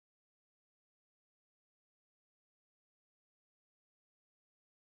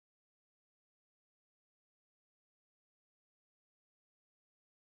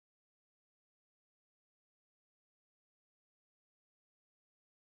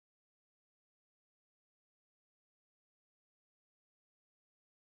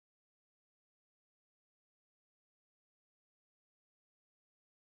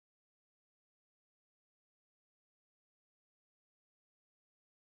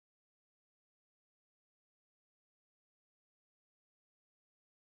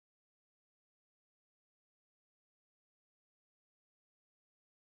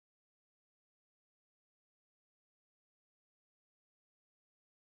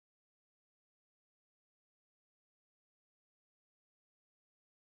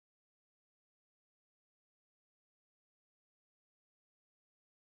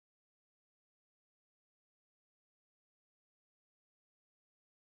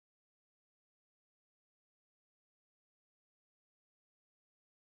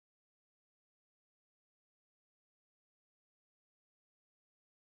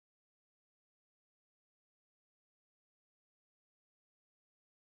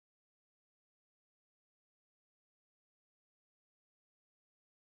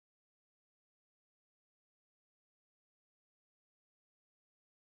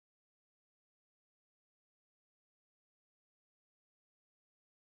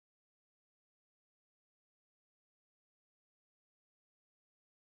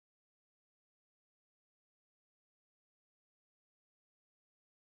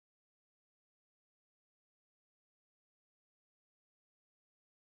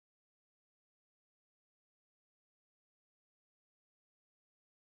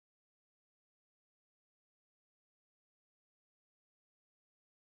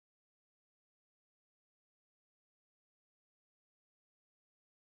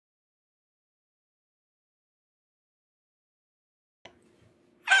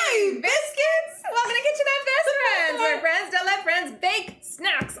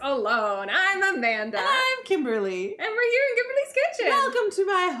alone. I'm Amanda. And I'm Kimberly. And we're here in Kimberly's kitchen. Welcome to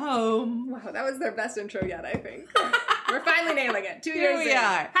my home. Wow, that was their best intro yet, I think. We're finally nailing it. 2 Here years we in.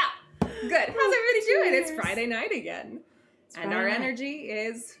 are. Ha! Good. How's everybody doing? It's Cheers. Friday night again. And our energy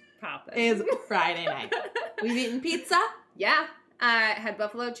is popping. It's Friday night. We've eaten pizza. Yeah. I had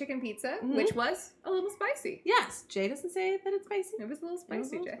buffalo chicken pizza, which was a little spicy. Yes. Jay doesn't say that it's spicy. It was a little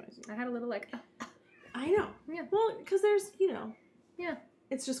spicy, Jay. I had a little like... I know. Yeah. Well, because there's, Yeah.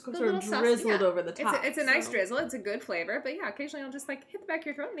 it's just The sort of little sauce, drizzled yeah. over the top. It's a nice drizzle. It's a good flavor. But yeah, occasionally I'll just like hit the back of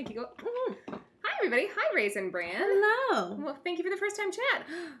your throat and make you go, Hi, everybody. Hi, Raisin Bran. Hello. Well, thank you for the first time chat.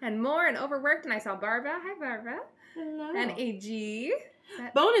 And more and overworked. And I saw Barbara. Hi, Barbara. Hello. And AG.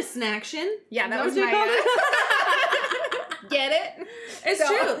 Bonus Snacktion. Yeah, that was Is what you call my... Get it? It's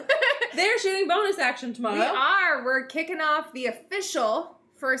true. They're shooting bonus action tomorrow. We are. We're kicking off the official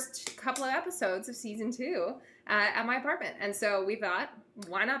first couple of episodes of season 2 at my apartment. And so we thought,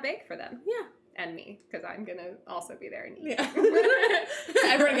 why not bake for them? Yeah. And me, because I'm going to also be there and eat. Yeah.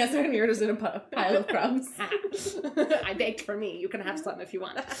 Everyone gets there and you're just in a pile of crumbs. I baked for me. You can have some if you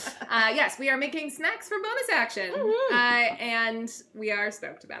want. Yes, we are making snacks for bonus action. And we are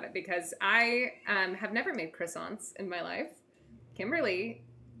stoked about it because I have never made croissants in my life. Kimberly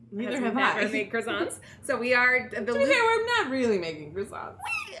Neither has have never I. made croissants. So we are... To be fair, we're not really making croissants.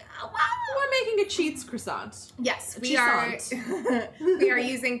 We're making a cheats croissant. Yes, we are. We are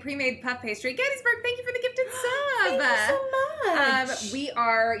using pre-made puff pastry. Gettysburg, thank you for the gifted sub. Thank you so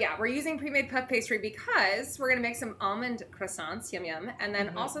much. We're using pre-made puff pastry because we're gonna make some almond croissants, yum yum, and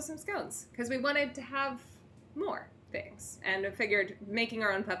then also some scones because we wanted to have more things and figured making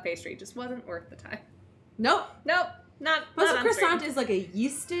our own puff pastry just wasn't worth the time. Nope. Not. Plus, not a on croissant stream. is like a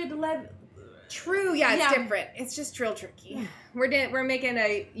yeasted lead. True, yeah, it's different. It's just real tricky. We're making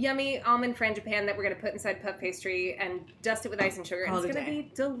a yummy almond frangipane that we're gonna put inside puff pastry and dust it with ice and sugar. And it's gonna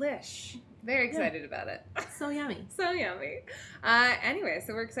be delish. Very excited about it. So yummy. So yummy. Anyway,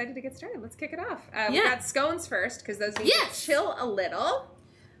 so we're excited to get started. Let's kick it off. We got scones first because those need to chill a little.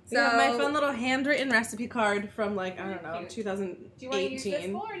 So my fun little handwritten recipe card from like I don't know 2018. Do you want to use this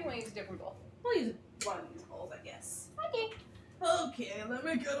bowl or do you want to use a different bowl? We'll use one of these bowls, I guess. Okay, let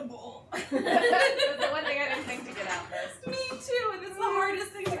me get a bowl. That's the one thing I didn't think to get out first. Me too, and it's the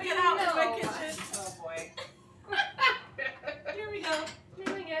hardest thing to get out in my kitchen. Oh boy. Here we go.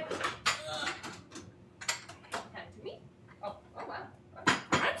 Doing it. Hand to me. Oh wow.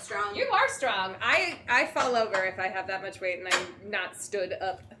 I'm strong. You are strong. I fall over if I have that much weight and I'm not stood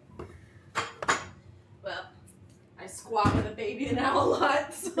up. Well, I squat with a baby and owl a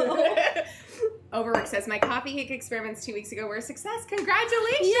lot, so... Overwork says, my coffee cake experiments 2 weeks ago were a success.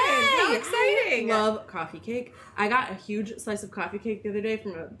 Congratulations! Yay! How exciting! I love coffee cake. I got a huge slice of coffee cake the other day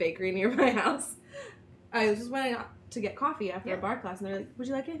from a bakery near my house. I was just went out to get coffee after a bar class, and they're like, would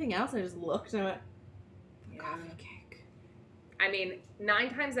you like anything else? And I just looked, and I went, coffee cake. I mean,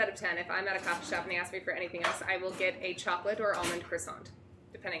 9 times out of 10, if I'm at a coffee shop and they ask me for anything else, I will get a chocolate or almond croissant,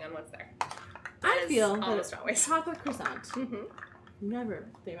 depending on what's there. I feel almost that always chocolate croissant. Never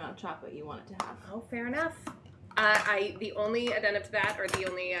the amount of chocolate you want it to have. Oh, fair enough. The only addendum to that, or the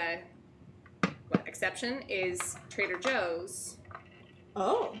only exception, is Trader Joe's.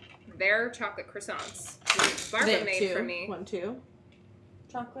 Oh. Their chocolate croissants, which Barbara made for me. 2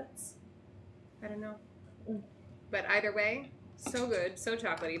 chocolates. I don't know. But either way, so good, so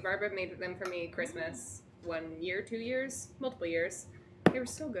chocolatey. Barbara made them for me Christmas 1 year, 2 years, multiple years. They were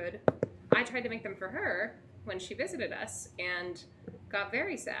so good. I tried to make them for her when she visited us and got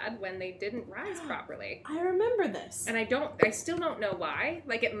very sad when they didn't rise properly. I remember this. And I still don't know why.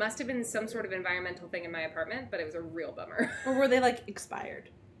 Like, it must have been some sort of environmental thing in my apartment, but it was a real bummer. Or were they, like, expired?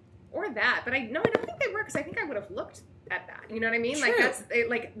 Or that. But I don't think they were, because I think I would have looked at that. You know what I mean? True. Like, that's,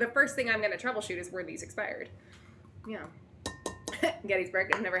 like, the first thing I'm going to troubleshoot is were these expired. Yeah.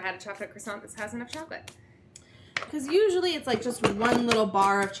 Gettysburg, I've never had a chocolate croissant that has enough chocolate. Because usually it's, like, just one little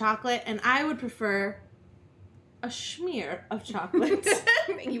bar of chocolate, and I would prefer a smear of chocolate.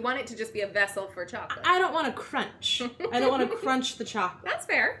 You want it to just be a vessel for chocolate. I don't want to crunch. I don't want to crunch the chocolate. That's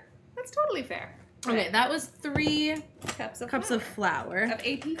fair. That's totally fair. Okay, that was 3 cups of flour. Of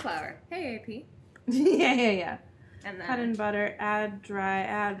AP flour. Hey, AP. Yeah. And then cut in butter, add dry,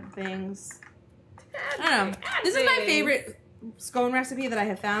 add things. I don't know. This is my favorite scone recipe that I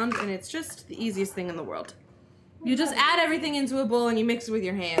have found, and it's just the easiest thing in the world. You just add everything into a bowl and you mix it with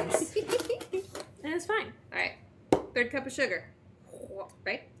your hands. And it's fine. Alright. 1/3 cup of sugar.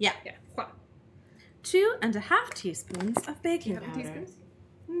 Right? Yeah. 2½ teaspoons of baking powder. Teaspoons?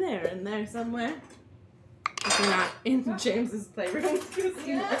 They're in there somewhere. If they're not in James's playroom.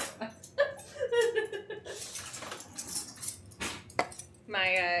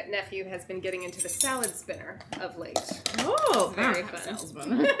 My nephew has been getting into the salad spinner of late. Oh, It's very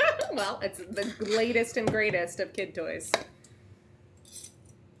fun. Well, it's the latest and greatest of kid toys.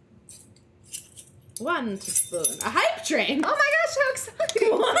 1 teaspoon. A hype train. Oh my gosh, how exciting!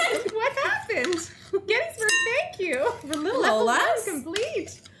 What? What happened? Gettysburg, thank you. For little Level Olas. 1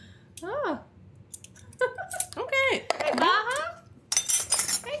 complete. Oh. Okay. Hey, Baha.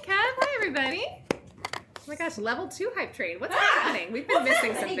 Hey, Kev. Hi, everybody. Oh my gosh, level 2 hype train. What's happening? We've been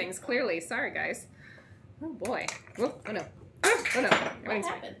missing some things, clearly. Sorry, guys. Oh, boy. Whoop. Oh, no. Oh, no. What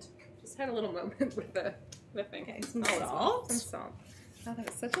happened? Just had a little moment with the thing. Okay, some Oh, salt. Some salt. Oh, that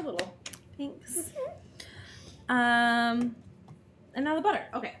was such a little... Thanks. And now the butter.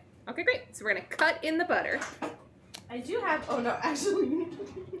 Okay. Okay, great. So we're going to cut in the butter. I do have... Oh, no, actually...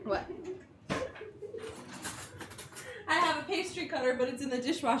 What? I have a pastry cutter, but it's in the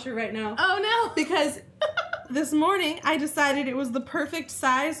dishwasher right now. Oh, no. Because this morning, I decided it was the perfect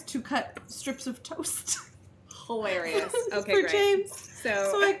size to cut strips of toast. Hilarious. Okay, for great. James. So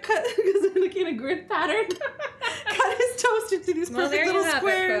I cut, because I'm looking at a grid pattern, cut his toast into these perfect little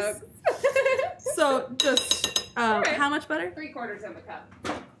squares. So just, right. How much butter? 3/4 of a cup.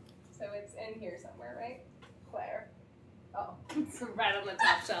 So it's in here somewhere, right? Claire. Oh, it's right on the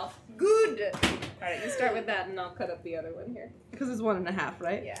top shelf. Good. All right, you start with that, and I'll cut up the other one here. Because it's 1.5,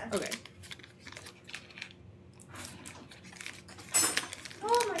 right? Yeah. Okay.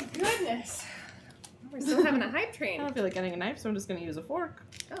 Oh my goodness. We're still having a hype I train. don't feel like getting a knife, so I'm just going to use a fork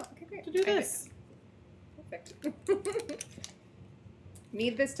Oh, okay, great. to do this. Perfect.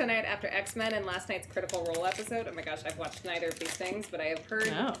 Need this tonight after X-Men and last night's Critical Role episode. Oh my gosh, I've watched neither of these things, but I have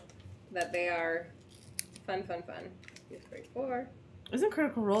heard that they are fun. 2, 3, 4. Isn't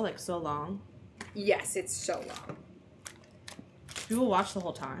Critical Role like so long? Yes, it's so long. People watch the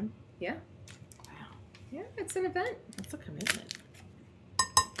whole time? Yeah. Wow. Yeah, it's an event. That's a commitment.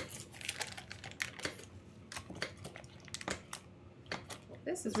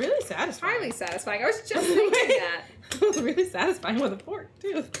 This is It's really satisfying. highly satisfying. I was just thinking that. It was really satisfying with a fork,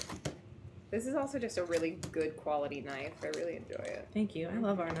 too. This is also just a really good quality knife. I really enjoy it. Thank you. I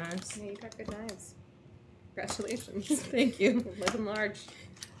love our knives. Yeah, you got good knives. Congratulations. Thank you. Live and large.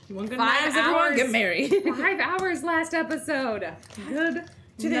 You want good 5 knives, everyone? hours. Get married. 5 hours last episode. Good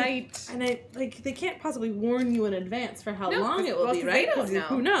night. And they can't possibly warn you in advance for how No, long it will well, be, 'cause right? they don't 'Cause know.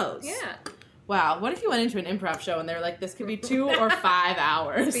 Who knows? Yeah. Wow. What if you went into an improv show and they were like, this could be 2 or 5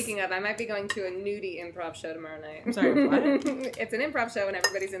 hours? Speaking of, I might be going to a nudie improv show tomorrow night. I'm sorry, what? It's an improv show and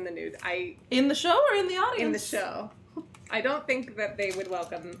everybody's in the nude. In the show or in the audience? In the show. I don't think that they would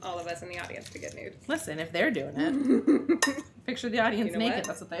welcome all of us in the audience to get nude. Listen, if they're doing it, picture the audience You know naked. what?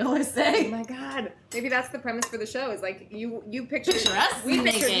 That's what they always Oh say. my god. Maybe that's the premise for the show, is like you picture us we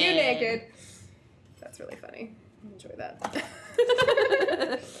picture you naked. naked. That's really funny. Enjoy that.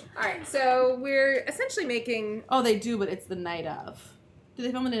 Alright, so we're essentially making Oh, they do, but it's the night of. Do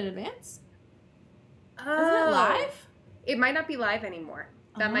they film it in advance? Oh. Isn't it live? It might not be live anymore.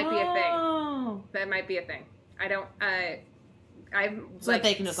 That might be a thing. Oh. That might be a thing. I don't I'm So like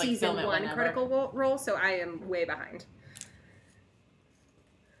they can just, like, season film it 1 whenever. Critical Role, so I am way behind.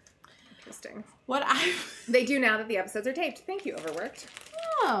 Interesting. What I... They do now that the episodes are taped. Thank you, Overworked.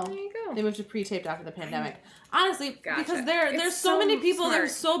 Oh. There you go. They moved to pre-taped after the pandemic. Honestly, Gotcha. because there's It's so so many people that are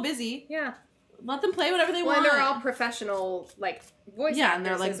smart. so busy. Yeah. Let them play whatever they Well, want. and they're all professional, like, voice yeah, actors. and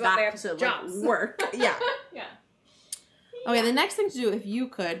they're like is what they back have to like, jobs. work. Yeah. Yeah. Okay, the next thing to do, if you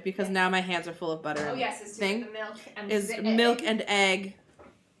could, because now my hands are full of butter. Oh, yes, is to thing, get the milk and is the egg. milk and egg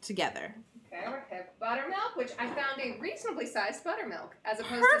together. Okay, we're gonna have buttermilk, which I found a reasonably sized buttermilk, as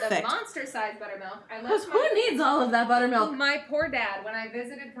opposed to the Perfect. monster-sized buttermilk. I Because left who needs all of that buttermilk? My poor dad, when I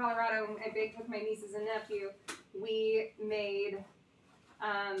visited Colorado and baked with my nieces and nephew, we made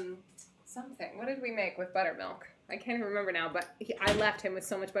something. What did we make with buttermilk? I can't even remember now, but I left him with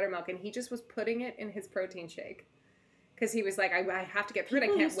so much buttermilk, and he just was putting it in his protein shake. Because he was like, I have to get through it. I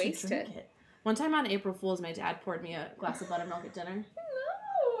People can't used to waste drink it. One time on April Fool's, my dad poured me a glass of buttermilk at dinner. No.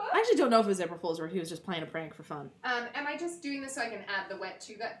 I actually don't know if it was April Fool's or he was just playing a prank for fun. Am I just doing this so I can add the wet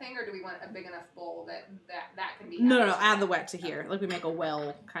to that thing, or do we want a big enough bowl that can be? No, add the wet to here. Like we make a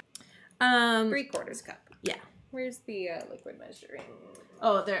well kind of. 3/4 cup. Yeah. Where's the liquid measuring?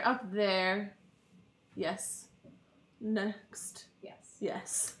 Oh, they're up there. Yes. Next. Yes.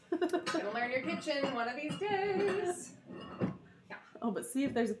 Yes. Gonna learn your kitchen one of these days. Oh, but see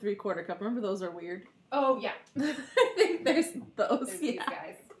if there's a 3/4 cup. Remember those are weird. Oh yeah. I think there's those. There's yeah. these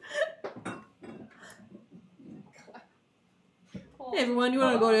guys. Hey everyone, you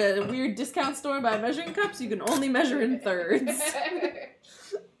want to go to a weird discount store and buy measuring cups? You can only measure in thirds.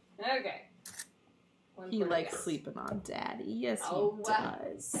 Okay. He likes sleeping on Daddy. Yes, he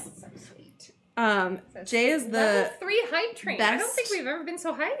does. That's so sweet. Jay is the Level 3 hype train. best. I don't think we've ever been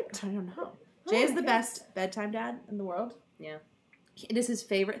so hyped. I don't know. Jay is the best bedtime dad in the world. Yeah. It is his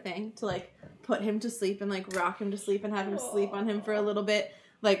favorite thing to like put him to sleep and like rock him to sleep and have him sleep on him for a little bit.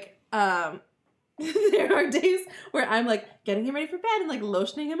 Like, there are days where I'm like getting him ready for bed and like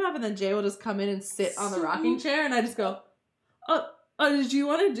lotioning him up, and then Jay will just come in and sit on the rocking chair, and I just go, oh, did you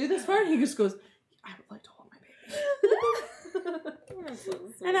want to do this part? And he just goes, I would like to hold my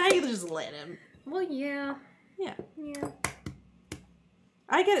baby. And I just let him. Well, yeah. Yeah. Yeah.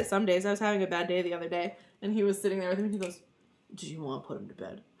 I get it some days. I was having a bad day the other day, and he was sitting there with me, and he goes, do you want to put him to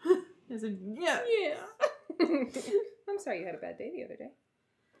bed? I said, yeah. Yeah. I'm sorry you had a bad day the other day.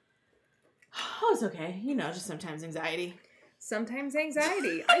 Oh, it's okay. You know, just sometimes anxiety. Sometimes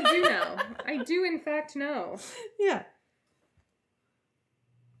anxiety. I do know. I do, in fact, know. Yeah.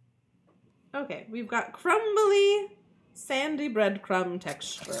 Okay, we've got crumbly, sandy breadcrumb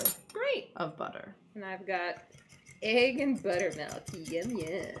texture. Great. Of butter. And I've got egg and buttermilk. Yum,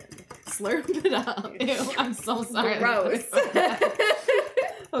 yum. Slurp it up. Ew, I'm so sorry. Gross.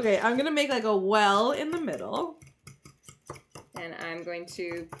 Okay, I'm going to make like a well in the middle. And I'm going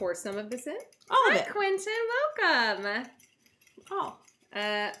to pour some of this in. All of Hi, it. Quentin. Welcome. Oh.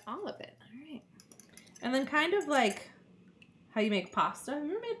 All of it. All right. And then kind of like how you make pasta. Have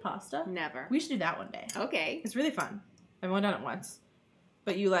you ever made pasta? Never. We should do that one day. Okay. It's really fun. I've only done it once.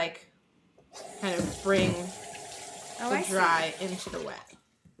 But you like kind of bring the dry into the wet.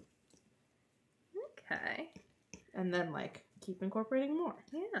 Okay. And then like keep incorporating more.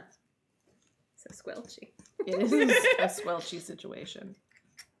 Yeah. So squelchy. It is a squelchy situation.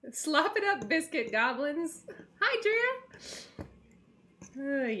 Slop it up, biscuit goblins. Hi,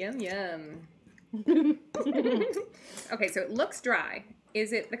 Drea. Yum, yum. Okay, so it looks dry.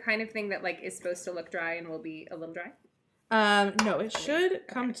 Is it the kind of thing that like is supposed to look dry and will be a little dry? No, it should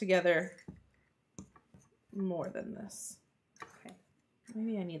come together more than this. Okay.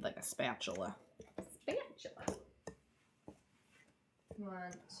 Maybe I need like a spatula. Spatula.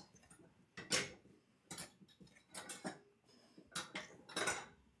 Want.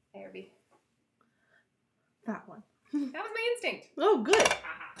 ARB. That one. That was my instinct. Oh, good.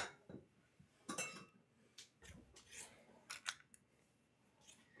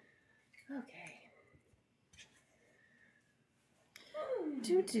 Okay.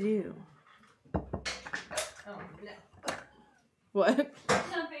 Do. Oh, no. What?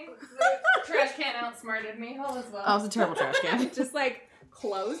 Nothing. The trash can outsmarted me. All as well. Oh, it's a terrible trash can. It just like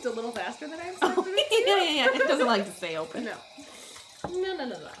closed a little faster than I expected it to. Yeah. It doesn't like to stay open. No.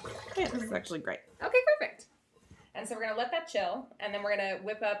 Yeah, this is actually great. Okay, perfect. And so we're going to let that chill, and then we're going to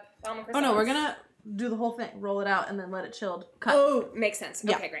whip up almond croissants. Oh, no, we're going to do the whole thing. Roll it out and then let it chilled. Cut. Oh, makes sense.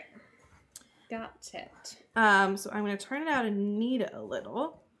 Yeah. Okay, great. Got it. So I'm going to turn it out and knead it a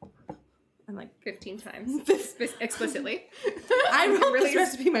little. And like 15 times. Explicitly. I wrote this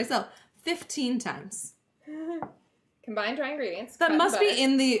recipe myself. 15 times. Combine dry ingredients. That must butter. be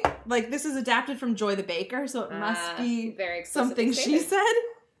in the, like, this is adapted from Joy the Baker, so it must be very something stated. she said.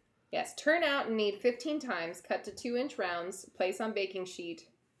 Yes, turn out and knead 15 times, cut to 2-inch rounds, place on baking sheet,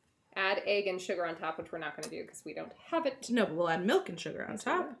 add egg and sugar on top, which we're not going to do because we don't have it. No, but we'll add milk and sugar on Yes,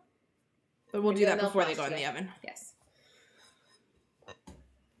 top. we will. But we'll We do do that the milk before they last go in today. the oven. Yes.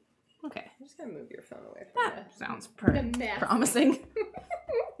 Okay. I'm just going to move your phone away from That sounds the mess. promising.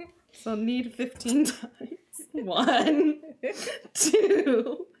 So knead 15 times. 1,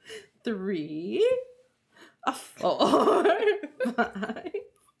 2, 3, 4, 5,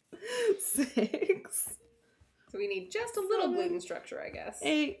 6. So we need just a little gluten structure, I guess.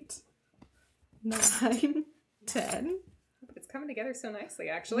 8, 9, 10. But it's coming together so nicely,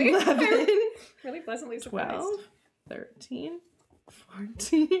 actually. 11, I'm really pleasantly surprised. 12, 13,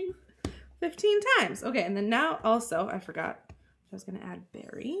 14, 15 times. Okay, and then now also, I forgot, I was going to add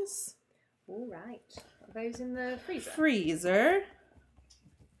berries. All right. Are those in the freezer? Freezer.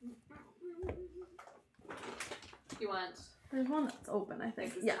 You want? There's one that's open, I think.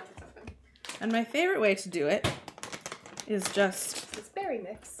 This is Yeah. not what's open. And my favorite way to do it is just This berry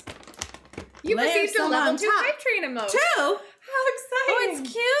mix. You layer received a some level on 2 top. hype train emote. 2. How Oh, exciting!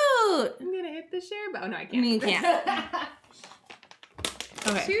 it's cute. I'm gonna hit the share button. Oh no, I can't. You can't.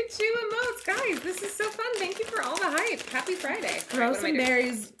 Okay. 2 emotes, guys. This is so fun. Thank you for all the hype. Happy Friday. All Throw right, what am I some doing?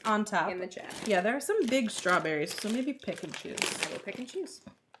 berries on top. In the chat. Yeah, there are some big strawberries, so maybe pick and choose. I will pick and choose.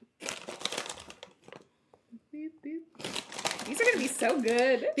 Boop, boop. These are gonna be so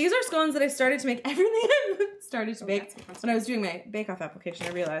good. These are scones that I started to make. Everything I started to bake that's awesome. when I was doing my bake-off application, I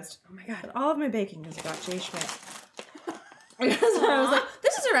realized, Oh my god. that all of my baking is about Jay Schmidt. Because I was like,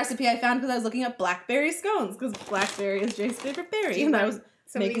 this is a recipe I found because I was looking up blackberry scones because blackberry is Jay's favorite berry, and I was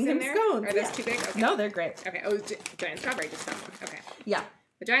making him scones. Are those too big? Okay. No, they're great. Okay. Oh, giant strawberry just found one. Okay. Yeah.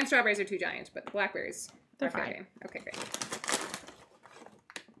 The giant strawberries are too giant, but the blackberries They're are fair fine. game. Okay, great.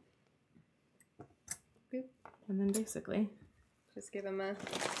 Boop. And then basically Just give them a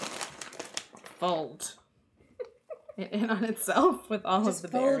fold it in on itself with all of the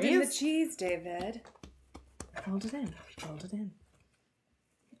berries. fold in the cheese, David. Fold it in. Fold it in.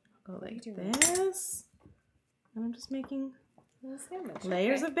 Go like you doing? this. And I'm just making A little sandwich.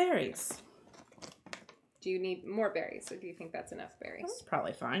 layers Okay. of berries. Do you need more berries, or do you think that's enough berries? That's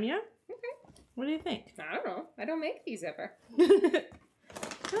probably fine, yeah? Okay. What do you think? I don't know. I don't make these ever. I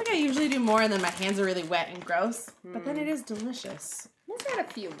feel like I usually do more and then my hands are really wet and gross. But then it is delicious. Let's add a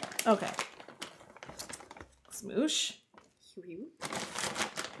few more. Okay. Smoosh. Phew.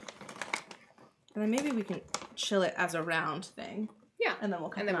 And then maybe we can chill it as a round thing. Yeah. And then we'll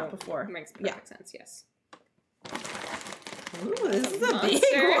cut them out before. Makes perfect sense, yes. Ooh, this is a big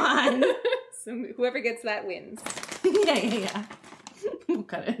Monster. one. So whoever gets that wins. yeah. We'll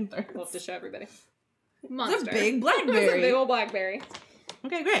cut it in thirds. We'll have to show everybody. It's Monster. a big It's a blackberry. big old blackberry.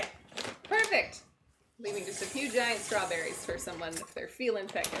 Okay, great. Perfect. Leaving just a few giant strawberries for someone if they're feeling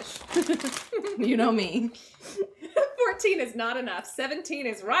peckish. You know me. 14 is not enough. 17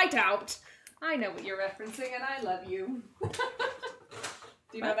 is right out. I know what you're referencing, and I love you.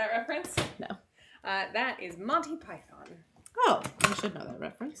 Do you know that reference? No. That is Monty Python. Oh, I should know that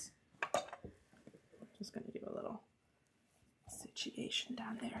reference. Just gonna do a little situation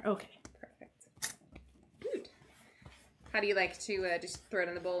down there. Okay. Perfect. Good. How do you like to just throw it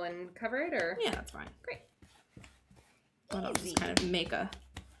in the bowl and cover it, or? Yeah, that's fine. Great. I'll just kind of make a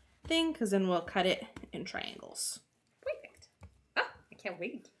thing, because then we'll cut it in triangles. Perfect. Ah, I can't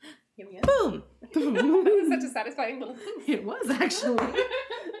wait. Yum, yum. Boom! That was such a satisfying little thing. It was, actually. All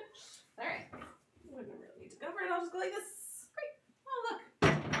right. We don't really need to cover it. I'll just go like this. Great. Oh,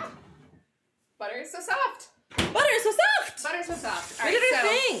 look. Butter is so soft. Butter is so soft! Butter's so soft. All We right, did our so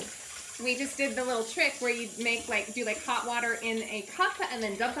thing! we just did the little trick where you make do hot water in a cup and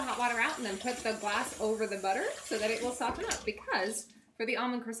then dump the hot water out and then put the glass over the butter so that it will soften up. Because for the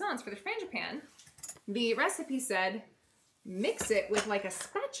almond croissants, for the frangipane, the recipe said mix it with like a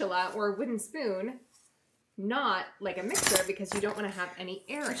spatula or a wooden spoon, not like a mixer, because you don't want to have any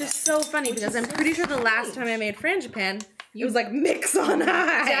air in Which it. is so funny, because I'm pretty sure the last time I made frangipane, it was like mix on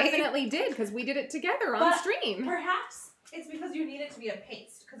high. Definitely did, because we did it together on stream. Perhaps it's because you need it to be a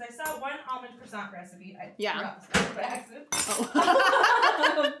paste. Because I saw one almond croissant recipe. Yeah. By accident.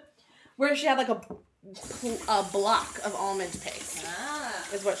 Oh. Where she had like a block of almond paste Ah.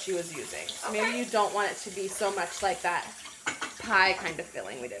 is what she was using. So Okay. maybe you don't want it to be so much like that pie kind of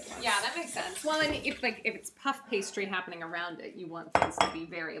filling we did once. Yeah, that makes sense. Well, and if it's puff pastry happening around it, you want things to be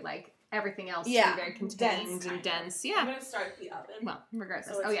very like everything else to be very contained and dense. Yeah. I'm gonna start the oven. Well,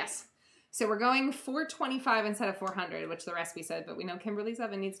 regardless. So Oh yes. So we're going 425 instead of 400, which the recipe said, but we know Kimberly's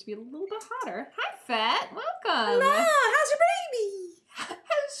oven needs to be a little bit hotter. Hi, Fat. Welcome. Hello, how's your baby?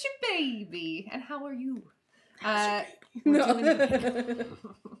 How's your baby? And how are you? How's We're No. doing good.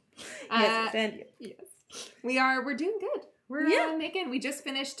 Yes, and you. Yes. We're doing good. We're Yeah. we just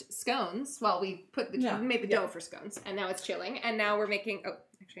finished scones. Well, we made the dough for scones, and now it's chilling. And now we're making, oh,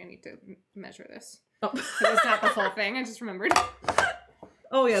 actually I need to measure this. Oh. It's not the full thing, I just remembered.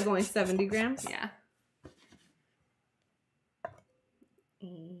 Oh yeah, it's only 70 grams. Yeah.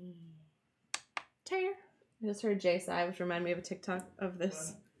 Tear. I just heard Jay sigh, which reminded me of a TikTok of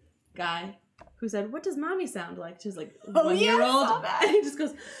this guy who said, "What does mommy sound like?" She's like, Oh, 1 year yeah, I old. saw that. And he just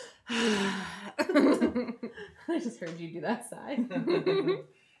goes, I just heard you do that sigh.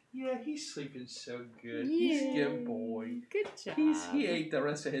 Yeah, he's sleeping so good. Yay. He's a good boy. Good job. He ate the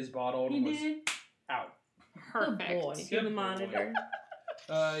rest of his bottle and was out. Perfect. Good boy. Good The boy. monitor.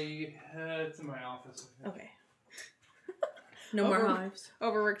 It's in my office. Okay. No more hives.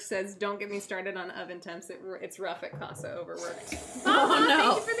 Overworked says, "Don't get me started on oven temps. It's rough at Casa." Overworked. Oh,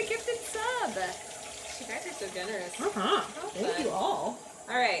 no. Thank you for the gifted sub. You guys are so generous. Uh-huh. Thank you all.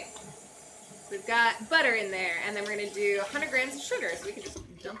 All right. We've got butter in there, and then we're going to do 100 grams of sugar, so we can just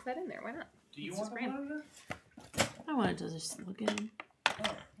dump that in there. Why not? Do you It's want just the monitor? I wanted to just look at him.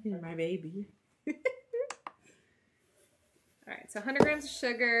 He's my baby. All right, so 100 grams of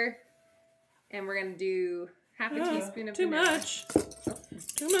sugar, and we're going to do half a teaspoon of Too vanilla. much.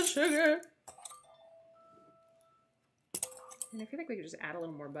 Too much sugar. And I feel like we could just add a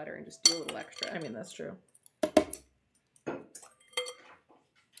little more butter and just do a little extra. I mean, that's true.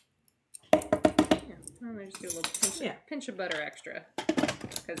 Yeah, I'm gonna just do a little pinch of butter extra.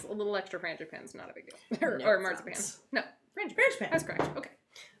 Because a little extra frangipane's not a big deal. No, or it's marzipan. not. No, frangipan. Frangipan. That's correct. Okay.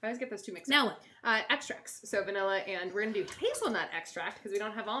 I always get those two mixed Now up. Extracts. So vanilla, and we're going to do hazelnut extract because we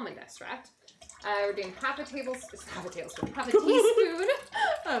don't have almond extract. We're doing half a teaspoon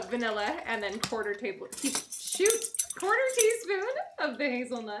of vanilla, and then quarter teaspoon of the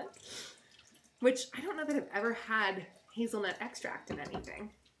hazelnut. Which I don't know that I've ever had hazelnut extract in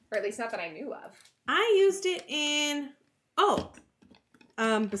anything. Or at least not that I knew of. I used it in,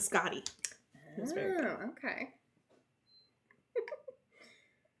 biscotti. That's very good. Okay.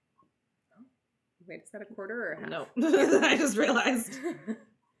 Wait, is that a quarter or a half? No, I just realized.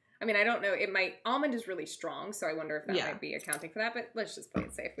 I mean, I don't know. Almond is really strong, so I wonder if that might be accounting for that, but let's just play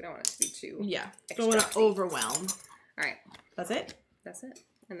it safe. We don't want it to be too Don't want to overwhelm. All right. That's it? That's it.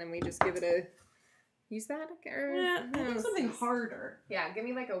 And then we just give it a... Use that? Or, I think something harder. Yeah, give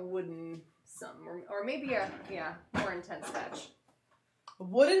me like a wooden or maybe a, more intense touch. A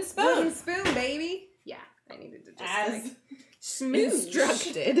wooden spoon. Wooden spoon, baby. Yeah, I needed to just smooth.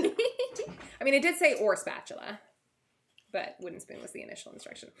 Instructed. I mean, it did say or spatula, but wooden spoon was the initial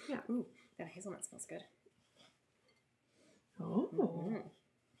instruction. Yeah. Ooh, that hazelnut smells good. Oh.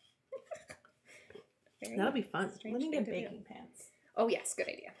 That'll be fun. Let me get baking pans. Oh, yes, good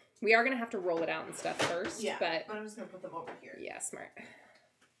idea. We are going to have to roll it out and stuff first. Yeah, but I'm just going to put them over here. Yeah, smart.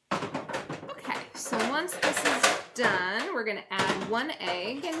 Okay, so once this is done, we're going to add 1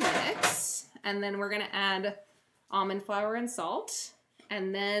 egg and mix. And then we're going to add almond flour and salt.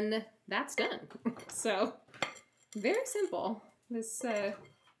 And then that's done. So, very simple. This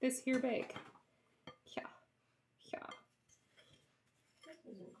here bake. Yeah.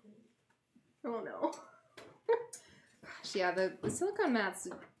 Oh, no. Gosh, yeah, the silicone mats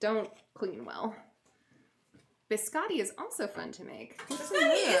don't clean well. Biscotti is also fun to make.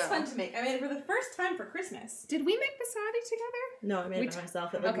 Biscotti is fun to make. I made it for the first time for Christmas. Did we make biscotti together? No, I made it by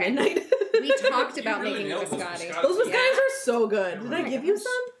myself at midnight. We talked about making biscotti. Those biscottis are so good. Did I give you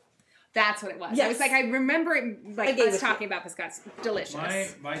some? That's what it was. Yes. I was like, I remember us talking about biscottis.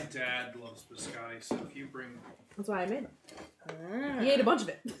 Delicious. My dad loves biscotti, so if you bring... That's why I made it. He ate a bunch of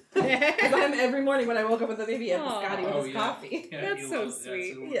it. Because every morning when I woke up with a baby, he had biscotti with his coffee. Yeah, That's so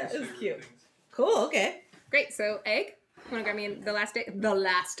sweet. Yeah, it's cute. Cool, okay. Great, so egg. You want to grab me the last egg? The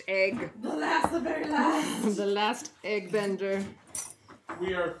last egg. The very last. The last egg bender.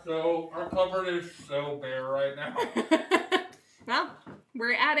 Our cupboard is so bare right now. Well,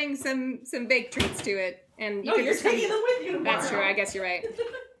 we're adding some baked treats to it. And you're taking them with you tomorrow. That's true, I guess you're right.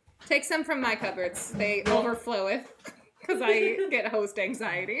 Take some from my cupboards. They overfloweth because I get host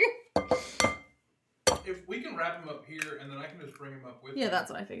anxiety. If we can wrap them up here, and then I can just bring them up with me. Yeah, that's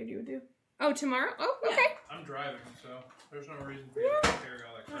what I figured you would do. Oh, tomorrow? Oh, okay. Yeah. I'm driving, so there's no reason for you to carry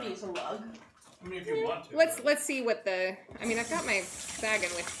all that crap. I need to lug. I mean, if you want to. Let's see what the... I mean, I've got my bag in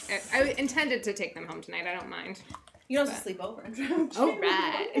with... I intended to take them home tonight. I don't mind. You don't have to sleep over. Oh,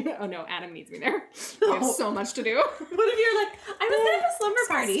 right. Oh, no. Adam needs me there. We have so much to do. What if you're like, I was going to have a slumber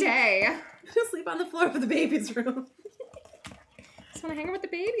party. Stay. I'm going to sleep on the floor of the baby's room. Just want to hang out with the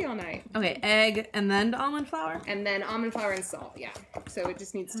baby all night. Okay, egg and then almond flour? And then almond flour and salt, yeah. So it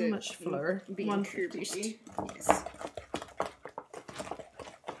just needs to much flour? Be 150. Yes.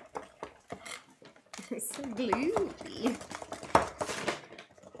 It's so gluey.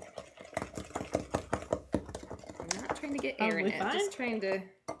 I'm not trying to get air in it. Fine. Just trying to...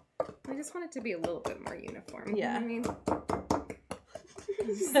 I just want it to be a little bit more uniform. Yeah. You know what I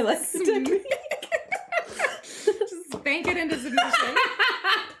mean? I like the technique. Just bank it into submission.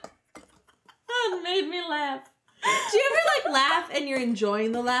 That made me laugh. Do you ever like laugh and you're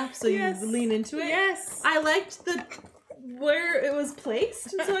enjoying the laugh, so you lean into it? Yes. I liked where it was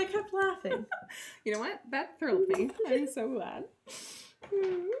placed, and so I kept laughing. You know what? That thrilled me. I'm so glad. All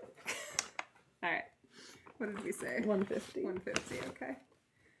right. What did we say? 150. 150. Okay.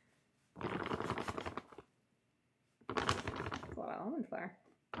 A lot of almond flour.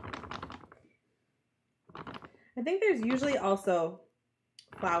 I think there's usually also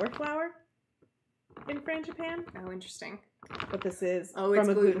flour in frangipane, Oh, interesting. but this is Oh, from it's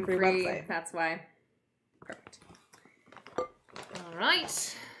a gluten-free gluten-free. website. That's why. Perfect. All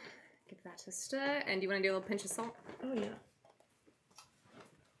right. Give that a stir. And do you want to do a little pinch of salt? Oh yeah.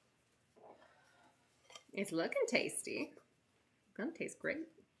 It's looking tasty. It's gonna taste great.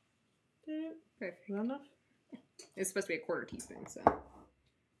 Perfect. Is that enough? It's supposed to be a quarter teaspoon, so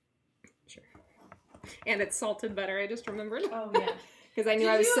sure. And it's salted butter. I just remembered. Oh yeah. Because I knew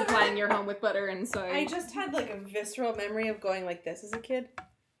I was supplying your home with butter, and so I just had like a visceral memory of going like this as a kid.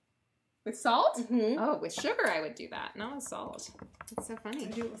 with salt. Mm-hmm. Oh, with sugar I would do that. Not with salt. It's so funny. I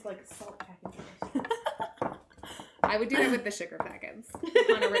do it with like salt packets. I would do that with the sugar packets.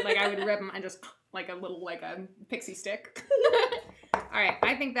 Like I would rip them and just like a little like a pixie stick. All right,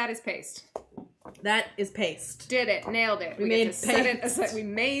 I think that is paste. That is paste. Did it. Nailed it. We made get to set it paste. aside. We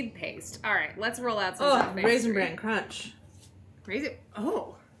made paste. All right, let's roll out some Oh, puff pastry. Raisin Bran Crunch.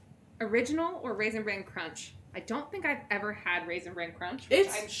 Oh. Original or Raisin Bran Crunch? I don't think I've ever had Raisin Bran Crunch. Which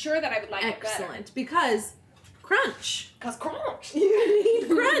It's I'm sure that I would like it better. excellent because crunch. Because crunch. You need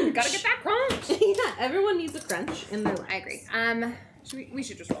crunch. Gotta get that crunch. Yeah, everyone needs a crunch in their life. I agree. We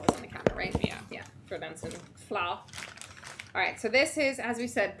should just roll this on the counter, right? Yeah. Throw down some flour. All right, so this is, as we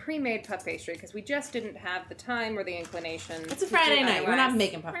said, pre-made puff pastry because we just didn't have the time or the inclination. It's a Friday night. We're not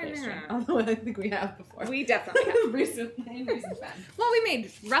making puff Friday pastry. night. Although I think we have before. We definitely have. recently. Well, we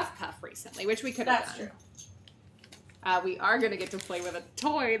made rough puff recently, which we could have That's done. true. We are going to get to play with a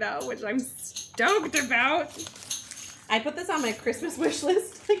toy, though, which I'm stoked about. I put this on my Christmas wish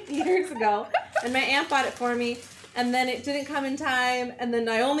list like years ago, and my aunt bought it for me, and then it didn't come in time, and then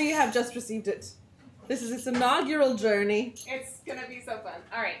I only have just received it. This is its inaugural journey. It's going to be so fun.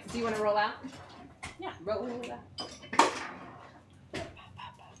 All right, do you want to roll out? Yeah. Roll out.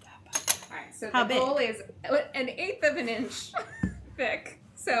 All right, so How the big? bowl is 1/8 of an inch thick.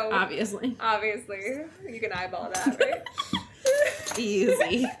 So Obviously. you can eyeball that, right?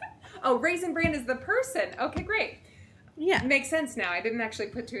 Easy. Oh, Raisin Bran is the person. Okay, great. Yeah. Makes sense now. I didn't actually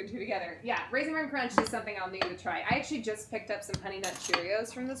put two and two together. Yeah, Raisin Bran Crunch is something I'll need to try. I actually just picked up some Honey Nut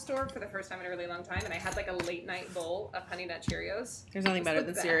Cheerios from the store for the first time in a really long time, and I had like a late night bowl of Honey Nut Cheerios. There's nothing It's better the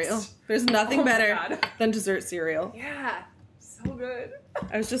than best. cereal. There's nothing Oh my better God. than dessert cereal. Yeah, so good.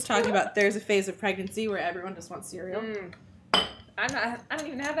 I was just talking about there's a phase of pregnancy where everyone just wants cereal. I don't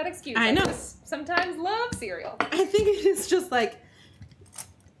even have that excuse. I know. Just sometimes love cereal. I think it is just like,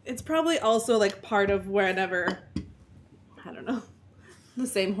 it's probably also like part of whenever, I don't know, the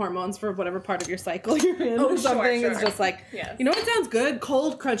same hormones for whatever part of your cycle you're in. Oh, or something. sure. It's just like, Yes. you know what sounds good?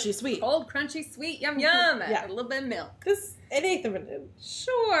 Cold, crunchy, sweet. Cold, crunchy, sweet, yum, yum. Yeah. A little bit of milk. This, an eighth of it.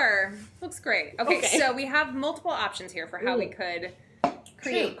 Sure. Looks great. Okay, Okay. so we have multiple options here for how we Ooh. could True,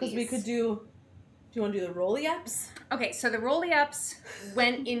 create because we these. could do you want to do the rolly-ups? Okay, so the rolly-ups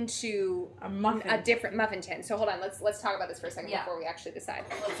went into A muffin. a different muffin tin. So hold on, let's talk about this for a second Yeah. before we actually decide.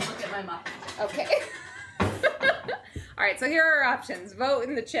 Let's look at my muffin. Okay. All right, so here are our options. Vote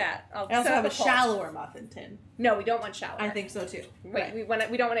in the chat. I also set have up a poll. shallower muffin tin. No, we don't want shallow. I think so too. Wait,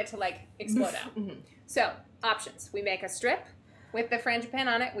 we don't want it to like explode out. Mhm. So options: we make a strip with the frangipane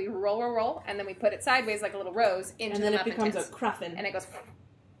on it. We roll, and then we put it sideways like a little rose into And then the it muffin becomes tins. a cruffin. And it goes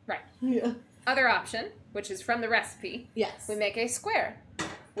right. Yeah. Other option, which is from the recipe, Yes. we make a square.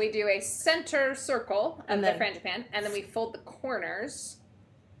 We do a center circle of And the then- frangipane, and then we fold the corners,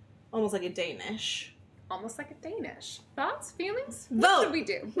 Almost like a Danish. almost like a Danish. Thoughts, feelings? Vote. What should we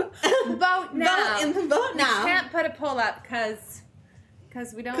do? Vote now. Vote in the vote now. We can't put a poll up because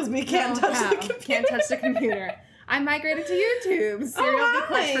we don't. 'Cause we can't know touch the how. computer. Can't touch the computer. I migrated to YouTube. Cereal Oh, be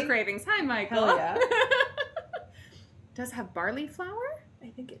clutch hi. for cravings. Hi, Michael. Hell yeah. Does it have barley flour? I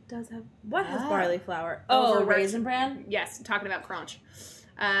think it does have. What has Ah. barley flour? Over Raisin Bran? Yes, talking about crunch.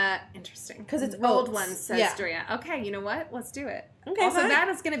 Interesting. 'Cause it's rolled oats. one, says Yeah. Drea. Okay, you know what? Let's do it. Okay, Also, fine. that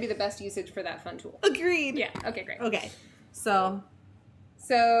is going to be the best usage for that fun tool. Agreed. Yeah. Okay, great. Okay. So,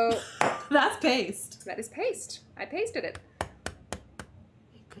 So that's paste. that is paste. I pasted it.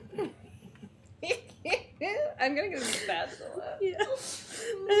 I'm gonna get a spatula. Yeah. It's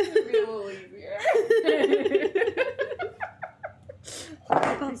gonna be a little easier.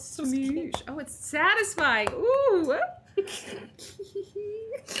 Smoosh. Oh, it's satisfying. Ooh.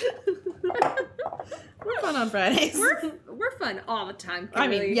 We're fun on Fridays. We're fun all the time. I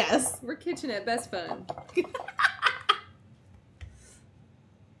mean, Kimberly. yes. We're kitchenette best fun.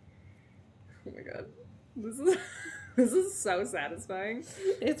 Oh my god. This is so satisfying.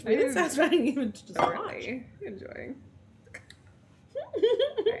 It's really I'm satisfying even to just watch. Really enjoying.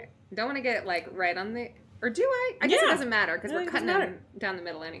 Okay. Don't want to get it like right on the, or do I? I guess it Yeah. doesn't matter because No, we're it cutting doesn't them down the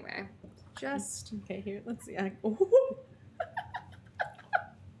middle anyway. Just Okay, here, let's see. Ooh.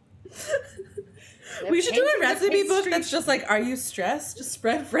 We should do painting a the recipe book pastry. that's just like, are you stressed? Just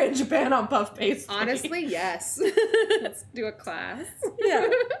spread frangipane on puff pastry. honestly, yes. Let's do a class. Yeah.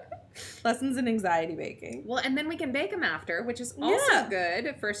 Lessons in anxiety baking. Well, and then we can bake them after, which is also Yeah.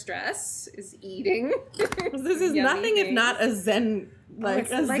 good for stress. Is eating. This is Yummy nothing if things. not a zen, like,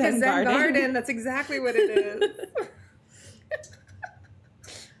 It's like a Zen garden. That's exactly what it is.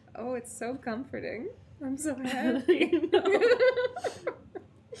 Oh, it's so comforting. I'm so happy. I know.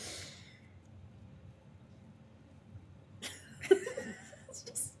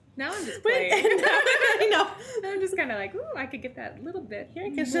 Now I'm just Wait, playing. I know. Now I'm just kind of like, ooh, I could get that little bit Here, I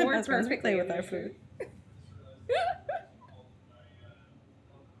can show more us once we play perfectly with in our there. food.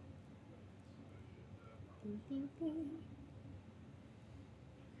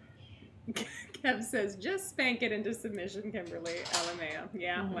 Kev says, just spank it into submission, Kimberly. LMAO.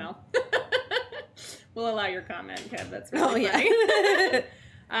 Yeah, well. We'll allow your comment, Kev. That's really funny.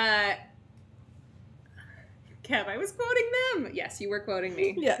 Kev, I was quoting them. Yes, you were quoting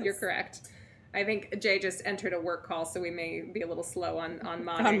me. Yes. You're correct. I think Jay just entered a work call, so we may be a little slow on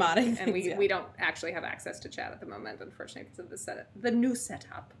modding. On modding. And we don't actually have access to chat at the moment, unfortunately, because of the new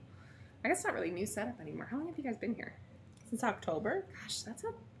setup. I guess it's not really new setup anymore. How long have you guys been here? Since October. Gosh, that's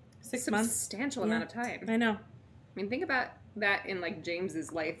a 6 months. Substantial amount of time. I know. I mean, think about that in like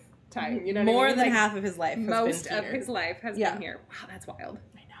James's lifetime. You know, more what I mean? than like, half of his life. Most of his life has been here. Wow, that's wild.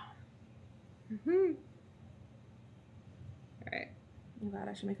 I know. Mm-hmm. All right. Oh God,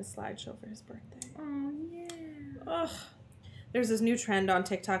 I should make a slideshow for his birthday. Oh yeah. Ugh. There's this new trend on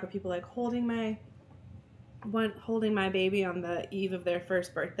TikTok of people like holding my baby on the eve of their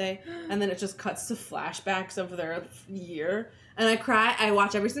first birthday, and then it just cuts to flashbacks of their year, and I cry. I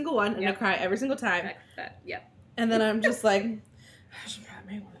watch every single one, and I cry every single time. Yep. And then I'm just like, I should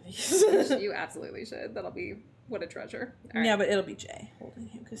probably make one of these. You absolutely should. That'll be what a treasure. Right. Yeah, but it'll be Jay holding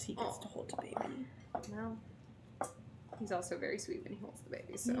him because he gets to hold the baby. Well, he's also very sweet when he holds the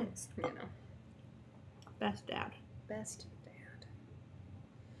baby, so you know. Best dad. Best dad.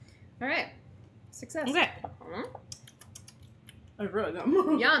 All right. Success. Okay. I really got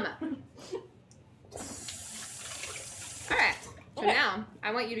Yum. All right. So now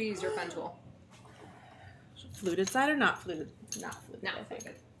I want you to use your fun tool. Fluted side or not fluted? Not fluted. Not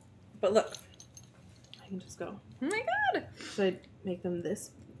fluted. But look, I can just go. Oh my God. Should I make them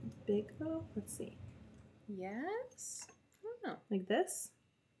this big though? Let's see. Yes. I don't know. Like this?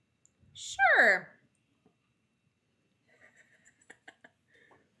 Sure.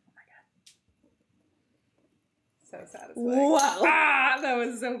 So satisfying. Wow. Ah, that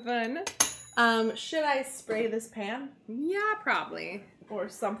was so fun. Should I spray this pan? Yeah, probably. Or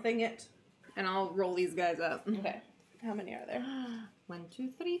something it? And I'll roll these guys up. Okay. How many are there? 1, 2,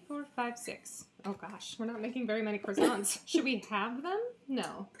 3, 4, 5, 6. Oh gosh, we're not making very many croissants. Should we have them?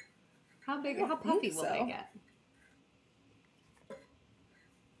 No. How big? How puffy will they get?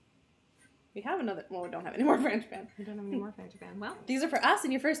 We have another. Well, we don't have any more French pan. We don't have any more French pan. Well, these are for us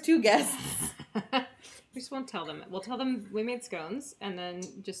and your first 2 guests. We just won't tell them. We'll tell them we made scones, and then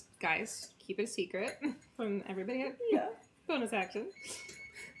just, guys, keep it a secret from everybody at bonus action.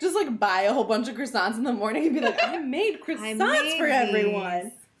 Just, like, buy a whole bunch of croissants in the morning and be like, I made croissants for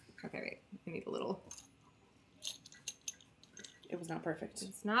everyone. Okay, wait. I need a little. It was not perfect.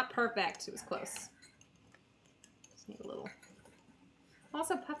 It's not perfect. It was close. Just need a little.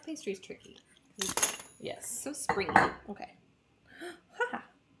 Also, puff pastry is tricky. Yes. So springy. Okay. Ha!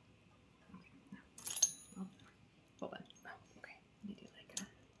 Hold on. Oh, okay. Let me do like a...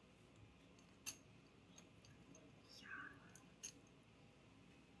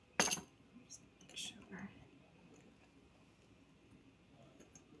 Just make sure.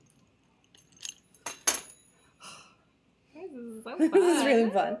 This is so fun. This is really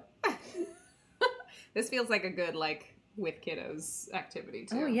fun. This feels like a good, like, with kiddos activity,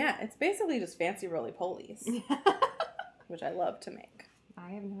 too. Oh, yeah. It's basically just fancy roly-polies, which I love to make. I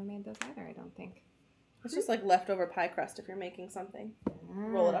have never made those either, I don't think. It's just like leftover pie crust if you're making something.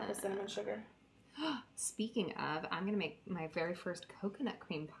 Roll it up with cinnamon sugar. Speaking of, I'm going to make my very first coconut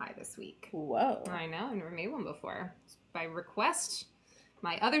cream pie this week. Whoa. I know, I've never made one before. It's by request,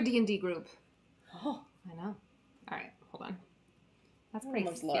 my other D&D group. Oh. I know. All right, hold on. That's pretty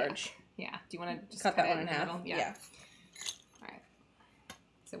almost large. Yeah. Do you want to just cut that one in the half? middle? Yeah. All right.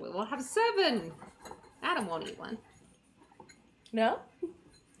 So we'll have 7. Adam won't eat one. No?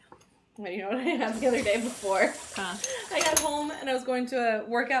 Well, you know what I had the other day before? Huh? I got home and I was going to a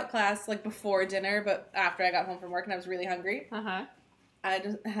workout class like before dinner, but after I got home from work and I was really hungry. Uh-huh. I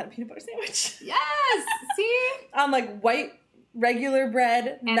just had a peanut butter sandwich. Yes! See? On like white regular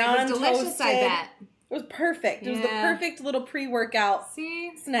bread, and non-toasted. It was delicious, I bet. It was perfect. It was the perfect little pre-workout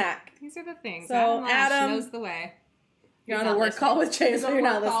snack. These are the things. So Adam knows the way. You're on a work call with Jay, so you're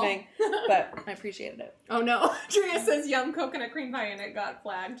not listening. But I appreciated it. Oh no. Drea says yum coconut cream pie and it got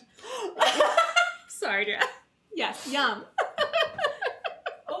flagged. Sorry, Drea. Yes, yum.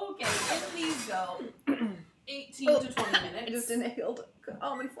 Okay, please go. 18 to 20 minutes. I just inhaled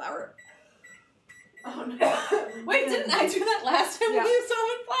almond flour. Oh no. Wait, didn't I do that last time we used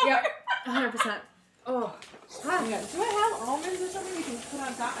almond flour? Yep. 100%. Oh. Huh. Yeah. Do I have almonds or something we can put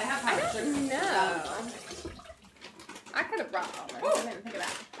on top? I have powdered sugar. No. I could have brought almonds. I didn't think of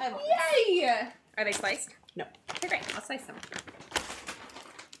that. Yay! Are they sliced? No. Okay, great. I'll slice them.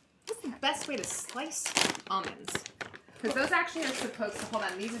 What's the best way to slice almonds? Because those actually are supposed to, hold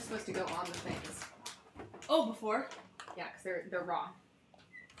on, these are supposed to go on the things. Oh, before? Yeah, because they're raw.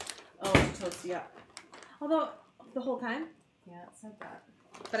 Oh, to toast you up. Although, the whole time? Yeah, it said that.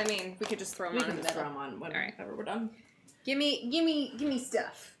 But I mean, we could just throw them We on in can the just middle. throw them on All right. whenever we're done. Give me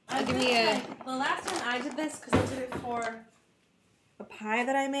stuff. Give me the last time I did this, because I did it for a pie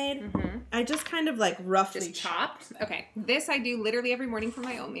that I made, I just kind of like roughly Just chopped? Okay. This I do literally every morning for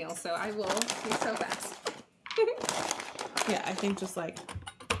my oatmeal, so I will be so fast. Yeah, I think just like...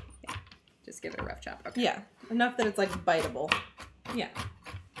 Yeah. Just give it a rough chop. Okay. Yeah, enough that it's like biteable. Yeah.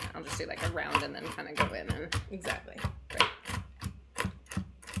 I'll just do like a round and then kind of go in and... Exactly. Great.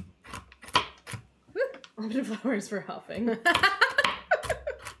 Almond flowers for helping. Let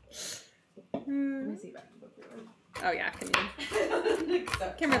me see if I can go through it. Oh yeah, can you?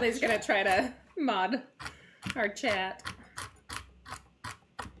 Kimberly's gonna try to mod our chat.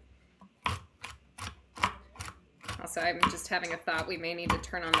 Also, I'm just having a thought we may need to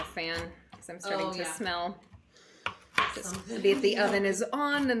turn on the fan because I'm starting to smell. Maybe if the oven is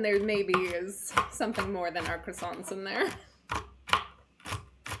on, then there maybe is something more than our croissants in there.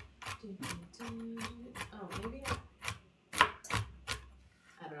 Oh, maybe.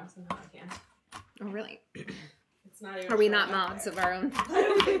 I don't know. Somehow I can't. Oh, really? It's not even. Are we not mods of our own? I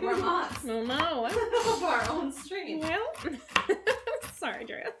don't think we're mods. Oh no. Of our own stream. Well, sorry,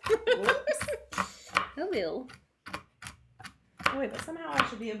 Drea. Whoops. Oh, Bill. Oh, wait, but somehow I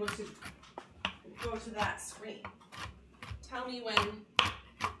should be able to go to that screen. Tell me when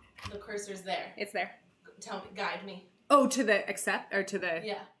the cursor's there. It's there. Tell me, guide me. Oh, to the accept or to the.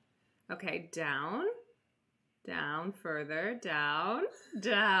 Yeah. Okay, down, down, further, down,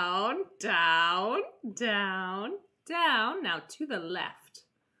 down, down, down, down. Now to the left.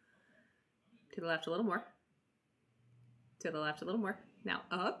 To the left a little more. To the left a little more. Now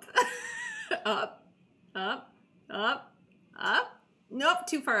up, up, up, up, up. Nope,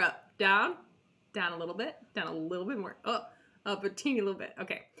 too far up. Down, down a little bit, down a little bit more. Up a teeny little bit.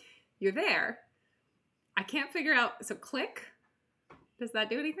 Okay, you're there. I can't figure out, so click. Does that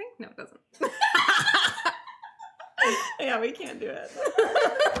do anything? No, it doesn't. Yeah, we can't do it.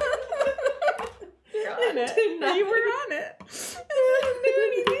 You're on it. You were on it. It didn't do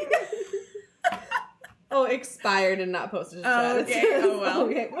anything. Oh, expired and not posted to Oh, chat. okay. Oh, well.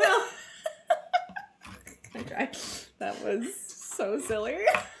 Okay, well. I tried. That was so silly.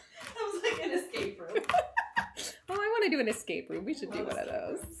 That was like an escape room. Oh, I want to do an escape room. We should do one of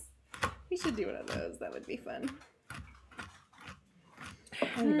those. We should do one of those. That would be fun. I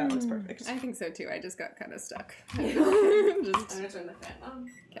think that looks perfect. I think so too. I just got kind of stuck. I'm gonna turn the fan on.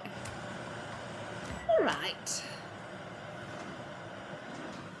 Okay. All right.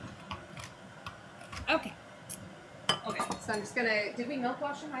 Okay. Okay. So I'm just gonna. Did we milk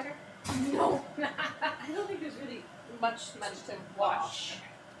wash them either? No. I don't think there's really much to wash.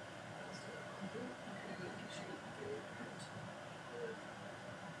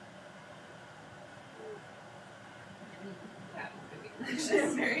 Actually,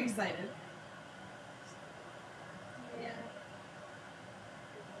 I'm very excited. Yeah.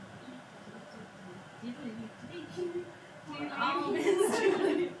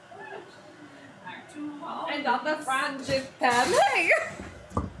 I got the friendship pen. Hey.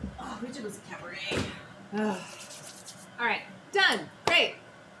 Oh, we did was a cabaret. All right. Done. Great.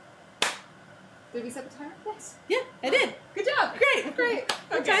 Did we set the timer? Yes. Yeah, I did. Good job. Great. Great.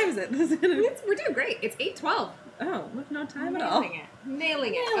 What time is it? We're doing great. It's 8:12. Oh, with no time at all.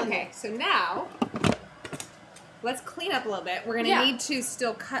 Nailing it. Okay, so now let's clean up a little bit. We're gonna need to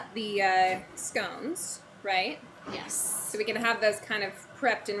still cut the scones, right? Yes. So we can have those kind of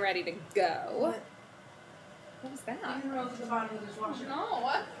prepped and ready to go. What was that? You can roll to the bottom of the dishwasher. No.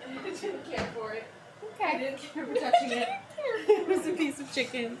 I didn't care for it. I Okay. didn't care for touching it. It was a piece of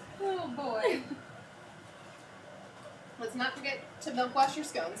chicken. Oh boy. Let's not forget to milk wash your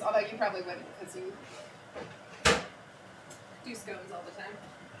scones, although you probably wouldn't because you do scones all the time.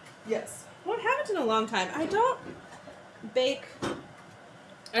 Yes. Well, I haven't in a long time. I don't bake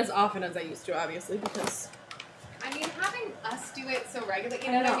as often as I used to, obviously, because... I mean, having us do it so regularly,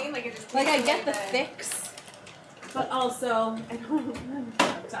 you know what I mean? Like, it just Like, I takes get the away fix, but also, I don't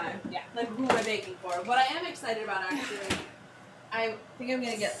have time. Yeah. Like, who am I baking for? What I am excited about, actually, I think I'm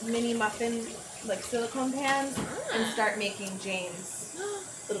going to get mini muffin, like, silicone pans and start making James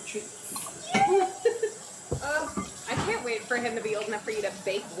little treats. I can't wait for him to be old enough for you to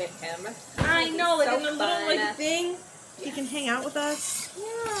bake with him. I know, like, so in a little, fun. like, thing. He can hang out with us.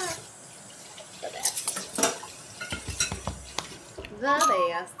 Yeah. The best. The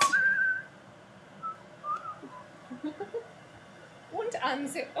best. Und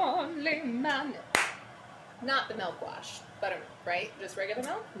the only man. Not the milk wash. Buttermilk, right? Just regular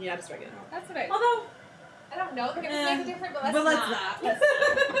milk? Yeah, just regular milk. That's what I... Although, I don't know. It would make a difference, but But let's let's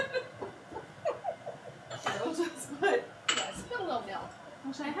not. We'll just put. Yes, put a little milk.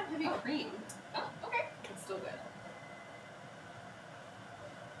 Well, should I have heavy cream? Oh, okay. It's still good.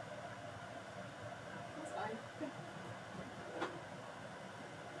 That's fine.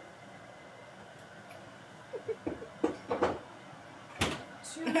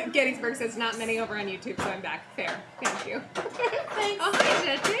 Gettysburg says not many over on YouTube, so I'm back. Fair. Thank you. Thanks. Oh, hi,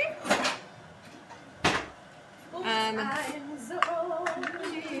 Jetty.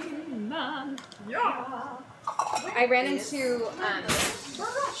 I ran into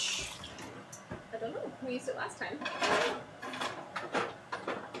brush. I don't know. We used it last time.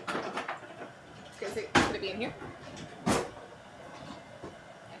 Could it be in here? I do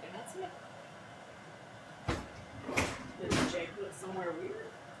not see it. Did Jake put it somewhere weird?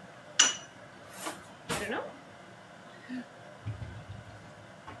 I don't know.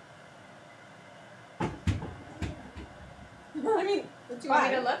 I mean, Do you want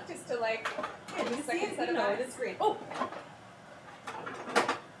me to look just to like yeah, the second set of no, eyes? it's green. Oh,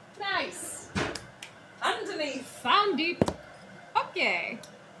 Nice. underneath. Found it. Okay.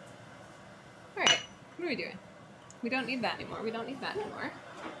 All right. What are we doing? We don't need that anymore. We don't need that anymore.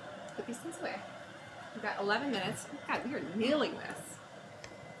 Put these things away. We've got 11 minutes. God, we are nailing this.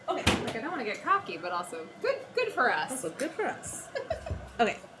 Okay. Like, I don't want to get cocky, but also good for us. Also good for us.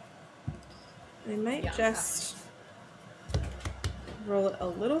 Okay. I might Yeah. just roll it a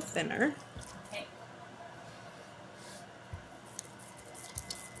little thinner. Okay.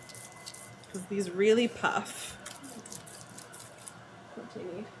 Because these really puff. What do you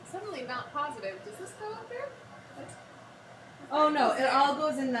need? Suddenly not positive. Does this go up there? Oh no, it all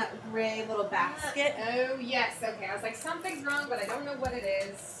goes in that gray little basket. Oh, yes. Okay. I was like, something's wrong, but I don't know what it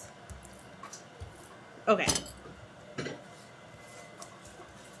is. Okay.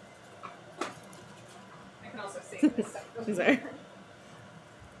 I can also see this stuff. I'm sorry.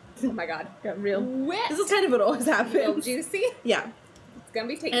 Oh my god. Got real Wet. This is kind of what always Real happens. juicy. Yeah. It's gonna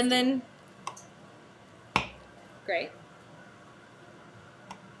be tasty. And then Great.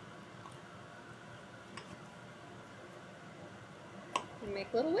 And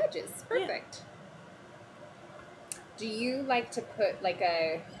make little wedges. Perfect. Do you like to put like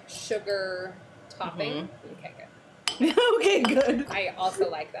a sugar topping? Okay, good. okay, good. I also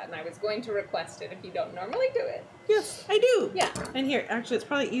like that, and I was going to request it if you don't normally do it. Yes, I do. Yeah. And here, actually, it's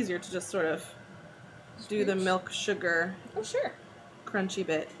probably easier to just sort of do the milk sugar Oh, sure. crunchy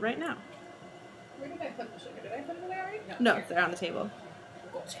bit right now. Where did I put the sugar? Did I put it away already? No, Here. they're on the table.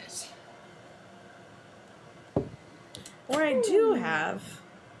 Gorgeous. Or I do have.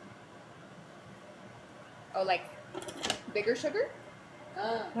 Oh, like bigger sugar?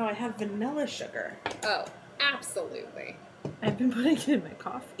 No, I have vanilla sugar. Oh, absolutely. I've been putting it in my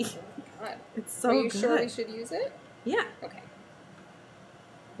coffee. God. It's so Are you good. sure we should use it? Yeah. Okay.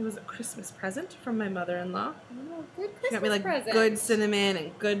 It was a Christmas present from my mother-in-law. Oh, good Christmas She got me like present. good cinnamon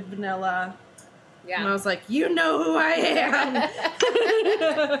and good vanilla. And I Yeah. was like, you know who I am.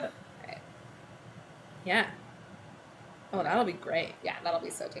 Right. Yeah. Oh, that'll be great. Yeah, that'll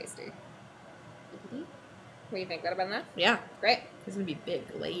be so tasty. What do you think? Better than that? Yeah. Great. There's gonna be big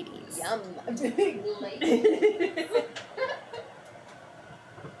ladies. Yum. Big lady.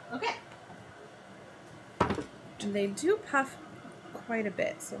 Okay. And they do puff quite a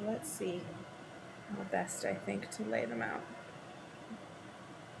bit, so let's see how best I think to lay them out.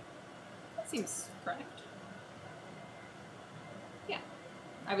 That seems correct. Yeah.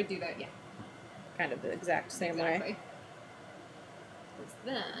 I would do that, yeah. Kind of the exact same way. Exactly. 'Cause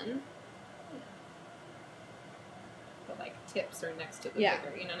then the like tips are next to the Yeah.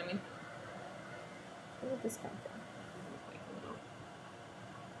 bigger, you know what I mean? Where did this come from? Like a little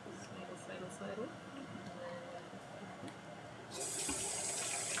slidle.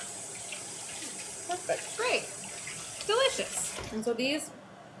 Perfect. Great. Delicious. And so these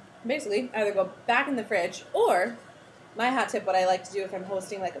basically either go back in the fridge or my hot tip, what I like to do if I'm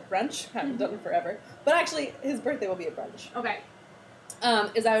hosting like a brunch, haven't done it forever, but actually his birthday will be a brunch, Okay.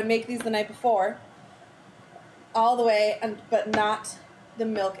 is I would make these the night before all the way, but not the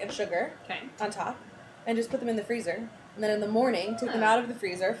milk and sugar Okay. on top, and just put them in the freezer. And then in the morning, take them out of the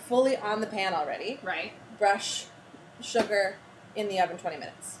freezer, fully on the pan already, Right. brush sugar in the oven 20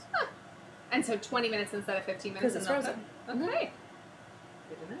 minutes. Huh. And so 20 minutes instead of 15 minutes. 'Cause it's and not frozen. done. Okay.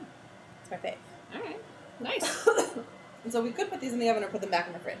 Good to know. It's my fave. All right. Nice. And so we could put these in the oven or put them back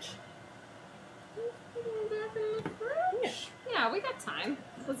in the fridge. Back in the fridge. Yeah, we got time.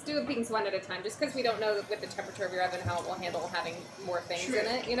 Let's do things one at a time, just because we don't know with the temperature of your oven how it will handle having more things True. in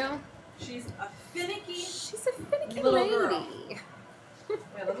it, you know? She's a finicky She's a finicky little lady. girl.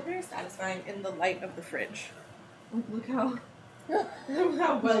 Yeah, those are very satisfying in the light of the fridge. Look how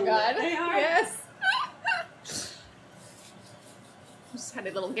well God. they are. Yes. Just had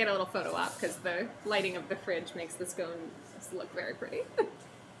a get a little photo op because the lighting of the fridge makes the scones look very pretty.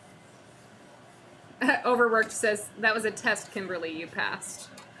 Overworked says, that was a test, Kimberly, you passed.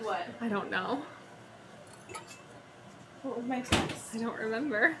 What? I don't know. What was my test? I don't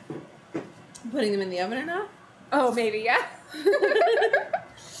remember. Putting them in the oven or not? Oh, maybe, yeah.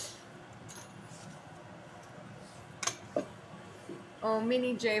 Oh,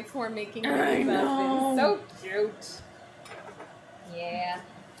 Mini J4 making I know. so cute. Yeah.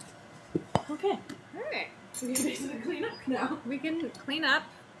 Okay. Alright. We can basically clean up now. We can clean up.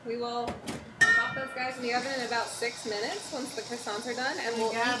 We will pop those guys in the oven in about 6 minutes once the croissants are done, and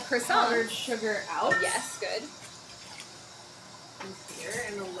we'll eat croissants. Powdered sugar out. Oh, yes, good. And here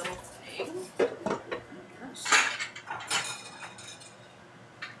in a little thing.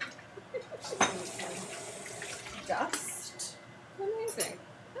 Dust. Amazing.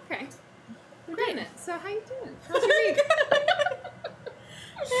 Okay. Great. So how you doing? How's your week?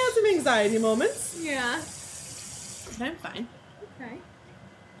 I had some anxiety moments. Yeah. But I'm fine. Okay.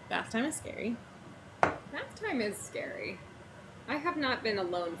 Bath time is scary. Bath time is scary. I have not been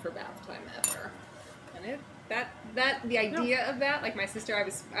alone for bath time ever. And the idea of that, like my sister, I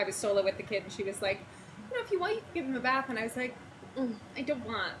was solo with the kid, and she was like, you know, if you want, you can give him a bath. And I was like, I don't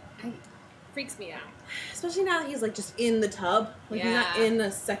want. Freaks me out. Especially now that he's like just in the tub. Like he's not Yeah. in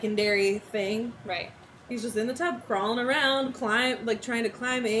a secondary thing. Right. He's just in the tub, crawling around, trying to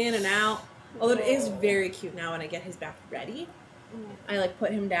climb in and out. Although it is very cute now when I get his bath ready. I like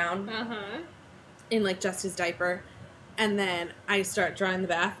put him down in like just his diaper, and then I start drying the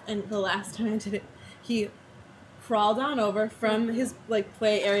bath. And the last time I did it, he crawled on over from his like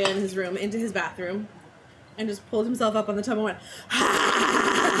play area in his room into his bathroom, and just pulled himself up on the tub and went,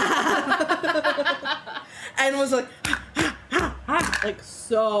 and was like, like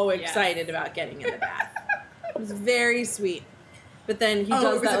so excited about getting in the bath. It was very sweet. But then he does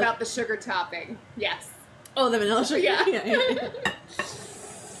it was that. about the sugar topping. Yes. Oh, the vanilla sugar? Yeah. Yeah.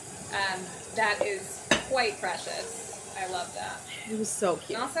 That is quite precious. I love that. It was so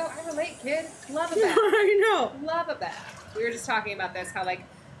cute. And also, I relate, kid. Love a bath. I know. Love a bath. We were just talking about this, how, like,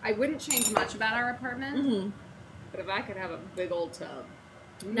 I wouldn't change much about our apartment, but if I could have a big old tub,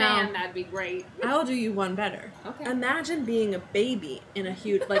 man, that'd be great. I'll do you one better. Okay. Imagine being a baby in a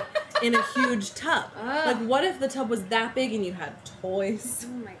huge, in a huge tub. Like, what if the tub was that big and you had toys?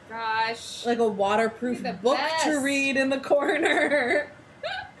 Oh my gosh. Like a waterproof The book best. to read in the corner.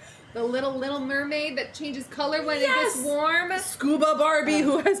 The little mermaid that changes color when it gets warm. Scuba Barbie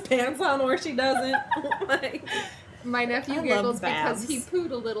who has pants on or she doesn't. Like, My nephew I giggles love because babs. he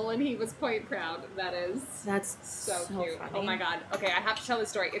pooed a little and he was quite proud. That's So cute. funny. Oh my god. Okay, I have to tell the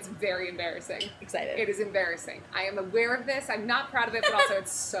story. It's very embarrassing. Excited. It is embarrassing. I am aware of this. I'm not proud of it, but also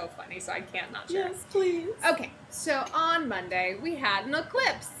it's so funny, so I can't not share. Yes, please. Okay, so on Monday we had an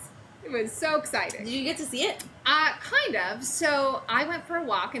eclipse. It was so exciting. Did you get to see it? Kind of. So I went for a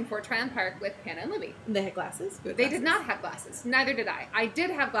walk in Fort Tryon Park with Hannah and Libby. They had glasses? They did not have glasses. Neither did I. I did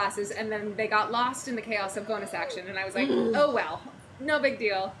have glasses, and then they got lost in the chaos of bonus action, and I was like, oh well, no big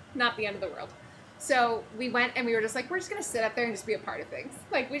deal. Not the end of the world. So we went, and we were just like, we're just going to sit up there and just be a part of things.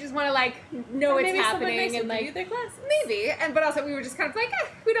 Like, we just want to, like, know what's happening. And, like, their glasses. maybe. But also we were just kind of like,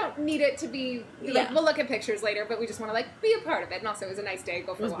 we don't need it to be, like, we'll look at pictures later, but we just want to, like, be a part of it. And also it was a nice day,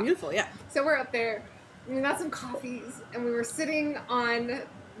 go for a It was walk. beautiful, yeah. So we're up there, and we got some coffees, and we were sitting on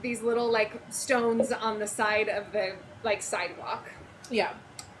these little, like, stones on the side of the, like, sidewalk. Yeah.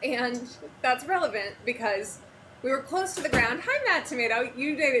 And that's relevant because we were close to the ground. Hi, Matt Tomato.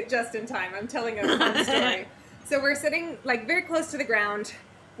 You did it just in time. I'm telling a fun story. So we're sitting, like, very close to the ground.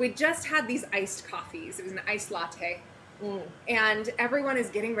 We just had these iced coffees. It was an iced latte. And everyone is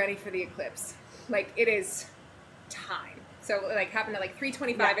getting ready for the eclipse. Like, it is time. So, like, happened at, like,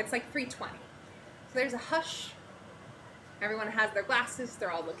 3:25. Yeah. It's, like, 3:20. So there's a hush. Everyone has their glasses. They're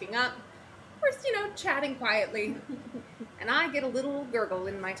all looking up. We're, chatting quietly. And I get a little gurgle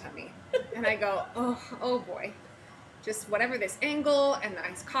in my tummy. And I go, oh boy. Just whatever this angle and the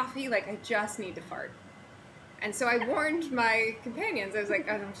iced coffee, like, I just need to fart. And so I warned my companions. I was like,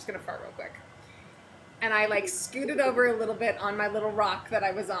 I'm just going to fart real quick. And I, like, scooted over a little bit on my little rock that I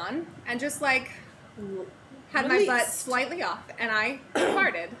was on and just, like, had my butt slightly off. And I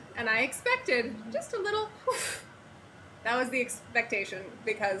farted. And I expected just a little whoosh. That was the expectation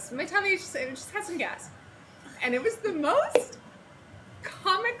because my tummy just had some gas. And it was the most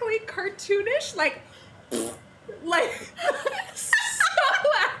comically cartoonish, like so loud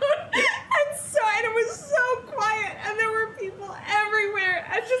and it was so quiet, and there were people everywhere,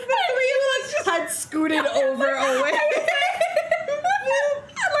 scooted over away. Like,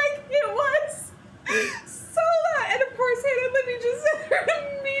 it was so loud. And of course, Hannah and Libby just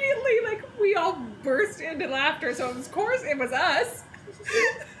immediately, like, we all burst into laughter. So, of course, it was us.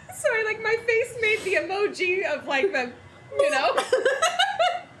 So, my face made the emoji of, like, the, you know.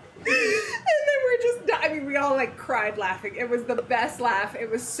 And then we're just, we all, like, cried laughing. It was the best laugh. It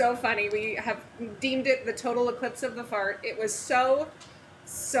was so funny. We have deemed it the total eclipse of the fart. It was so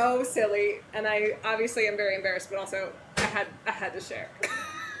silly. And I obviously am very embarrassed, but also I had to share.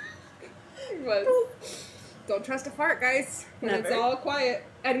 It was, don't trust a fart, guys. When Never. it's all quiet.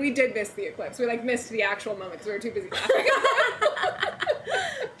 And we did miss the eclipse. We, like, missed the actual moment because we were too busy laughing.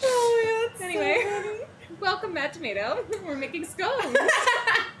 Oh, yeah, that's Anyway, so funny. welcome, Mad Tomato. We're making scones.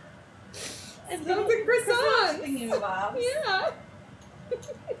 Scones and croissants. Yeah.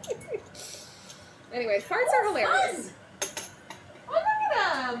 Anyway, farts are hilarious. Oh, look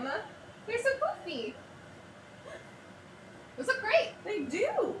at them. They're so goofy. Those look great. They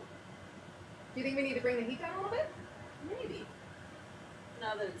do. Do you think we need to bring the heat down a little bit? Maybe.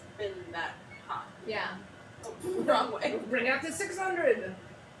 Now that it's been that hot. Yeah. Oh, wrong way. Bring it up to 600.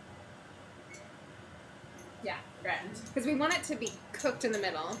 Yeah. Grand. Because we want it to be cooked in the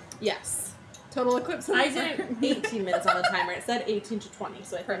middle. Yes. Total eclipse. I did 18 minutes on the timer. It said 18 to 20,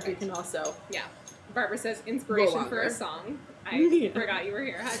 so I think we Perfect. can also... Yeah. Barbara says inspiration Go for a longer. song. I Yeah. forgot you were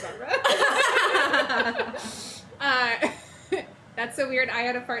here. Hi, Barbara. That's so weird. I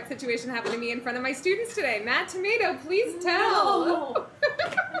had a fart situation happen to me in front of my students today. Matt Tomato, please tell. No.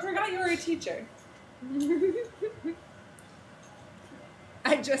 I forgot you were a teacher.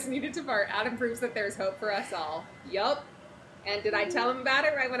 I just needed to fart. Adam proves that there's hope for us all. Yup. And did I tell him about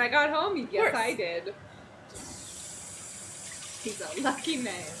it right when I got home? Yes, I did. He's a lucky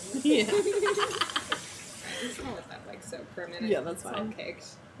man. Yeah. I'll let that like soak for a minute. Yeah, that's It's all fine. caked.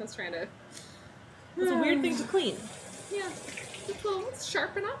 I was trying to... It's a weird thing to clean. Yeah. It's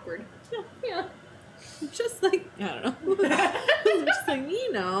sharp and awkward. Yeah. Yeah. Just like, I don't know. Just like,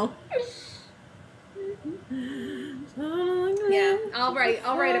 you know. Yeah, I'll write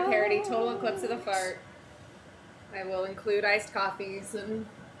a parody, Total Eclipse of the Fart. I will include iced coffees and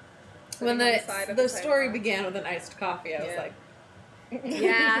When sitting on side of the sidewalk. story began with an iced coffee, I was Yeah. like...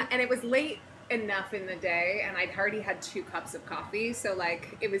 Yeah, and it was late enough in the day, and I'd already had 2 cups of coffee, so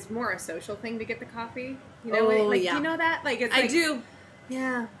like it was more a social thing to get the coffee. You know, Oh, like yeah. you know that? Like it's I like, do.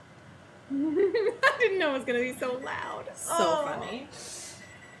 Yeah. I didn't know it was gonna be so loud. So funny.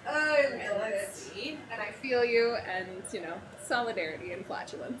 I love it. Let's see. And I feel you, and you know, solidarity and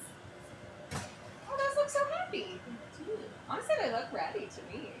flatulence. Oh, those look so happy. Honestly, they look ready to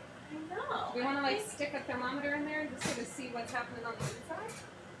me. I know. Do we want to like stick a thermometer in there and just sort of see what's happening on the inside?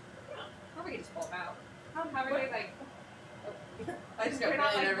 Or we can just pull them out. How are they like? I just They're got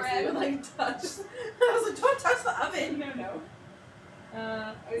not really like nervous bread. you would like touch. I was like, don't touch the oven. No.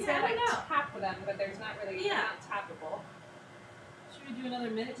 I was Yeah, gonna I like don't know. tap them, but there's not really they're Yeah. not tappable. Should we do another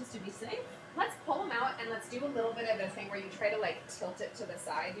minute just to be safe? Let's pull them out and let's do a little bit of the thing where you try to like tilt it to the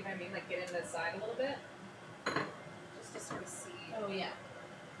side. You know what I mean? Like get in the side a little bit, just to sort of see Oh yeah.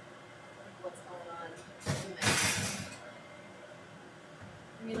 what's going on.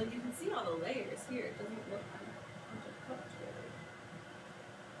 I mean, like you can see all the layers here. It doesn't look cooked really.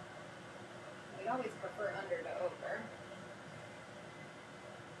 We'd always prefer under to over.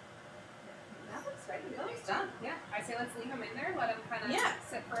 That looks ready. That looks done. Yeah, I say let's leave them in there. Let them kind of Yeah.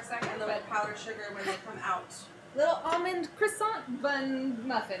 sit for a second. And the but powdered sugar when they come out. little almond croissant bun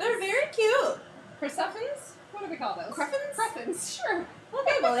muffins. They're very cute. Croissants? What do we call those? Cruffins? Cruffins, sure.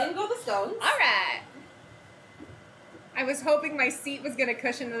 Okay, well in go the scones. All right. I was hoping my seat was going to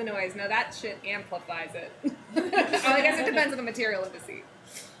cushion the noise. No, that shit amplifies it. Well, I guess it depends on the material of the seat.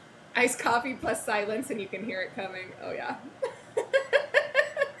 Iced coffee plus silence, and you can hear it coming. Oh, yeah.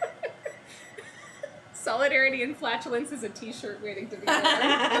 Solidarity and flatulence is a t-shirt waiting to be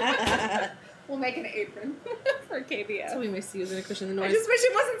worn. We'll make an apron for KBO. So we miss you gonna cushion the I noise. just wish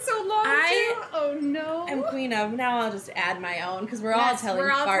it wasn't so long, I too. Oh, no. I'm queen of. Now I'll just add my own because we're all Yes, telling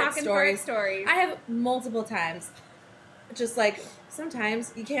we're all fart talking stories. fart stories. I have multiple times. Just like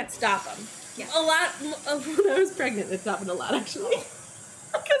sometimes you can't stop them. Yeah. A lot. When I was pregnant, it happened a lot actually.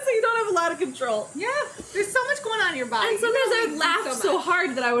 Because you don't have a lot of control. Yeah, there's so much going on in your body. And sometimes I would You laugh do so much.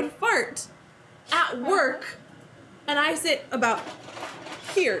 hard that I would fart at work, and I sit about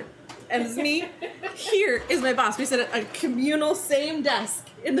here, and it's me. Here is my boss. We sit at a communal same desk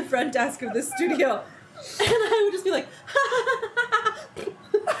in the front desk of the studio, and I would just be like,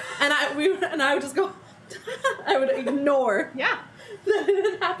 and I would just go. I would ignore Yeah. that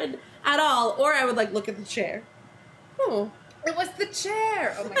it had happened at all, or I would like look at the chair. Oh, It was the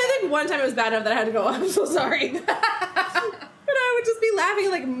chair. Oh my god. I think one time it was bad enough that I had to go, I'm so sorry. But I would just be laughing,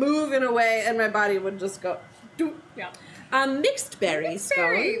 like moving away, and my body would just go. Doo. Yeah. Mixed berries. Mixed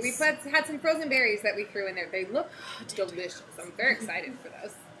berry. Scones. We had some frozen berries that we threw in there. They look delicious. I'm very excited for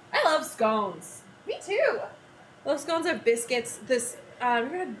those. I love scones. Me too. Love scones have biscuits. This, have you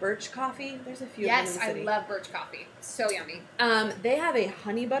ever had birch coffee? There's a few of them in Yes, the I city. love birch coffee. So yummy. They have a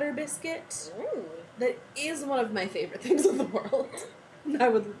honey butter biscuit Ooh. that is one of my favorite things in the world.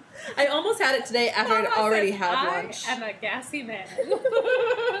 I almost had it today after I'd already had lunch. I am a gassy man.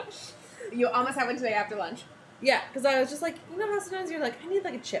 You almost had one today after lunch? Yeah, because I was just like, you know how sometimes you're like, I need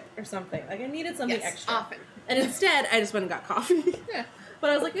like a chip or something. Like I needed something extra. Often. And instead, I just went and got coffee. Yeah. But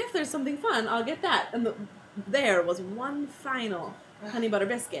I was like, if there's something fun, I'll get that. And there was one final honey butter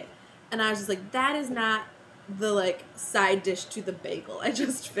biscuit. And I was just like, that is not the like side dish to the bagel I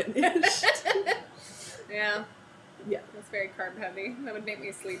just finished. Yeah. Yeah. That's very carb heavy. That would make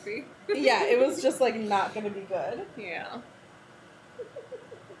me sleepy. Yeah, it was just like not going to be good. Yeah.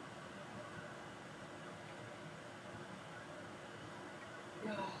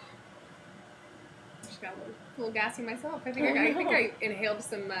 Just got a little gassy myself. I think I inhaled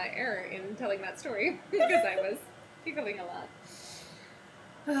some air in telling that story because I was giggling a lot.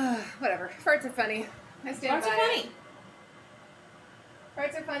 Whatever. Farts are funny. I stand Farts by are funny. it.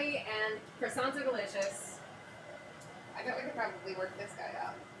 Farts are funny and croissants are delicious. I bet we could probably work this guy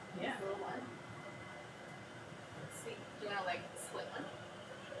out. Yeah. This little one. Let's see. Do you want to like split one?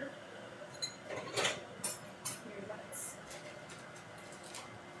 Sure. Your butts.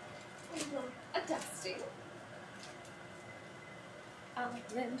 A dusting.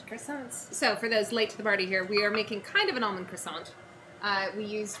 Almond croissants. So for those late to the party here, we are making kind of an almond croissant. We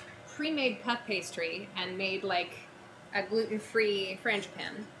used pre-made puff pastry and made like a gluten-free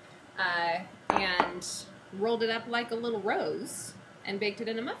frangipan. And rolled it up like a little rose and baked it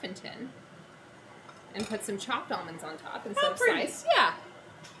in a muffin tin and put some chopped almonds on top instead of sliced. Yeah.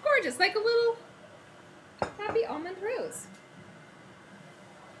 Gorgeous. Like a little happy almond rose.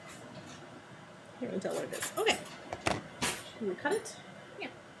 Here, I'll tell what it is. Okay. Can we cut it? Yeah.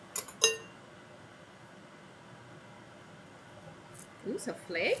 Ooh, so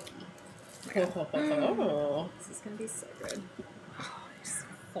flaky. Oh, This is going to be so good. Oh, it just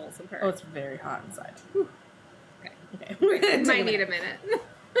falls apart. oh, it's very hot inside. Okay. Okay. We're gonna It take might a need minute. a minute.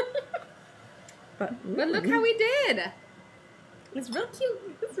 But Look how we did. it's real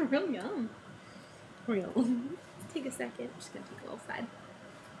cute. It's real yum. Real. Take a second. I'm just going to take a little side.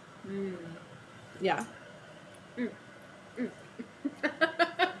 Yeah.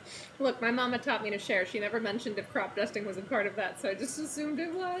 Look, my mama taught me to share. She never mentioned if crop dusting was a part of that, so I just assumed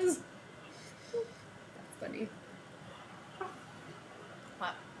it was. That's funny.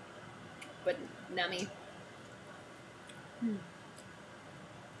 Hot. But nummy.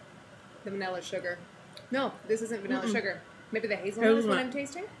 The vanilla sugar. No, this isn't vanilla sugar. Maybe the hazelnut is what I'm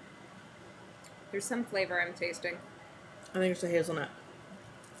tasting? There's some flavor I'm tasting. I think it's a hazelnut.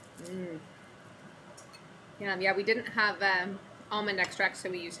 Yeah, we didn't have almond extract, so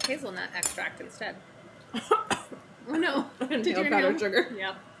we used hazelnut extract instead. Oh no! Did you powdered inhale? sugar?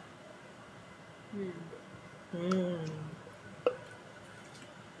 Yep.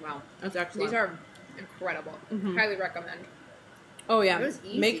 Wow, That's excellent. these are incredible. Highly recommend. Oh yeah. That was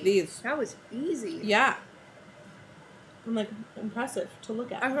easy. Make these. That was easy. Yeah. I'm like impressive to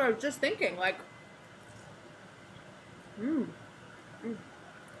look at. I was just thinking, like, Oh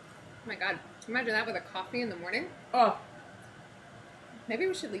my god! Imagine that with a coffee in the morning. Oh. Maybe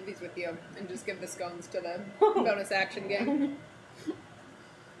we should leave these with you and just give the scones to the bonus action gang.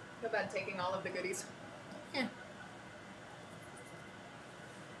 How about taking all of the goodies? Yeah.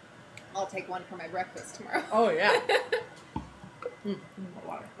 I'll take one for my breakfast tomorrow. Oh yeah.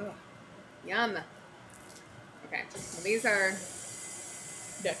 Water. Yum. Okay, well, these are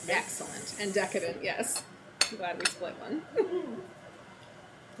excellent and decadent, yes. I'm glad we split one.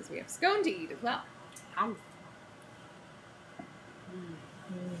 Because we have scone to eat as well.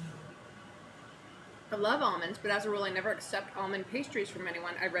 I love almonds, but as a rule, I never accept almond pastries from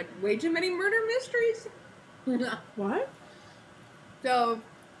anyone. I read way too many murder mysteries. What? So,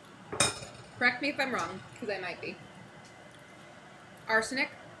 correct me if I'm wrong, because I might be. Arsenic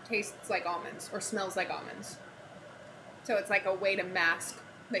tastes like almonds, or smells like almonds. So it's like a way to mask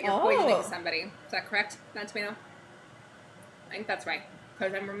that you're poisoning somebody. Is that correct, Not Tomato? I think that's right.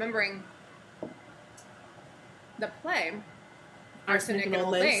 Because I'm remembering the play, Arsenic and Old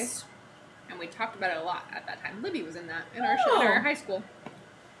Lace, and we talked about it a lot at that time. Libby was in that in our show, in our high school.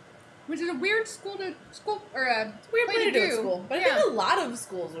 which is a weird school or a Weird way way to do do. a school. But I Yeah. think a lot of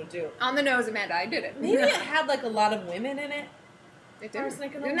schools would do. On the nose, Amanda, I did it. Maybe it had like a lot of women in it. It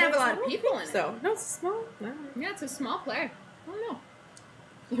Arsenic didn't. and Didn't have a Old lot of Boys. people in it. So no, it's small. No. Yeah, it's a small play. I don't know.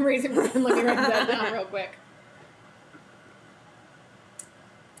 You're raising and looking right that down real quick.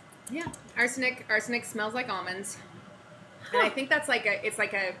 Yeah, arsenic smells like almonds, and I think that's like it's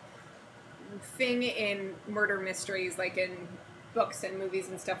like a thing in murder mysteries, like in books and movies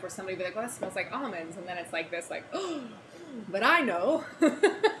and stuff, where somebody will be like, "Well, that smells like almonds," and then it's like this, like, "Oh, but I know."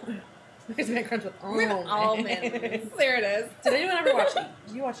 It's been crunch with Almonds. There it is. Did anyone ever watch it?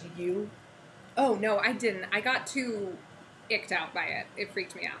 Did you watch You? Oh no, I didn't. I got too icked out by it. It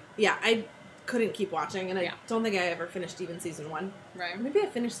freaked me out. Yeah, I couldn't keep watching, and I Yeah. don't think I ever finished even season 1. Right. Maybe I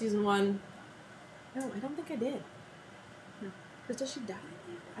finished season 1. No, I don't think I did. Because does she die?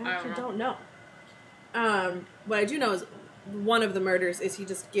 I actually don't know. What I do know is one of the murders is he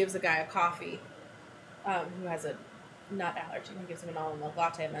just gives a guy a coffee who has a nut allergy. He gives him an almond milk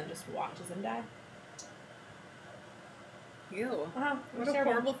latte and then just watches him die. Ew. What a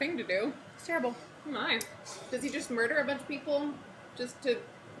terrible. horrible thing to do. It's terrible. Oh my. Does he just murder a bunch of people just to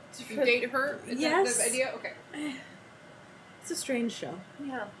date her? Is Yes. that the idea? Okay. It's a strange show.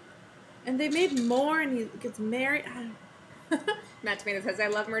 Yeah. And they made more, and he gets married. Matt Tomato says, I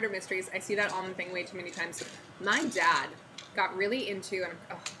love murder mysteries. I see that almond thing way too many times. My dad got really into, and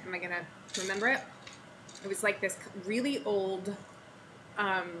am I going to remember it? It was like this really old,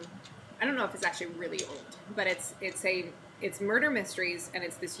 I don't know if it's actually really old, but it's murder mysteries, and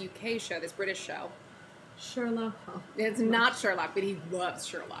it's this UK show, this British show. Sherlock. It's not Sherlock, but he loves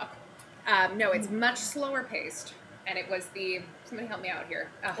Sherlock. No, it's much slower paced, and it was somebody help me out here.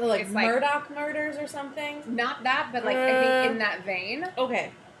 Like it's Murdoch murders or something? Not that, but like I think in that vein.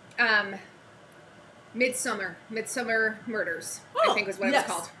 Okay. Midsummer Murders, I think was what it was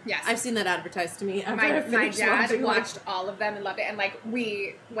called. Yes. I've seen that advertised to me. My dad watched all of them and loved it. And like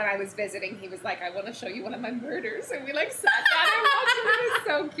when I was visiting, he was like, I want to show you one of my murders. And we like sat down and watched it. It was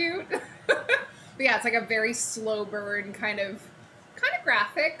so cute. But yeah, it's like a very slow burn, kind of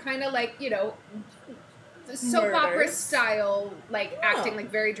graphic, kind of like, soap opera style, like acting, like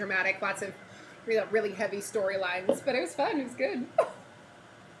very dramatic, lots of really heavy storylines. But it was fun. It was good.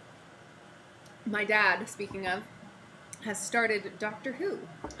 My dad, speaking of, has started Doctor Who.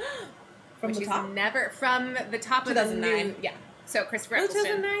 From the top? From the top of 2009. Yeah. So Christopher Was it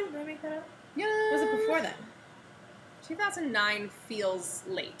Eccleston. 2009? Did I make that up? Yeah. Was it before then? 2009 feels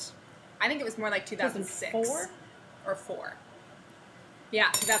late. I think it was more like 2006. 2004? Or 4. Yeah,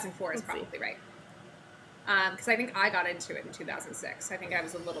 2004 is Let's see. probably right. Because I think I got into it in 2006. I think I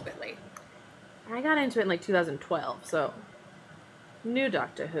was a little bit late. I got into it in like 2012, so new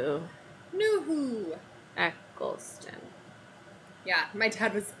Doctor Who. New Who. Eccleston. Yeah, my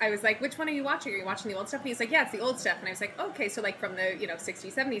dad I was like, which one are you watching? Are you watching the old stuff? And he's like, yeah, it's the old stuff. And I was like, okay, so like from the,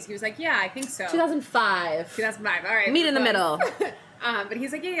 60s, 70s. He was like, yeah, I think so. 2005. 2005, all right. Meet in the middle. But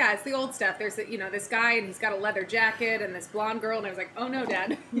he's like, yeah, it's the old stuff. There's, this guy, and he's got a leather jacket, and this blonde girl. And I was like, oh, no,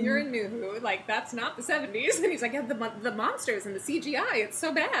 Dad, you're in New Who. Like, that's not the 70s. And he's like, yeah, the monsters and the CGI, it's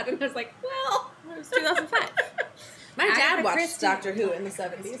so bad. And I was like, well, It was 2005. My dad Agatha watched Christie. Doctor Who in the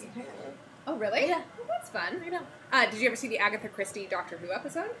 70s. Oh, really? Yeah. Well, that's fun. I know. Did you ever see the Agatha Christie Doctor Who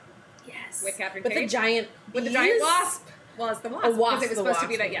episode? Yes. With Catherine With the Tate? giant With the bees? giant wasp. Well, it's the wasp. A wasp, Because it was the supposed to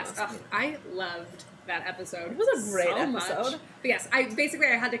be wasp, that, yes. the wasp. Ugh, I loved that episode. It was a great so much. episode. But yes, I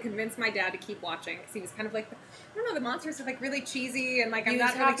had to convince my dad to keep watching because he was kind of like, I don't know, the monsters are like really cheesy and like I'm You not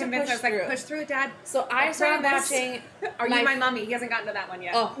just really have to convinced. I was push like, through it. push through it, Dad. So I started promise. watching. Are you my mummy? He hasn't gotten to that one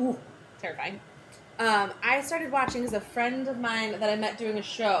yet. Oh, ooh, terrifying. I started watching because a friend of mine that I met doing a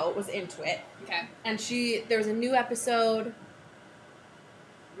show was into it. Okay. And there was a new episode.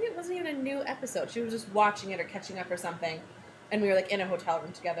 Maybe it wasn't even a new episode. She was just watching it or catching up or something. And we were like in a hotel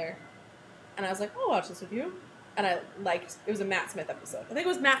room together. And I was like, I'll watch this with you. And I liked, it was a Matt Smith episode. I think it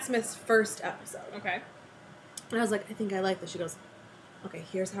was Matt Smith's first episode. Okay. And I was like, I think I like this. She goes, okay,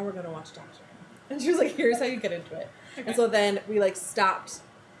 here's how we're going to watch Doctor Who. And she was like, here's how you get into it. Okay. And so then we like stopped,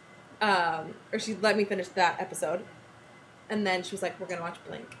 or she let me finish that episode. And then she was like, we're going to watch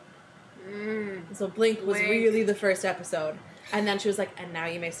Blink. And so Blink was Blink. really the first episode. And then she was like, and now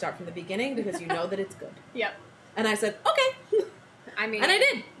you may start from the beginning because you know that it's good. Yep. And I said, okay. I mean. And I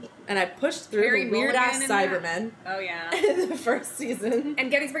did. And I pushed through Harry the weird-ass Mulligan in Cybermen Oh, yeah. in the first season. And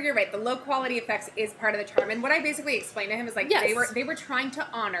Gettysburg, you're right. The low quality effects is part of the charm. And what I basically explained to him is like Yes. they were trying to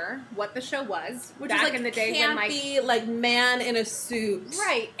honor what the show was Which back is like in the day when like campy, like man in a suit.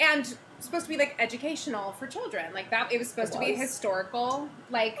 right. And supposed to be like educational for children. Like that, it was supposed to be historical.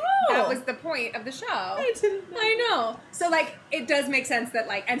 Like Oh. that was the point of the show. I didn't know. I know. So like, it does make sense that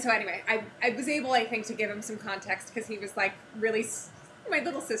like, and so anyway, I was able, I think, to give him some context because he was like really. My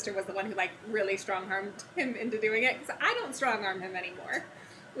little sister was the one who like really strong-armed him into doing it because I don't strong-arm him anymore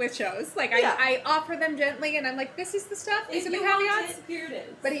with shows. Like I offer them gently, and I'm like, this is the stuff. These are the caveats. Here it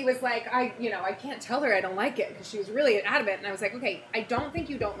is. But he was like, I can't tell her I don't like it because she was really adamant. And I was like, okay, I don't think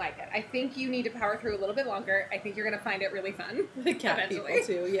you don't like it. I think you need to power through a little bit longer. I think you're gonna find it really fun. The cat people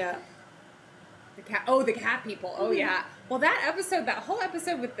too, yeah. The cat people. Oh yeah. Well, that whole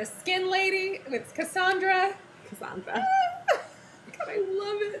episode with the skin lady, with Cassandra. Cassandra. God, I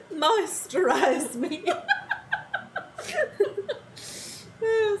love it. Moisturize me.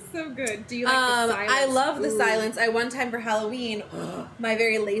 Oh, so good. Do you like the silence? I love the silence. I one time for Halloween, my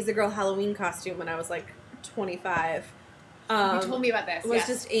very lazy girl Halloween costume when I was like 25. You told me about this. Was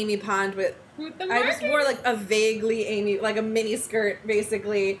just Amy Pond with the I just wore like a vaguely Amy, like a mini skirt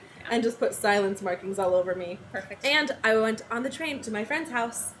basically, and just put silence markings all over me. Perfect. And I went on the train to my friend's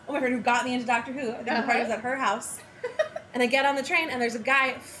house. Oh, my friend who got me into Doctor Who. I think the party was at her house. And I get on the train, and there's a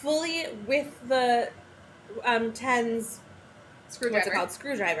guy fully with the 10's screwdriver. What's it called?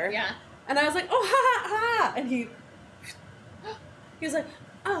 Screwdriver. Yeah. And I was like, oh, ha, ha, ha. And he was like,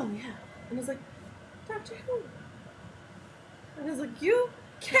 oh, yeah. And I was like, Doctor Who. And I was like, you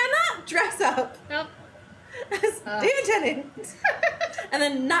cannot dress up as David Tennant and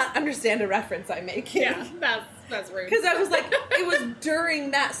then not understand a reference I'm making. Yeah, that's rude. Because I was like, it was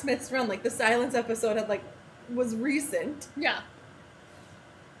during Matt Smith's run. Like, the Silence episode had, like, was recent. Yeah.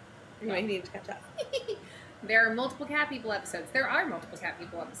 Anyway, he needed to catch up. There are multiple Cat People episodes. There are multiple Cat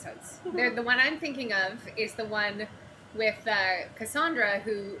People episodes. The one I'm thinking of is the one with Cassandra,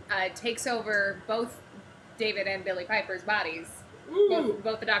 who takes over both David and Billie Piper's bodies.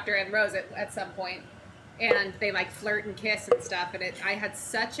 Both the Doctor and Rose at some point. And they, like, flirt and kiss and stuff. And I had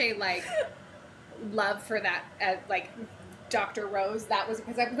such a, like, love for that, like, Dr. Rose. That was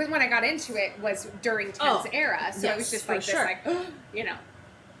because when I got into it was during Ten's era. So it was just like this, like, you know.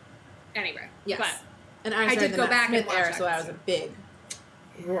 Anyway. Yes. But and I did go back and watch era, that. so I was a big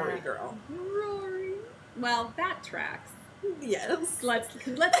Rory girl. Rory. Well, that tracks. Yes. Let's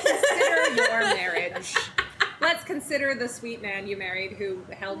consider your marriage. Let's consider the sweet man you married who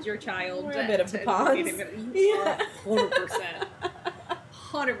held your child. We're a bit of the pawns. Yeah. 100%.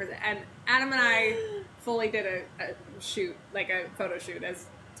 100%. And Adam and I fully did a shoot, like a photo shoot as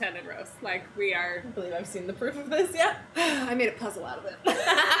Ten and Rose. Like, we are... I believe I've seen the proof of this, yeah. I made a puzzle out of it.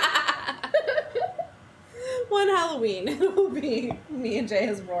 One Halloween, it will be me and Jay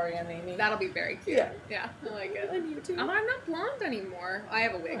as Rory and Amy. That'll be very cute. Yeah, I like it. And you too. I'm not blonde anymore. I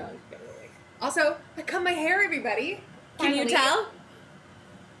have a wig. Oh, okay. Also, I cut my hair, everybody. Can you tell?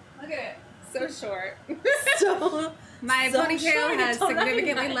 Look at it. So short. So My so ponytail short, has it's already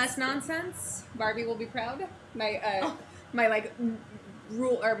significantly nice. less nonsense. Barbie will be proud. My like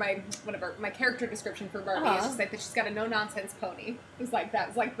rule or my whatever my character description for Barbie is just like that she's got a no nonsense pony. It's like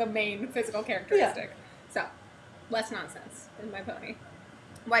that's like the main physical characteristic. So less nonsense in my pony.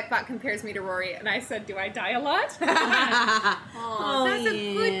 Whitebot compares me to Rory, and I said, "Do I die a lot?" Oh, that's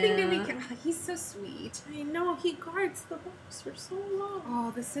a good thing to make. He's so sweet. I know, he guards the box for so long.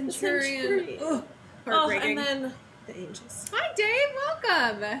 Oh, the Centurion. Ugh, Oh, heartbreaking. and then the angels. Hi, Dave.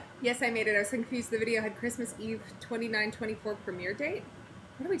 Welcome. Yes, I made it. I was confused. The video had Christmas Eve 29/24 premiere date.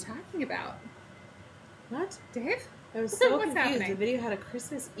 What are we talking about? What? Dave? I was so What's confused. happening? The video had a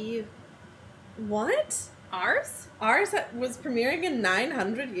Christmas Eve. What? Ours? Ours was premiering in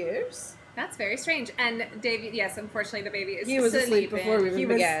 900 years? That's very strange. And Dave, yes, unfortunately, the baby is He was asleep before we even He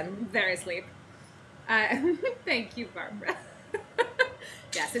began. was very asleep. Thank you, Barbara.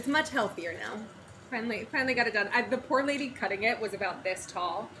 Yes, it's much healthier now. Finally got it done. The poor lady cutting it was about this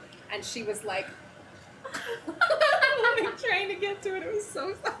tall, and she was like, like trying to get to it. It was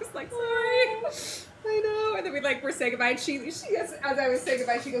so. I was like, sorry. I know. And then we were saying goodbye. And she as I was saying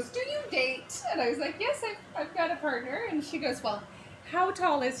goodbye, she goes, "Do you date?" And I was like, "Yes, I've got a partner." And she goes, "Well, how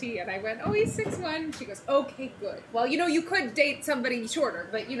tall is he?" And I went, "Oh, he's 6'1". She goes, "Okay, good. Well, you could date somebody shorter,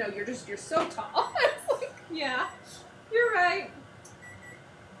 but you're so tall." I was like, "Yeah, you're right."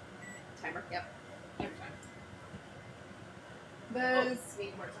 Timer. Yep. Every time. Those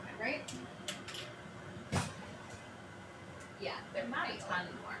need more time, right? Yeah, there might be a ton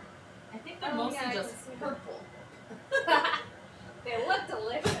more. I think they're mostly just purple. They look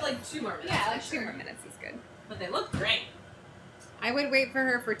delicious. Like 2 more minutes. Yeah, like 2 more minutes is good. But they look great. I would wait for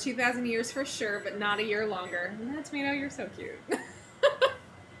her for 2,000 years for sure, but not a year longer. And that tomato, you're so cute.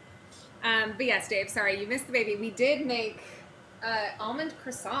 But yes, Dave, sorry, you missed the baby. We did make almond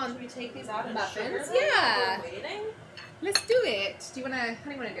croissant. Should we take these out and muffins? sugar them Yeah. while we're waiting? Let's do it. Do you wanna? How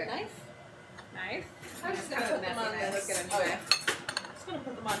do you wanna do it? Knife? Knife. I'm just gonna put them on this. Let's get into Okay. it. Just gonna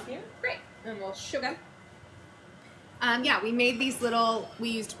put them on here. Great. And we'll sugar. Yeah, we made these little. We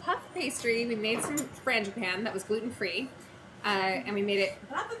used puff pastry. We made some frangipane that was gluten free, and we made it.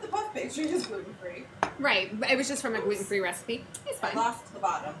 Not that the puff pastry is gluten free. Right. It was just from a gluten free recipe. It's I fine. lost the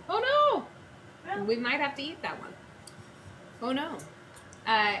bottom. Oh no. Well. We might have to eat that one. Oh no.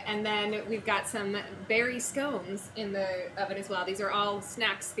 And then we've got some berry scones in the oven as well. These are all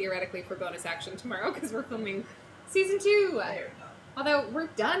snacks theoretically for bonus action tomorrow because we're filming season 2. There we go. Although we're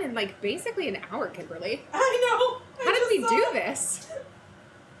done in like basically an hour, Kimberly. I know. How did we do this?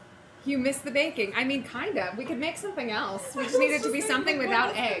 You missed the baking. I mean, kind of. We could make something else. We just need it to be something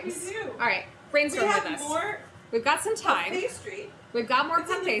without eggs. All right, brainstorm with us. More We've got some puff time. pastry. We've got more It's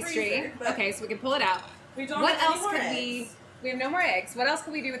puff in the pastry. freezer, but Okay, so we can pull it out. We don't What have else any more could eggs. we? We have no more eggs. What else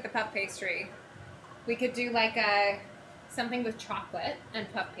could we do with the puff pastry? We could do like something with chocolate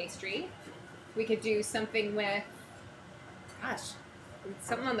and puff pastry. We could do something with, gosh,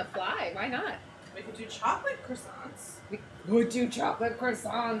 something on the fly. Why not? We could do chocolate croissants. We could do chocolate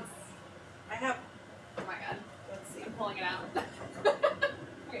croissants. I have. Oh my god. Let's see. I'm pulling it out.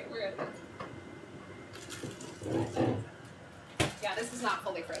 Okay, we're good. Yeah, this is not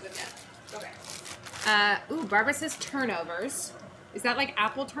fully frozen yet. Okay. Ooh, Barbara says turnovers. Is that like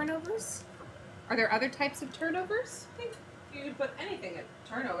apple turnovers? Are there other types of turnovers? I think you could put anything at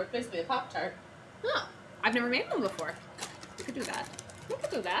turnover. It's basically a Pop-Tart. Huh. I've never made one before. We could do that. We could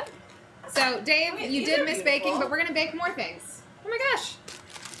do that. So, Dave, Okay, you these did are miss baking, beautiful. but we're going to bake more things. Oh my gosh.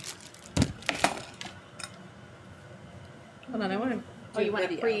 Hold on, I want to. Oh, you want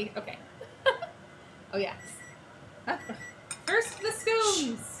to pre... Okay. Oh, yes. First, the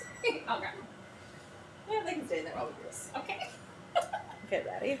scones. Okay. Yeah, they can stay there while we do this. Okay. Okay,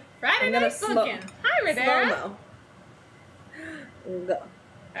 ready? Friday I'm gonna night funkin'. Hi, Radera. Slow-mo. Go. All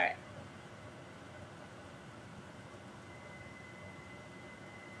right.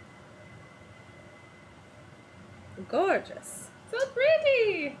 Gorgeous. So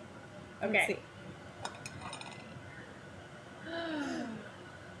pretty. Let's Okay. see.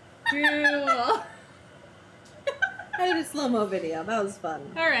 Cool. I did a slow-mo video. That was fun.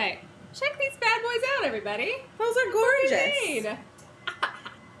 All right. Check these bad boys out, everybody. Those are What we gorgeous. made.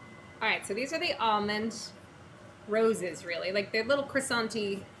 All right, so these are the almond roses, really. Like, they're little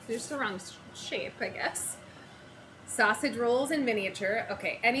croissant-y. They're just the wrong shape, I guess. Sausage rolls in miniature.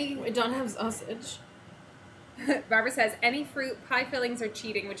 Okay, We don't have sausage. Barbara says, any fruit, pie fillings are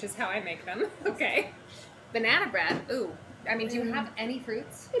cheating, which is how I make them. Okay. Banana bread. Ooh. I mean, do you have any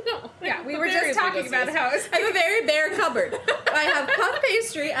fruits? No. Yeah, we The were just berries talking about used. how it's I have a very bare cupboard. I have puff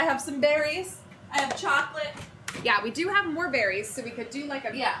pastry. I have some berries. I have chocolate. Yeah, we do have more berries, so we could do like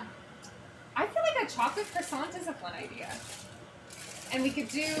a... Yeah. I feel like a chocolate croissant is a fun idea. And we could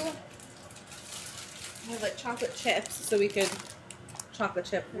do... I have like chocolate chips, so we could chocolate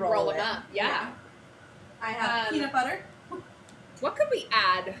chip roll it. them up. Yeah. I have peanut butter. What could we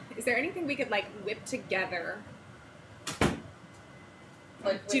add? Is there anything we could like whip together?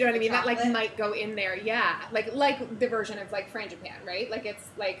 Like, Do you know what I with mean? the That like chocolate. might go in there. Yeah. Like the version of like frangipane, right? Like it's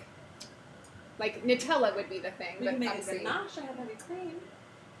like Nutella would be the thing. We but can make a obviously, ganache. I have heavy cream.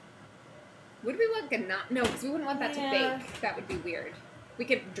 would we want ganache? No, because we wouldn't want that Yeah. to bake. That would be weird. We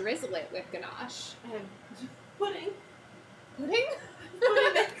could drizzle it with ganache. I have pudding. Pudding?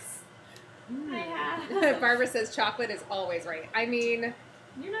 Pudding mix. Mm. I have. Barbara says chocolate is always right. I mean,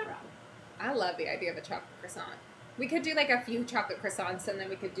 You're not wrong. I love the idea of a chocolate croissant. We could do like a few chocolate croissants, and then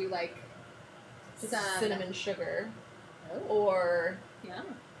we could do like Just some cinnamon sugar. Oh. Or Yeah.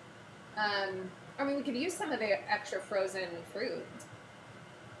 I mean, we could use some of the extra frozen fruit.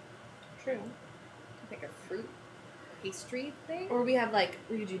 true. Like a fruit pastry thing. Or we have like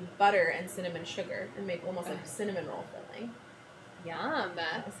we could do butter and cinnamon sugar and make almost like cinnamon roll filling. Yum.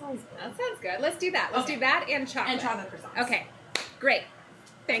 That sounds good. That sounds good. Let's do that. Let's do that and chocolate. And chocolate croissants. Okay. Great.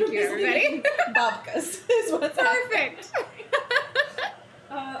 Thank you, everybody. Babkas is what's Perfect.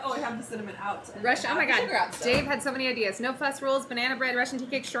 I have the cinnamon out. And Rush. Oh my the sugar out God. still. Dave had so many ideas. No fuss rolls, banana bread, Russian tea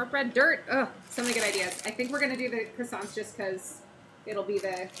cake, shortbread, dirt. Ugh. So many good ideas. I think we're going to do the croissants just because it'll be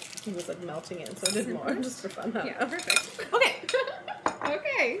the... It was like melting in, so I did more just for fun. Yeah, perfect. Okay.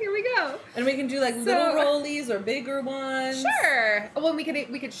 Okay, here we go. And we can do like little rollies or bigger ones. Sure. Well, we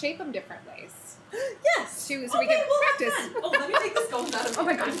could shape them different ways. Yes. So we Okay, can we'll have practice. fun. Oh, let me take the scones out of Oh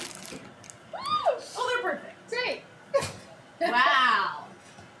my here. God. Oh, they're perfect. Great. Wow.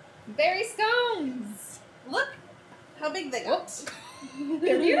 Berry scones. Look how big they got. Whoops.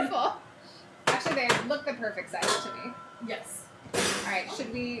 They're beautiful. Actually, they look the perfect size to me. Yes. right,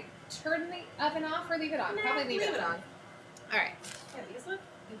 should we turn the oven off or leave it on? Probably leave it on. All right. Yeah, these look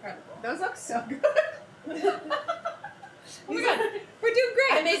incredible. Those look so good. Oh my god, we're doing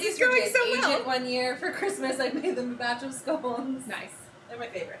great. I made this these is for going Jay's so agent well. one year for Christmas. I made them a batch of scones. Nice. They're my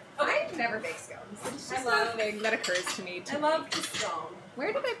favorite. I never bake scones. It's just not a thing that occurs to me. I love the scone.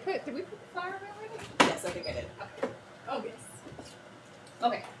 Where did I put? Did we put the flour already? Yes, I think I did. Okay. Oh yes.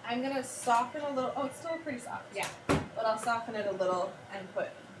 Okay, I'm gonna soften a little. Oh, it's still pretty soft. Yeah. But I'll soften it a little and put.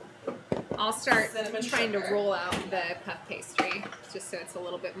 I'll start Cinnamon trying to sugar. roll out the puff pastry, just so it's a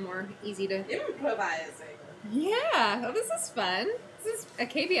little bit more easy to. Improvising. Yeah. Oh, this is fun. This is a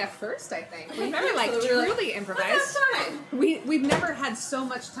KBF first, I think. We've never like So we were like, truly improvised. Time. We've never had so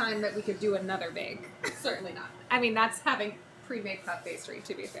much time that we could do another bake. Certainly not. I mean, that's having pre-made puff pastry.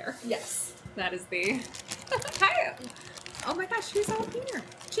 To be fair, Yes. that is the. Hi. Oh my gosh, who's all here?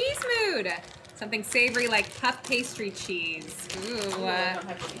 Cheese mood. Something savory like puff pastry cheese. Ooh. Oh, I don't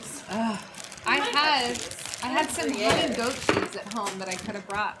have these. I had some creative. honey goat cheese at home that I could have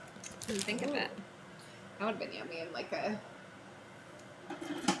brought. Didn't think of Ooh. it. That would have been yummy in like a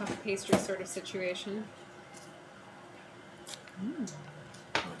puff pastry sort of situation.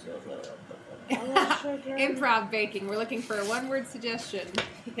 Improv baking. We're looking for a one-word suggestion.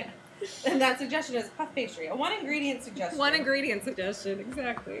 Yeah. And that suggestion is puff pastry. A one-ingredient suggestion. One ingredient suggestion,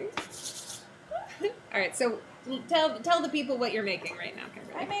 exactly. All right, so tell the people what you're making right now,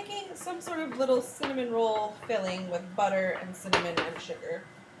 Kimberly. I'm making some sort of little cinnamon roll filling with butter and cinnamon and sugar.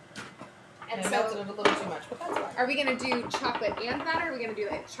 And I melted it a little too much, but that's fine. Are we gonna do chocolate and that, or are we gonna do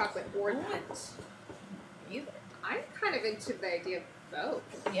like chocolate or that? Either. I'm kind of into the idea of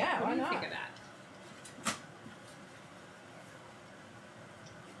both. Yeah, What why do you not? think of that?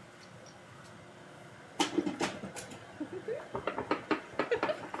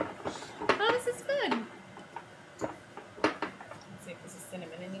 Oh, this is fun. Let's see if this is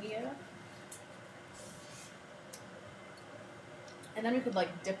cinnamon in here. And then we could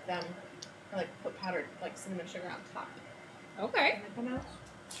like dip them, or like put powdered like cinnamon sugar on top. Okay, Can they come out?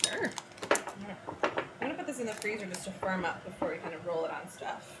 sure. I'm gonna put this in the freezer just to firm up before we kind of roll it on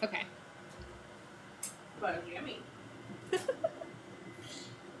stuff. Okay. But yummy.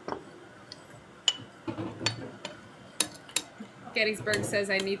 Gettysburg says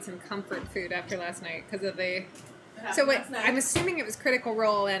I need some comfort food after last night because of the. So what? I'm assuming it was Critical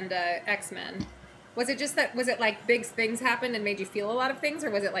Role and X-Men. Was it just that? Was it like big things happened and made you feel a lot of things, or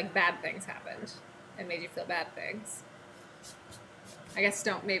was it like bad things happened and made you feel bad things? I guess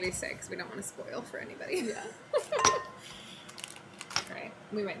don't maybe say because we don't want to spoil for anybody. Yeah. All right,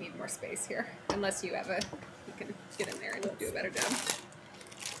 we might need more space here, unless you have a. You can get in there and do a better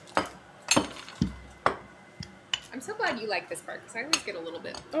job. I'm so glad you like this part because I always get a little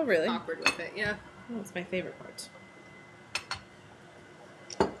bit Oh really? awkward with it. Yeah. Oh, it's my favorite part.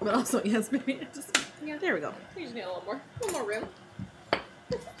 But also, yes, maybe it just. Yeah. There we go. We just need a little more room.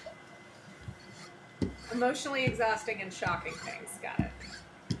 Emotionally exhausting and shocking things. Got it.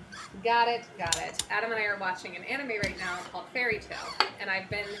 Got it. Got it. Adam and I are watching an anime right now called Fairy Tale, and I've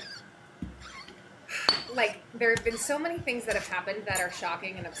been like, there have been so many things that have happened that are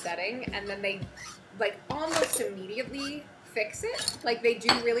shocking and upsetting, and then they like almost immediately fix it. Like they do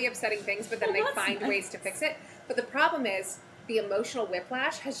really upsetting things, but then they find ways to fix it. But the problem is the emotional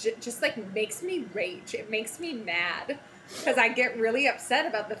whiplash has just like makes me rage. It makes me mad because I get really upset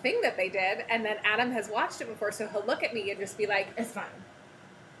about the thing that they did, and then Adam has watched it before, so he'll look at me and just be like, "It's fine,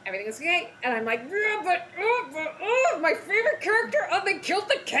 everything is okay," and I'm like, "Yeah, but my favorite character, oh, they killed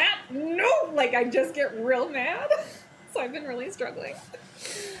the cat, no!" Like I just get real mad. So I've been really struggling.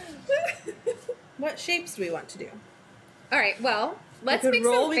 What shapes do we want to do? All right, well, let's could make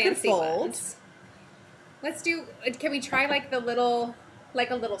roll, some we could fancy fold. ones. Let's do. Can we try like the little,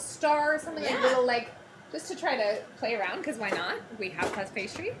 like a little star or something? Like a Yeah. little like, just to try to play around. Because why not? We have puff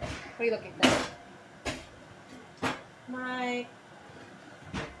pastry. What are you looking for? My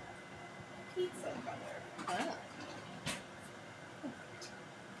pizza color. Oh.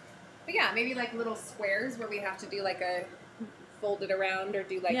 But yeah, maybe like little squares where we have to do like a fold it around or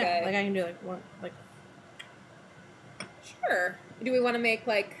do like yeah, a. like I can do like one, like Sure. Do we want to make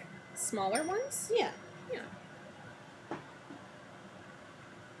like smaller ones? yeah. Yeah.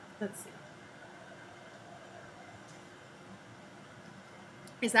 Let's see.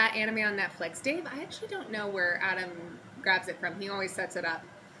 Is that anime on Netflix? Dave, I actually don't know where Adam grabs it from. He always sets it up.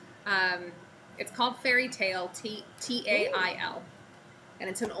 It's called Fairy Tale, Tail. And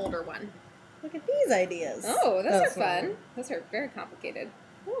it's an older one. Look at these ideas. Oh, those are That's fun. Those are very complicated.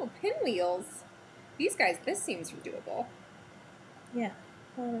 Oh, pinwheels. These guys, this seems doable. Yeah.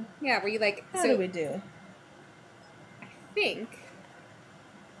 Yeah, were you like... How so do we do? I think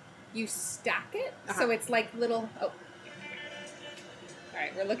you stack it. So it's like little... Oh. All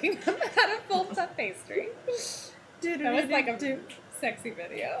right, we're looking up how to fold puff pastry. That was like a sexy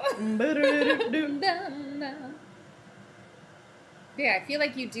video. Yeah, I feel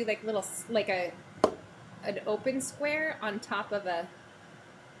like you do like little, like an open square on top of a...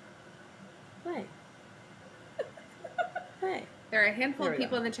 Hey. Hey. There are a handful of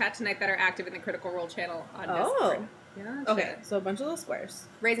people in the chat tonight that are active in the Critical Role channel on Discord. Yeah, okay, so a bunch of little squares.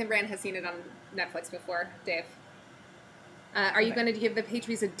 Raisin Bran has seen it on Netflix before, Dave. Are you going to give the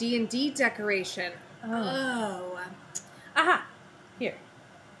Patriots a D&D decoration? Oh. Aha! Here.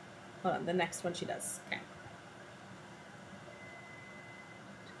 Hold on, the next one she does. Okay.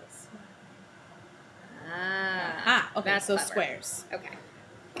 Okay, that's so clever. squares. Okay.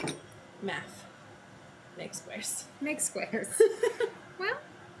 Math. Make squares. Make squares. Well,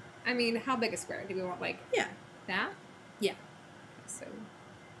 I mean, how big a square? Do we want, like, that? Yeah. So,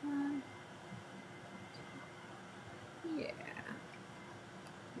 yeah.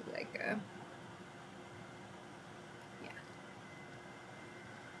 Like a... Yeah.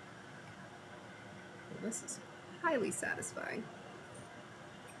 Well, this is highly satisfying.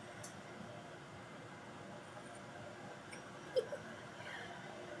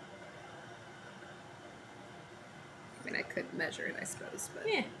 I mean, I could measure it, I suppose, but...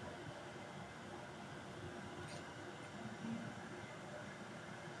 Yeah.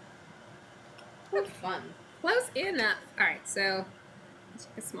 That's fun. Close enough. Alright, so let's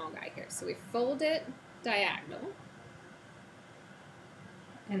take a small guy here. So we fold it diagonal.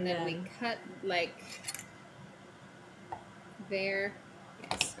 And then we cut, like, there.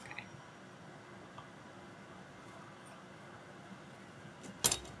 Yes, okay.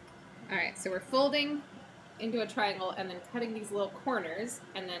 Alright, so we're folding into a triangle and then cutting these little corners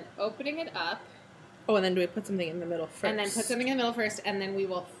and then opening it up. Oh, and then do we put something in the middle first? And then put something in the middle first, and then we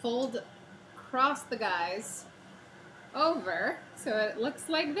will fold across the guys over so it looks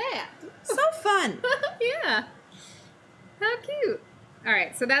like that. So fun! Yeah. How cute.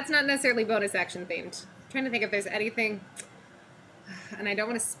 Alright, so that's not necessarily bonus action themed. I'm trying to think if there's anything, and I don't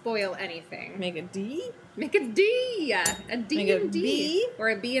want to spoil anything. Make a D? Make a D! A D Make and a D. B? Or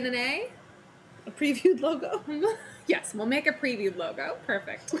a B and an A? A previewed logo? Yes, we'll make a previewed logo.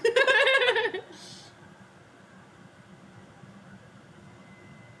 Perfect. Okay.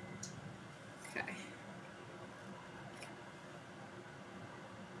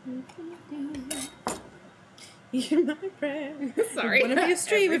 You're my friend. Sorry. It wouldn't be a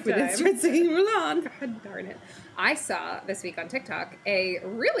stream if we didn't start singing Mulan. God darn it. I saw this week on TikTok a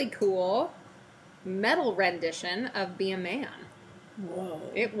really cool metal rendition of Be a Man. Whoa.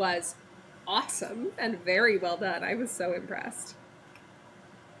 It was awesome and very well done. I was so impressed.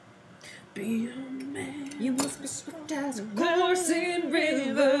 Be a man. You must be swift as a coursing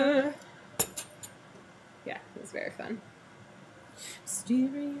river. Yeah, it was very fun.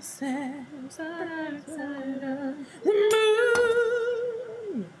 Mysterious sands Side the of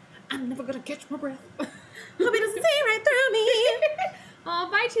moon. I'm never gonna catch my breath. Hope he doesn't see right through me. Oh,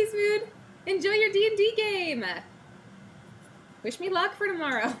 bye, Cheese Food. Enjoy your D&D game. Wish me luck for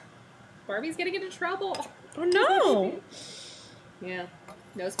tomorrow. Barbie's getting into trouble. Oh no. Yeah.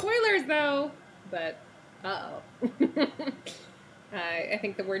 No spoilers, though. But, uh-oh. I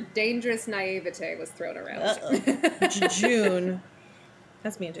think the word dangerous naivete was thrown around. Jejune.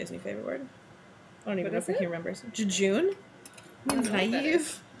 That's me and Jay's new favorite word. I don't even know if he remembers. Jejune? Means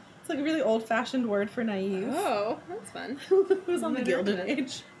naive. It's like a really old-fashioned word for naive. Oh, that's fun. It was on the Gilded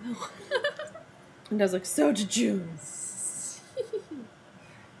Age. And I was like, so jejune.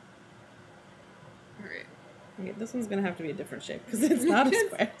 Alright. Okay, this one's gonna have to be a different shape because it's not a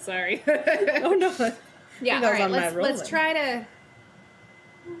square. Sorry. Oh no. Yeah, that was alright, on my let's rolling. try to...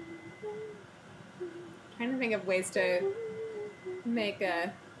 Trying to think of ways to make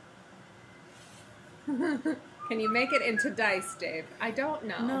a... Can you make it into dice, Dave? I don't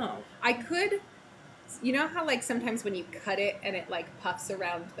know. No. I could... You know how, like, sometimes when you cut it and it, like, puffs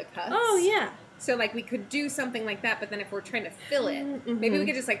around the cuts? Oh yeah. So, like, we could do something like that, but then if we're trying to fill it, maybe we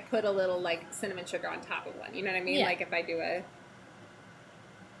could just, like, put a little, like, cinnamon sugar on top of one. You know what I mean? Yeah. Like, if I do a...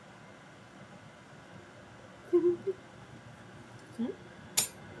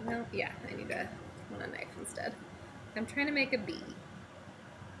 Well, yeah, I need a knife instead. I'm trying to make a bee.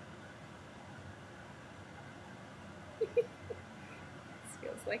 This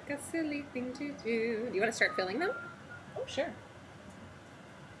feels like a silly thing to do. Do you want to start filling them? Oh sure.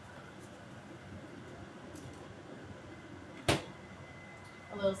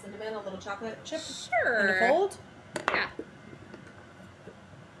 A little cinnamon, a little chocolate chip. Sure. And a fold. Yeah.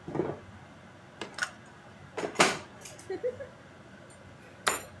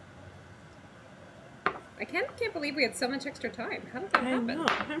 can't believe we had so much extra time. How did that happen? I know.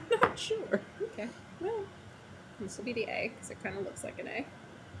 I'm not sure. Okay. Well, This will be the A, because it kind of looks like an A.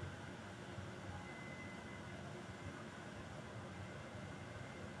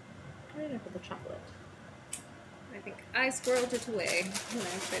 right after the chocolate. I think I squirreled it away when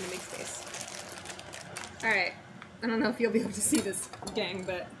I was trying to make space. Alright. I don't know if you'll be able to see this, gang,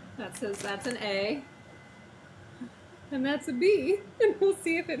 but that says that's an A. And that's a B. And we'll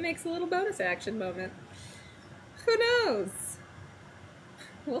see if it makes a little bonus action moment. Who knows?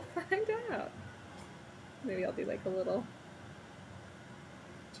 We'll find out. Maybe I'll do like a little...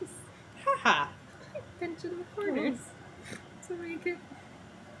 just Haha. pinch in the corners to make it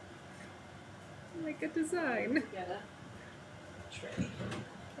like a design. Get a tray.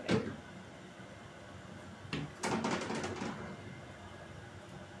 Okay.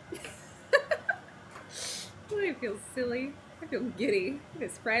 I feel silly. I feel giddy.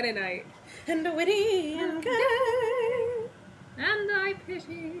 It's Friday night. And witty and gay. And I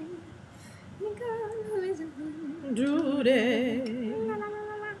pity the girl who isn't home. Duty. La, la, la,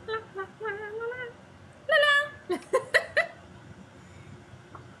 la, la, la, la, la, la.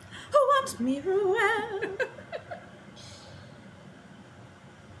 Who wants me well?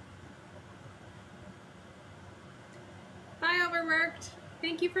 Bye, overworked.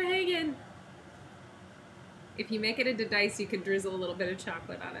 Thank you for hanging. If you make it into dice, you can drizzle a little bit of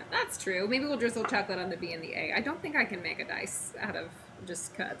chocolate on it. That's true. Maybe we'll drizzle chocolate on the B and the A. I don't think I can make a dice out of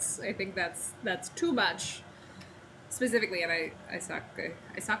just cuts. I think that's too much. Specifically, an icosahedron?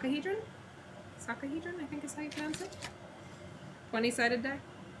 Icosahedron, I think is how you pronounce it. 20-sided die.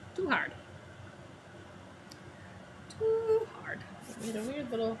 Too hard. Too hard. Made a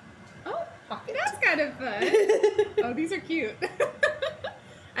weird little pocket. That's kind of fun. Oh, these are cute.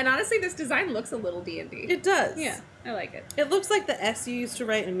 And honestly, this design looks a little D&D. It does. Yeah, I like it. It looks like the S you used to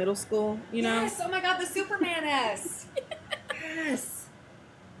write in middle school, you know? Yes! Oh my god, the Superman S! Yes!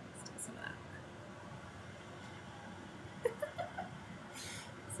 Let's do some of that.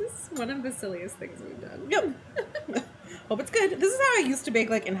 This is one of the silliest things we've done. Yep. Hope it's good. This is how I used to bake,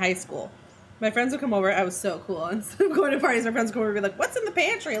 like, in high school. My friends would come over. I was so cool. Instead of going to parties, my friends would come over and be like, what's in the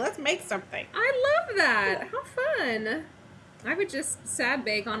pantry? Let's make something. I love that! How fun! I would just sad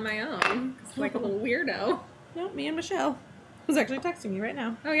bake on my own. It's like a little weirdo. No, me and Michelle, who's actually texting me right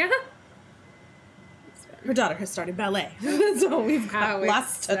now. Oh, yeah? Her daughter has started ballet. So we've got How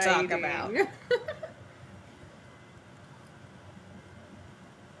lots to talk exciting. about.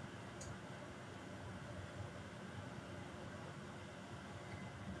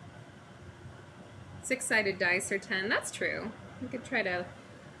 Six-sided dice are 10. That's true. We could try to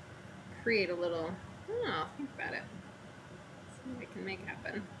create a little... Oh, think about it. See what we can make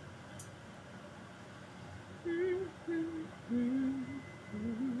happen.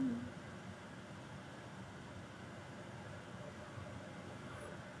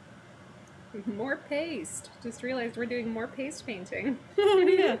 More paste. Just realized we're doing more paste painting. Oh,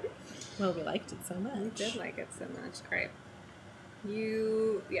 yeah. Well, we liked it so much. We did like it so much. All right.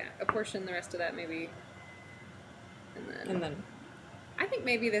 Apportion the rest of that maybe. And then I think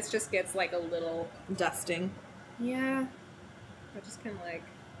maybe this just gets like a little dusting. Yeah. I just kind of like,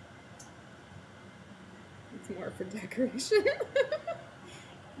 it's more for decoration.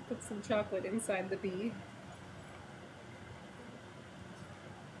 Put some chocolate inside the bee.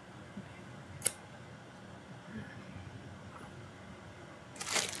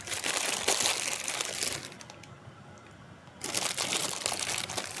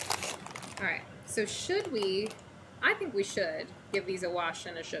 Alright, so should we, I think we should give these a wash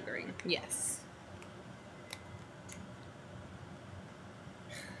and a sugaring. Yes.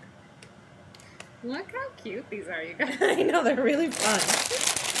 Look how cute these are, you guys. I know, they're really fun.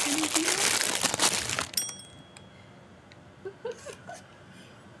 Can you see that?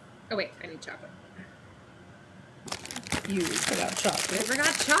 Oh wait, I need chocolate. You forgot I chocolate.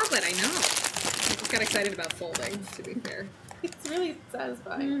 forgot chocolate, I know. I just got excited about folding, to be fair. It's really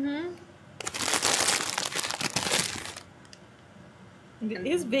satisfying. Mm-hmm. And it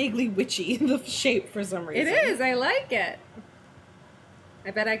is vaguely witchy, the shape, for some reason. It is, I like it. I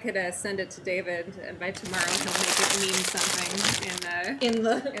bet I could send it to David, and by tomorrow he'll make it mean something in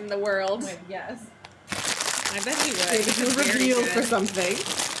the world. Yes. I bet he would. David He's will very reveal good. for something.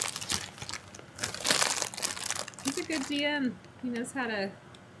 He's a good GM. He knows how to.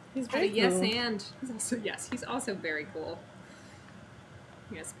 He's But very yes, cool. and he's also very cool.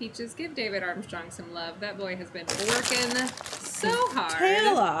 Yes, Peaches, give David Armstrong some love. That boy has been working so hard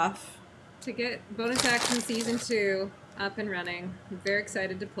Tail off. to get Bonus Action Season 2 up and running. I'm very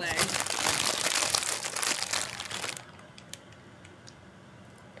excited to play.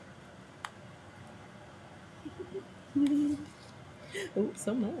 Oh,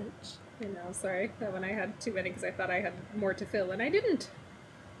 so much. I know, sorry. That one I had too many because I thought I had more to fill, and I didn't.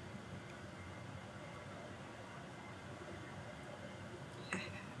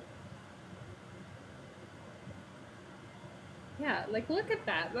 Yeah, like, look at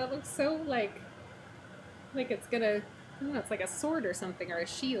that. That looks so, like it's gonna, I don't know, it's like a sword or something, or a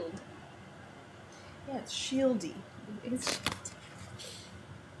shield. Yeah, it's shieldy.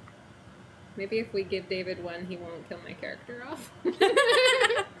 Maybe if we give David one, he won't kill my character off.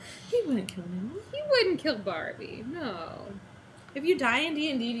 He wouldn't kill him. He wouldn't kill Barbie, no. If you die in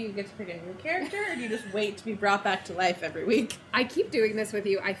D&D, do you get to pick a new character, or do you just wait to be brought back to life every week? I keep doing this with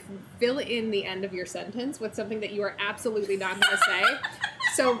you. I fill in the end of your sentence with something that you are absolutely not going to say.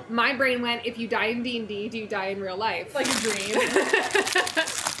 So my brain went, if you die in D&D, do you die in real life? Like a dream.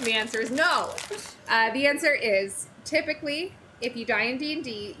 The answer is no. The answer is, typically, if you die in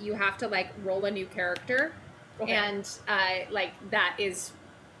D&D, you have to, like, roll a new character. Okay. And, like, that is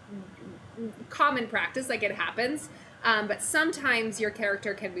common practice. Like, it happens. But sometimes your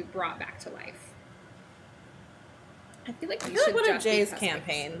character can be brought back to life. I feel like we should one of just Jay's be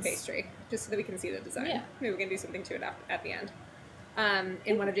campaigns. Pastry, just so that we can see the design. Yeah. Maybe we can do something to it at the end.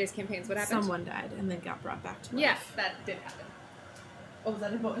 In one of Jay's campaigns, what happened? Someone died and then got brought back to life. Yes, that did happen. Oh, was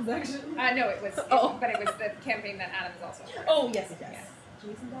that a bonus action? No, it was. Oh. But it was the campaign that Adam is also. Oh, yes, yes. Yeah.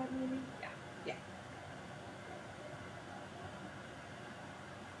 Jason died, maybe? Yeah. Yeah.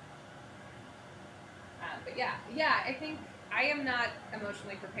 But yeah, I think I am not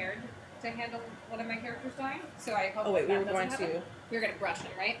emotionally prepared to handle one of my characters dying, so I hope. Oh wait, that we were doesn't going happen. to. You're gonna brush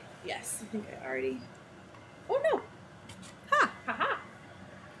him, right? Yes, I think I already. Oh no! Ha! Ha ha!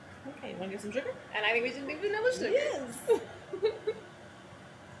 Okay, want to get some sugar? And I think we should do vanilla sugar. Yes!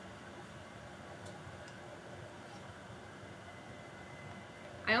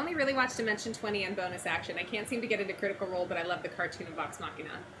 I only really watched Dimension 20 and Bonus Action. I can't seem to get into Critical Role, but I love the cartoon of Vox Machina.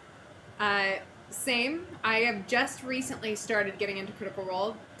 Same. I have just recently started getting into Critical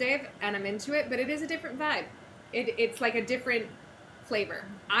Role, Dave, and I'm into it, but it is a different vibe. It's like a different flavor.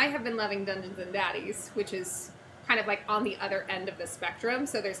 I have been loving Dungeons and Daddies, which is kind of like on the other end of the spectrum.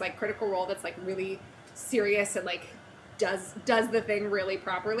 So there's like Critical Role that's like really serious and like does the thing really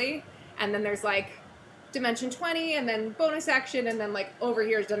properly. And then there's like Dimension 20 and then Bonus Action, and then like over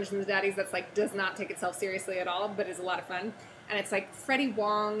here is Dungeons and Daddies that's like does not take itself seriously at all, but is a lot of fun. And it's like Freddie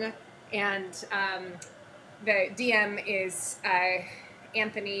Wong, and the DM is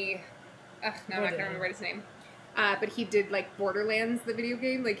Anthony. Now I'm not gonna remember his name. But he did like Borderlands, the video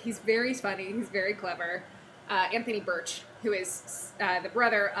game. Like he's very funny. He's very clever. Anthony Birch, who is the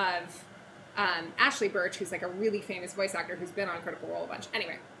brother of Ashley Birch, who's like a really famous voice actor who's been on Critical Role a bunch.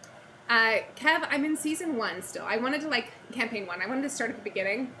 Anyway, Kev, I'm in season 1 still. I wanted to like campaign 1. I wanted to start at the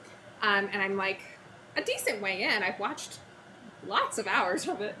beginning, and I'm like a decent way in. I've watched lots of hours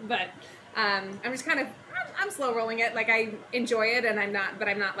of it, but I'm just kind of I'm slow rolling it. Like I enjoy it, and I'm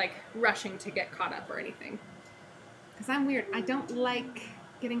not like rushing to get caught up or anything. Because I'm weird. I don't like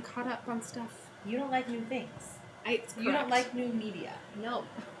getting caught up on stuff. You don't like new things. You don't like new media. No.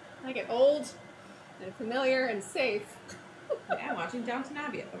 I get old and familiar and safe. Yeah, I'm watching Downton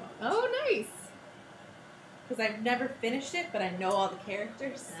Abbey at the moment. Oh, nice. Because I've never finished it, but I know all the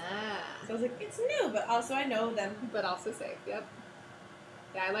characters. So I was like, it's new, but also I know them. But also safe, yep.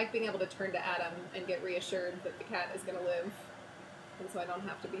 Yeah, I like being able to turn to Adam and get reassured that the cat is going to live. And so I don't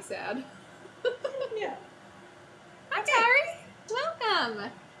have to be sad. Yeah. Hi, Tari. Welcome.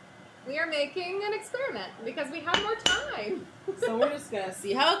 We are making an experiment because we have more time. So we're just going to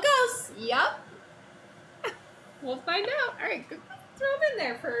see how it goes. Yep. We'll find out. All right, throw them in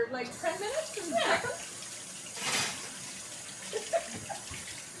there for like 10 minutes and check them.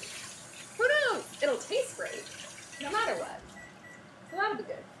 Who knows? It'll taste great, no matter what. So that'll be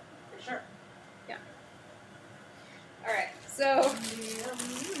good. For sure. Yeah. All right, so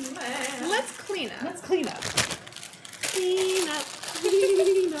let's clean up. Let's clean up. Clean up.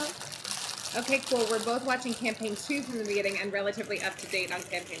 Clean up. Okay, cool. We're both watching Campaign 2 from the beginning and relatively up to date on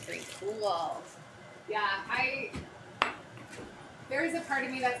Campaign 3. Cool. Yeah, there is a part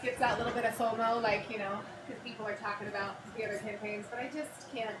of me that gets that little bit of FOMO, like, you know, because people are talking about the other campaigns, but I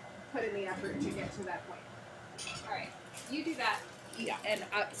just can't put in the effort to get to that point. All right, you do that. Yeah, and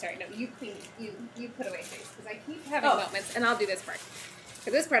sorry, no, you clean. You put away things because I keep having moments, and I'll do this part.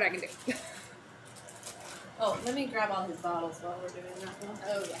 Because this part I can do. Oh, let me grab all his bottles while we're doing that one.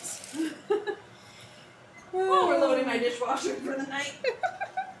 Oh yes. While we're loading my dishwasher for the night.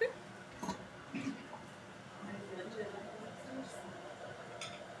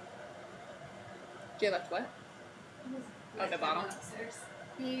 Jay left what? Oh, the bottle. Upstairs.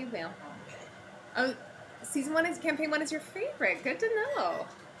 He will. Oh, Season 1 is campaign 1 is your favorite. Good to know.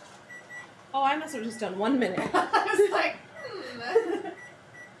 Oh, I must have just done 1 minute. I was like,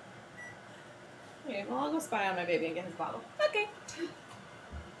 Okay, well, I'll go spy on my baby and get his bottle. okay.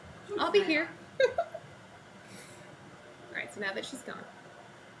 I'll be here. Alright, so now that she's gone.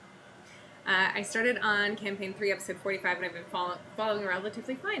 I started on campaign 3, episode 45, and I've been following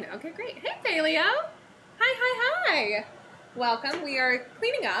relatively fine. Okay, great. Hey, Paleo! Hi. Welcome. We are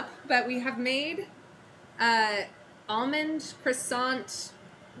cleaning up, but we have made almond croissant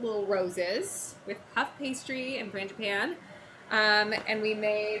little roses with puff pastry and frangipane. And we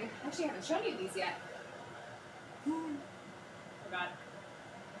made... Actually, I haven't shown you these yet. Forgot.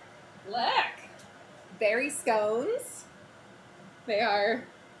 Look! Berry scones. They are...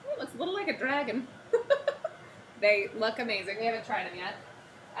 It looks a little like a dragon. They look amazing. We haven't tried them yet.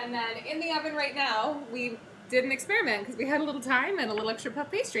 And then in the oven right now, we did an experiment because we had a little time and a little extra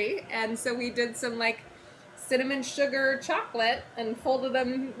puff pastry. And so we did some like cinnamon sugar chocolate and folded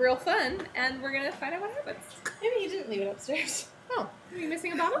them real fun. And we're going to find out what happens. Maybe you didn't leave it upstairs. Oh, are you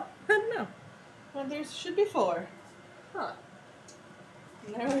missing a bottle? I don't know. Well, there should be 4. Huh.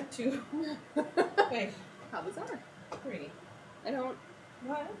 And there were 2. Wait, How bizarre. 3. I don't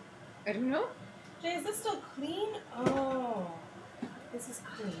know. Jay, is this still clean? Oh. This is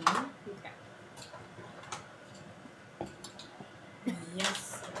clean. Okay.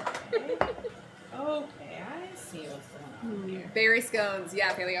 Yes. Okay, I see what's going on here. Berry scones.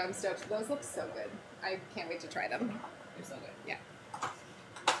 Yeah, Paleo, I'm stoked. Those look so good. I can't wait to try them. They're so good. Yeah.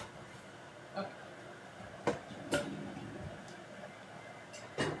 Okay.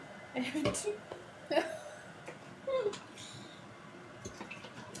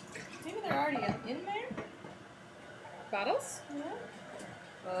 Maybe they're already in there? Bottles?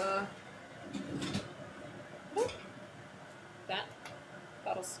 Yeah. That?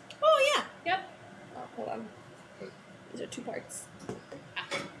 Bottles. Oh, yeah. Yep. Oh, hold on. These are 2 parts.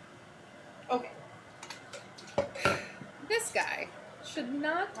 Okay. This guy should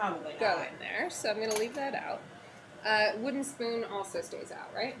not Probably go not. in there, so I'm going to leave that out. Wooden spoon also stays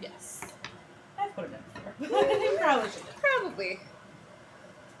out, right? Yes. I've put it in before. I think probably should have. Probably.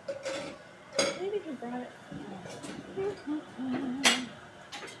 Maybe he brought it.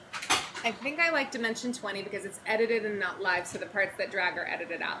 I think I like Dimension 20 because it's edited and not live, so the parts that drag are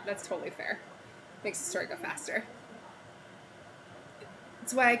edited out. That's totally fair. Makes the story go faster.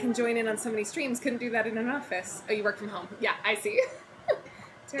 That's why I can join in on so many streams. Couldn't do that in an office. Oh, you work from home. Yeah, I see.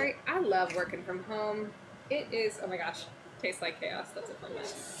 Terry, I love working from home. It is, oh my gosh, tastes like chaos. That's a fun one.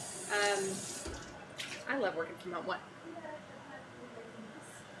 I love working from home. What?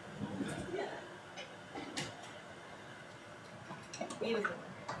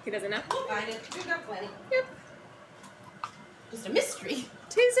 He doesn't know? We'll find it. We've got plenty. Yep. Just a mystery.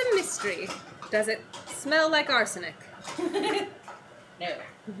 'Tis a mystery. Does it smell like arsenic? No.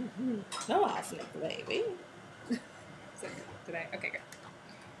 No arsenic, baby. Did I? Okay, good.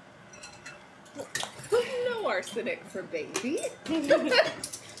 No arsenic for baby.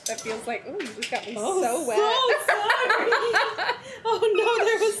 That feels like, oh, you just got me so wet. So sorry. Oh no,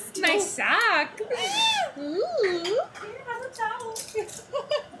 there was still... My sock. Ooh. Here, have a towel.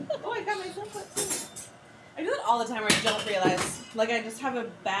 Oh, I got myself wet too. I do that all the time where I don't realize. Like, I just have a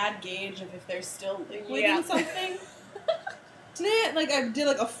bad gauge of if there's still liquid in something. Today, like, I did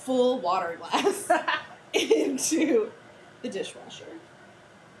like a full water glass into the dishwasher.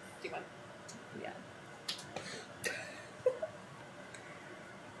 Do you want? Yeah.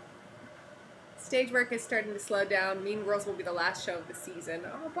 Stage work is starting to slow down. Mean Girls will be the last show of the season.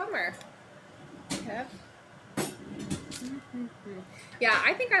 Oh, bummer. Okay. Yeah,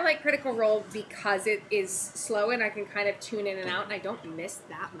 I think I like Critical Role because it is slow and I can kind of tune in and out and I don't miss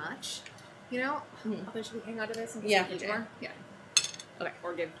that much. You know? Although, should we hang on to this and Yeah, give for Jay more? Yeah. Okay,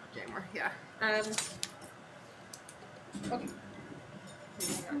 or give Jay more. Yeah. Okay.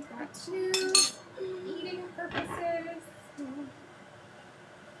 Got two eating purposes.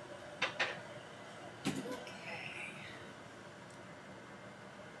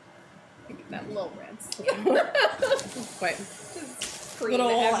 Give that little rinse. Quite. Just cream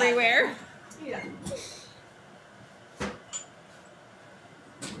Little everywhere. Yeah.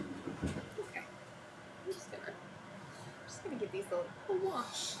 Okay. I'm just gonna give these a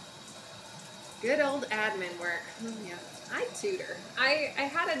wash. Good old admin work. Yeah. I tutor. I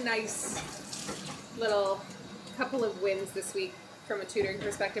had a nice little couple of wins this week from a tutoring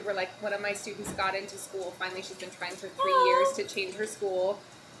perspective where, like, one of my students got into school. Finally, she's been trying for 3 years to change her school.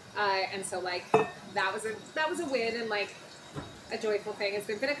 And so, like, that was a win, and, like, a joyful thing is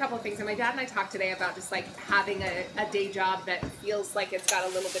there've been a couple of things, and my dad and I talked today about just like having a day job that feels like it's got a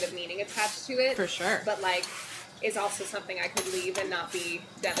little bit of meaning attached to it. For sure. But like is also something I could leave and not be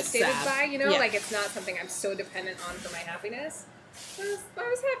devastated by, you know? Yeah. Like it's not something I'm so dependent on for my happiness. I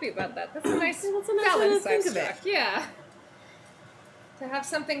was happy about that. That's a nice balance way to think I've of it. struck. Yeah. To have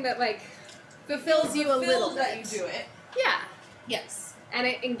something that like fulfills you a little that bit. you do it. Yeah. Yes. And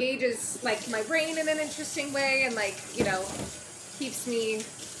it engages like my brain in an interesting way, and like, you know, keeps me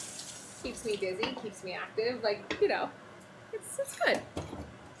busy, keeps me active. Like, you know, it's good.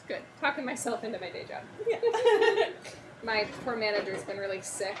 It's good. Talking myself into my day job. Yeah. My poor manager's been really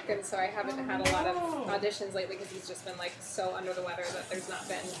sick, and so I haven't had a lot of auditions lately because he's just been like so under the weather that there's not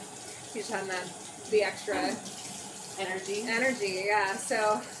been. He's had the extra energy. Yeah.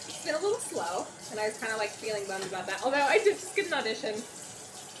 So it's been a little slow, and I was kind of like feeling bummed about that. Although I did just get an audition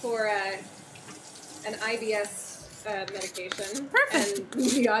for an IBS medication. Perfect. And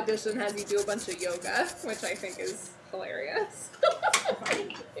the audition has you do a bunch of yoga, which I think is hilarious.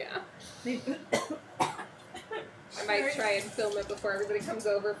 Yeah. I might try and film it before everybody comes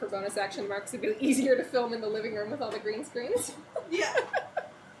over for bonus action marks. It'd be easier to film in the living room with all the green screens. Yeah.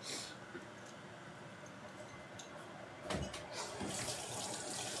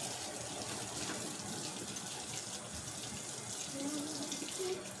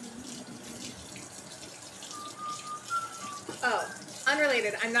 Oh,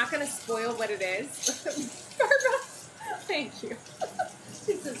 unrelated. I'm not going to spoil what it is. Barbara, thank you.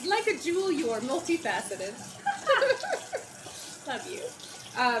 This is like a jewel, you are multifaceted. Love you.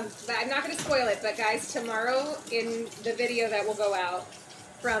 But I'm not going to spoil it, but guys, tomorrow in the video that will go out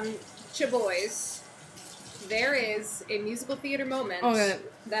from Chaboys, there is a musical theater moment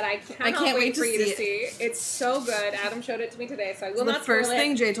that I cannot wait for you to see. It's so good. Adam showed it to me today, so I will not spoil it. The first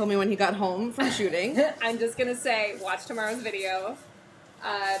thing Jay told me when he got home from shooting. I'm just going to say, watch tomorrow's video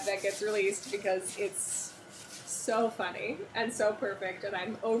that gets released because it's so funny and so perfect, and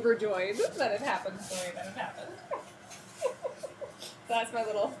I'm overjoyed that it happened the way that it happened. So that's my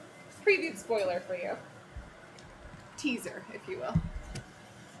little preview spoiler for you. Teaser, if you will.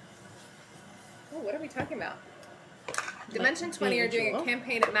 Oh, what are we talking about? Dimension 20 are doing a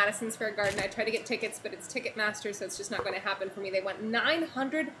campaign at Madison Square Garden. I tried to get tickets, but it's Ticketmaster, so it's just not going to happen for me. They want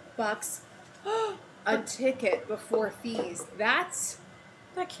 $900 a ticket before fees. That's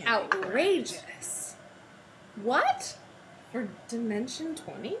outrageous. What? For Dimension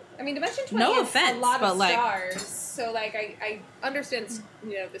 20? I mean, Dimension 20 No is offense, a lot of but, stars, so like I understand,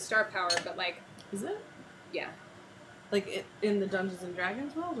 you know, the star power, but like, is it? yeah, Like in the Dungeons and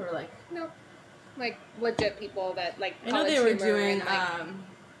Dragons world, or like? no, like legit people that like. I know they were doing. And, like,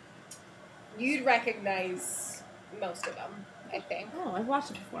 you'd recognize most of them, I think. Oh, I've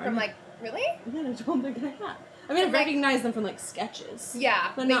watched it before. From like, really? Yeah, I don't think I have. I mean, I recognize them from like sketches.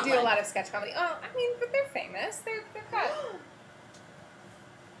 Yeah, but they not do like... a lot of sketch comedy. Oh, I mean, but they're famous. They're got.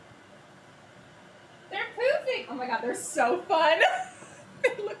 They're poofing. Oh my god, they're so fun.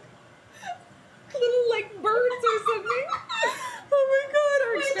 They look little like birds or something. Oh my god,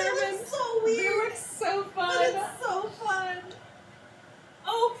 our experiment. So weird. They look so fun. But it's so fun.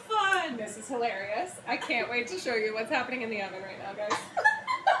 Oh, fun. This is hilarious. I can't wait to show you what's happening in the oven right now, guys.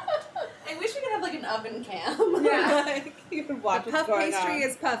 I wish we could have like an oven cam. Yeah. Like, you could watch The what's puff going pastry on.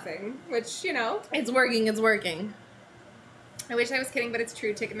 is puffing, which, you know. It's working, it's working. I wish I was kidding, but it's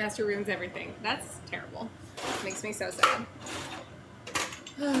true. Ticketmaster ruins everything. That's terrible. Makes me so sad.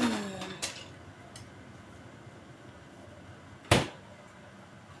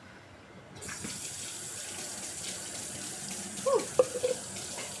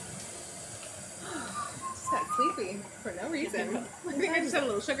 Just got sleepy for no reason. I think I just had a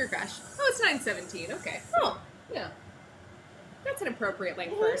little sugar crash. Oh, it's 9:17. Okay. Oh. Yeah. That's an appropriate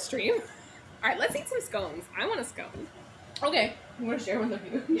length for a stream. All right, let's eat some scones. I want a scone. Okay. You want to share one with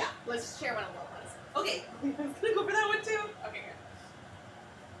you? Yeah, let's share one of Lola's. Okay. I was gonna go for that one too. Okay, good.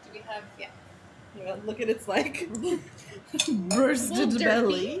 Do we have, yeah. Yeah, look at its like bursted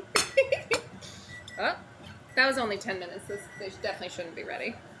belly. Oh, that was only 10 minutes. They definitely shouldn't be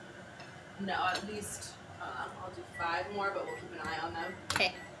ready. No, at least I'll do 5 more, but we'll keep an eye on them.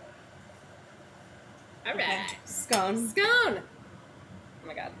 Okay. All right. Okay. Scone. Scone. Oh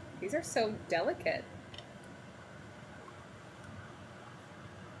my god, these are so delicate.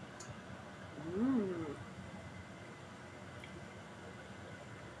 Mmm.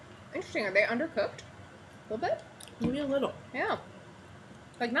 Interesting. Are they undercooked? A little bit? Maybe a little. Yeah.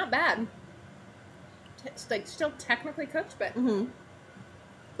 Like, not bad. It's like still technically cooked, but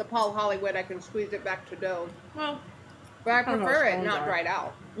the Paul Hollywood, I can squeeze it back to dough. Well, But I don't know prefer what it scones not are. dried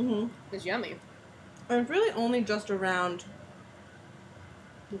out. and It's yummy. it's really only just around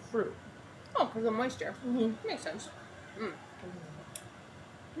The fruit. Oh, because of moisture. Mm-hmm. Makes sense. Mm.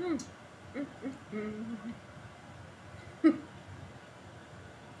 Mm. Mm, mm, mm.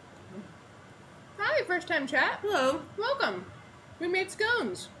 Hi, first time chat. Hello. Welcome. We made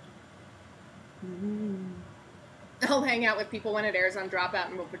scones. Mm. I'll hang out with people when it airs on Dropout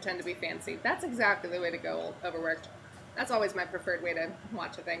and we'll pretend to be fancy. That's exactly the way to go, Overworked. That's always my preferred way to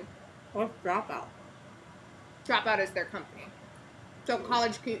watch a thing. What's Dropout? Dropout is their company. So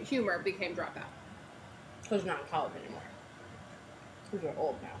College Humor became Dropout. Because not in college anymore. Because you're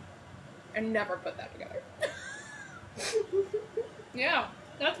old now. I never put that together. Yeah,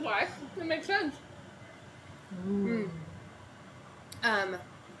 that's why. It makes sense. Mm.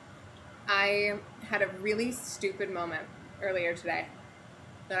 I had a really stupid moment earlier today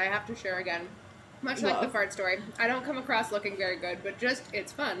that I have to share again. Much like the fart story. I don't come across looking very good, but just,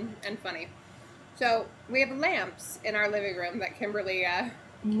 it's fun and funny. So, we have lamps in our living room that Kimberly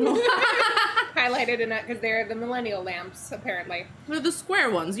highlighted in it because they're the millennial lamps, apparently. They're the square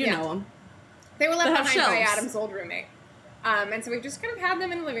ones, you know them. They were left They have behind by shelves. Adam's old roommate. And so we've just kind of had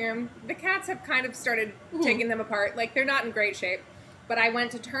them in the living room. The cats have kind of started taking them apart. Like, they're not in great shape. But I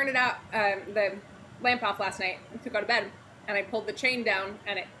went to turn it out, the lamp off last night to go to bed. And I pulled the chain down,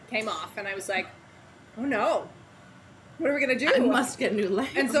 and it came off. And I was like, oh no. What are we going to do? I must get new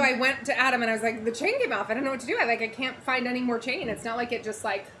lamps. And so I went to Adam, and I was like, the chain came off. I don't know what to do. I can't find any more chain. It's not like it just,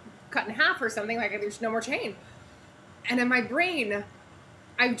 like, cut in half or something. Like, there's no more chain. And in my brain,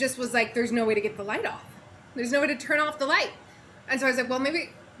 I just was like, there's no way to get the light off. There's no way to turn off the light. And so I was like, well,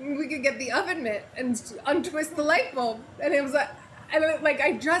 maybe we could get the oven mitt and untwist the light bulb. And it was like,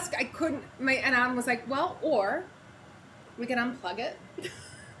 I couldn't, and Adam was like, well, or we can unplug it.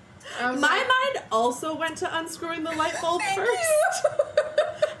 My mind also went to unscrewing the light bulb first.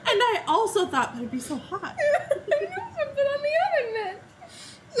 And I also thought, but it'd be so hot. I know, so put on the oven mitt.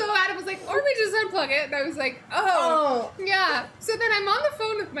 So Adam was like, or we just unplug it. And I was like, oh, yeah. So then I'm on the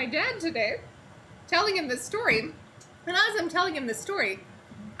phone with my dad today, telling him this story. And as I'm telling him this story,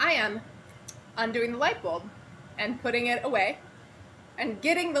 I am undoing the light bulb and putting it away and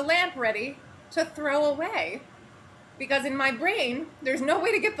getting the lamp ready to throw away. Because in my brain, there's no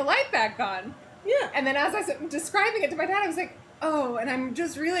way to get the light back on. Yeah. And then as I was describing it to my dad, I was like, oh, and I'm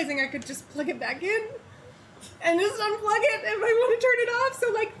just realizing I could just plug it back in and just unplug it if I want to turn it off.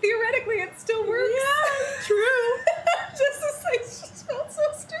 So, like, theoretically, it still works. Yeah, true. It just felt so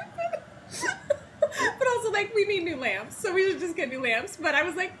stupid. But also, like, we need new lamps, so we should just get new lamps. But I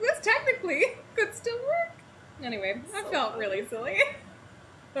was like, this technically could still work. Anyway, I felt really silly.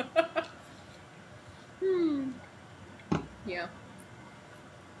 Yeah.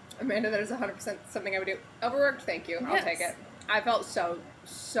 Amanda, that is 100% something I would do. Overworked, thank you. I'll take it. I felt so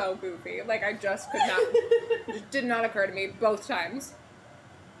goofy. Like, I just could not, it did not occur to me both times.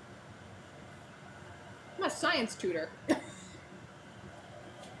 I'm a science tutor. Oh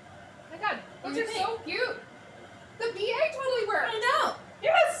my god, those are so cute. The BA totally worked. I know.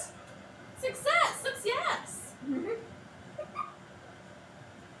 Yes! Success. Mm-hmm.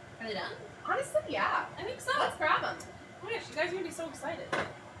 Are they done? Honestly, yeah. I think so. Let's grab them. Oh my gosh, you guys are going to be so excited.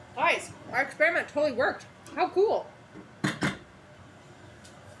 Guys, our experiment totally worked. How cool.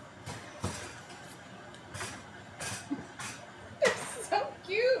 It's so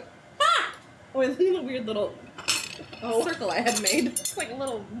cute. Ah! Oh, look at the weird little circle I had made. It's like a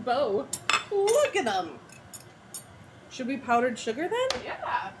little bow. Look at them. Should we powdered sugar then?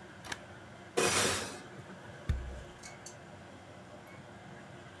 Yeah.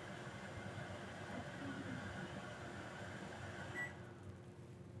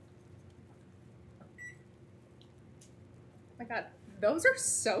 Oh my god, those are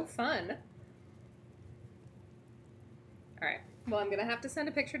so fun. Alright, well, I'm gonna have to send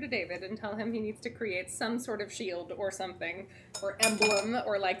a picture to David and tell him he needs to create some sort of shield or something, or emblem,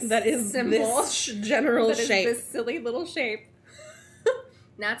 or like that is symbol. This general that shape. Is this silly little shape.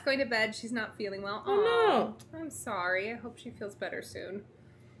 Nat's going to bed. She's not feeling well. Oh no. I'm sorry. I hope she feels better soon.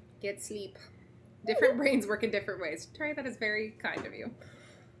 Get sleep. Different brains work in different ways. Terry, that is very kind of you.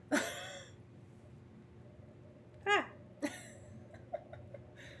 Ah.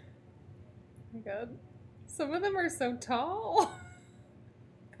 Oh my god. Some of them are so tall.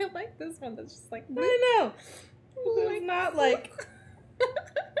 I like this one that's just like... I know. Oh It's not like...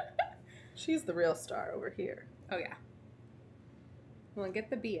 She's the real star over here. Oh, yeah. Well, and get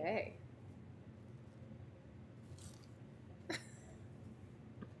the BA.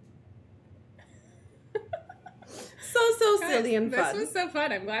 So silly and fun. This was so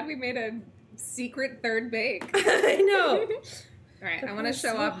fun. I'm glad we made a secret third bake. I know. All right, I want to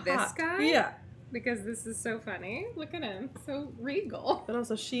show off this guy. Yeah. because this is so funny. Look at him. So regal. But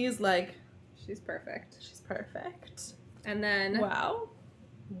also she's like, She's perfect. she's perfect. And then Wow.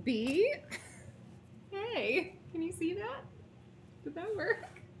 B. Hey, can you see that? Did that work?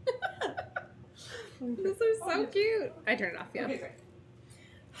 These are so cute. I turned it off, yeah. Okay, great.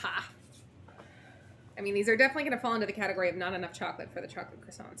 Ha. I mean, these are definitely going to fall into the category of not enough chocolate for the chocolate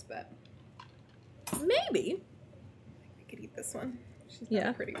croissants, but Maybe. I could eat this one. She's not Yeah.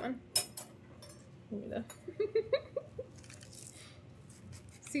 a pretty one.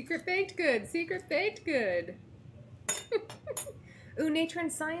 Secret baked good. Secret baked good. Ooh, Nature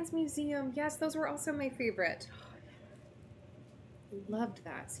and Science Museum. Yes, those were also my favorite. Loved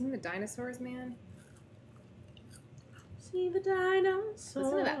that. Seeing the dinosaurs, man. See the dinosaurs.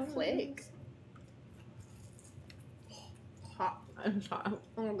 Listen to that flake. Hot. I'm sorry.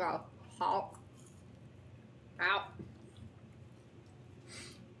 Oh my god. Hot. Ow.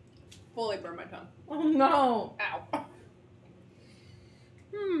 Fully burned my tongue. Oh no. Ow.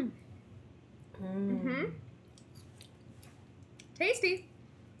 Hmm. Mm-hmm. Tasty.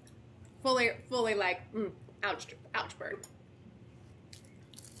 Fully like, ouch burn.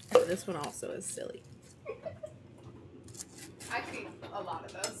 This one also is silly. I could eat a lot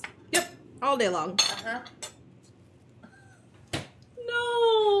of those. Yep. All day long. Uh-huh.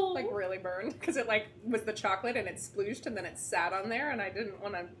 No. Like really burned because it like was the chocolate and it splooshed and then it sat on there and I didn't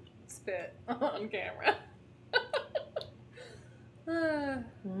want to spit on camera. Oh,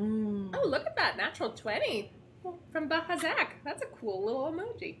 look at that. Natural 20 from Bahazak. That's a cool little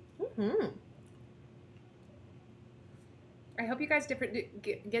emoji. Mm-hmm. I hope you guys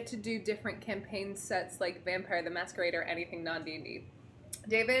get to do different campaign sets like Vampire the Masquerade or anything non-D&D.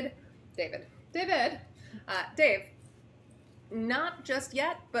 Dave, not just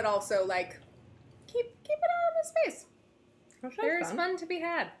yet, but also like keep it on the space. There's fun to be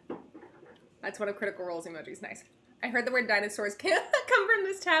had. That's one of Critical Role's emojis. Nice. I heard the word dinosaurs come from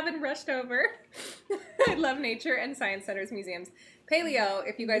this tab and rushed over. I love nature and science centers, museums. Paleo,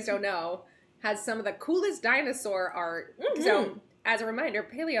 if you guys don't know, has some of the coolest dinosaur art. Mm-hmm. So, as a reminder,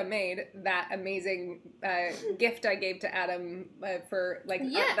 Paleo made that amazing gift I gave to Adam for like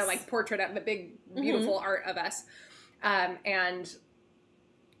the like portrait of the big beautiful art of us, and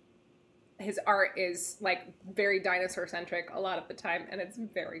his art is like very dinosaur centric a lot of the time, and it's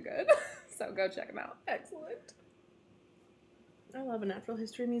very good. So go check him out. Excellent. I love a natural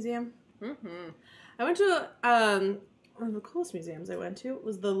history museum. Mm-hmm. I went to one of the coolest museums I went to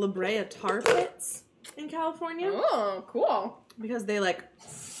was the La Brea tar pits in California. Oh, cool. Because they like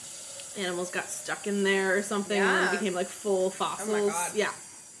animals got stuck in there or something and then became like full fossils. Oh my god. Yeah.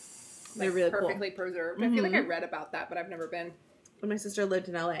 They're like, really perfectly cool. preserved. I feel like I read about that, but I've never been. When my sister lived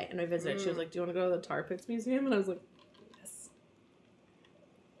in LA and I visited, she was like, "Do you want to go to the Tar Pits Museum?" And I was like, "Yes."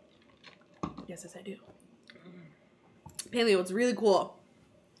 Yes, I do. Paleo, it's really cool.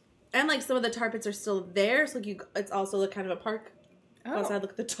 And like some of the tar pits are still there, so like it's also like kind of a park. Outside,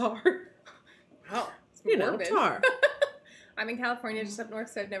 look at the tar. Oh, you know, tar. I'm in California, just up north,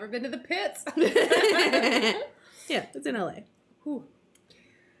 so I've never been to the pits. Yeah, it's in LA. Whew.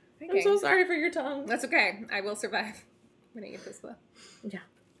 Okay. I'm so sorry for your tongue. That's okay. I will survive. I'm gonna eat this though. Yeah.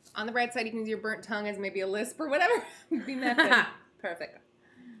 On the bright side, you can use your burnt tongue as maybe a lisp or whatever. Be method. Perfect.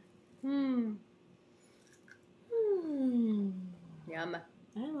 Yum.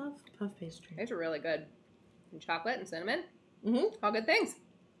 I love puff pastry. These are really good. And chocolate and cinnamon. Mm-hmm. All good things.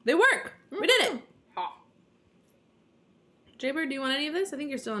 They work. We did it. Ha. Jaybird, do you want any of this? I think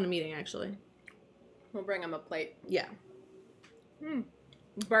you're still in a meeting, actually. We'll bring him a plate. Yeah.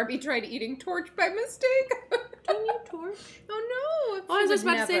 Barbie tried eating torch by mistake. Can you torch? Oh no. Oh, I was just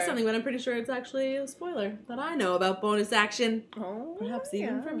about to say something, but I'm pretty sure it's actually a spoiler that I know about bonus action. Oh, perhaps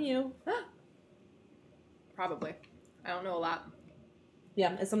even from you. Probably. I don't know a lot.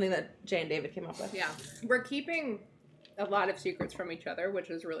 Yeah, it's something that Jay and David came up with. Yeah. We're keeping a lot of secrets from each other, which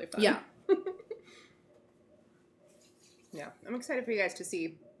is really fun. Yeah. Yeah. I'm excited for you guys to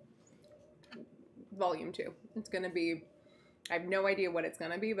see volume 2. It's going to be, I have no idea what it's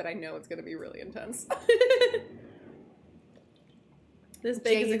going to be, but I know it's going to be really intense. This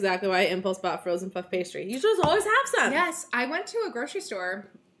bake is exactly why I impulse bought frozen puff pastry. You should always have some. Yes. I went to a grocery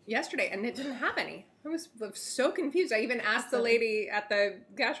store yesterday and it didn't have any. I was so confused. I even asked the lady at the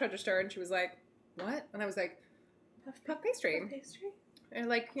cash register and she was like, what? And I was like, puff pastry. Puff pastry? And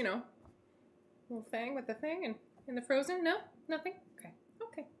like, you know, little thing with the thing and in the frozen? No? Nothing? Okay.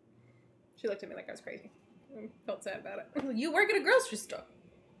 She looked at me like I was crazy. I felt sad about it. You work at a grocery store.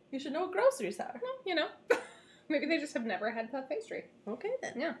 You should know what groceries are. Well, you know, maybe they just have never had puff pastry. Okay,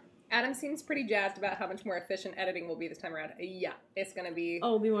 then. Yeah. Adam seems pretty jazzed about how much more efficient editing will be this time around. Yeah, it's going to be... Oh,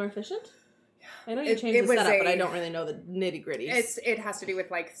 it'll be more efficient? I know you It changed the was setup, but I a- don't really know the nitty gritties. It has to do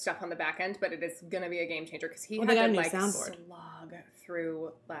with like stuff on the back end, but it is gonna be a game changer because he Well, they got had a to new like soundboard. slog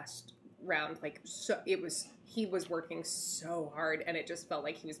through last round. Like so, he was working so hard, and it just felt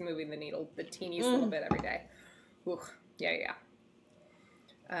like he was moving the needle the teeniest little bit every day. Ooh, yeah.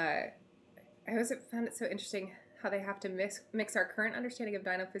 I always found it so interesting how they have to mix our current understanding of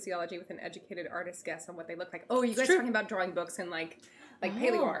dino physiology with an educated artist's guess on what they look like. Oh, you guys true. talking about drawing books and like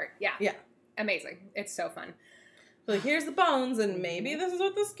paleo art? Yeah, Yeah. amazing. It's so fun. So here's the bones, and maybe this is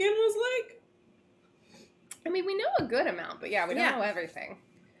what the skin was like. I mean, we know a good amount, but yeah, we don't know everything.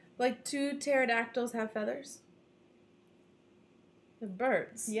 Like 2 pterodactyls have feathers. The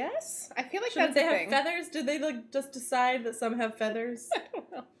birds. Yes, I feel like Shouldn't that's they a have thing. feathers? Did they like just decide that some have feathers? I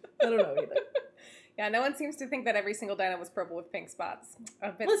don't know. I don't know either. Yeah, no one seems to think that every single dino was purple with pink spots.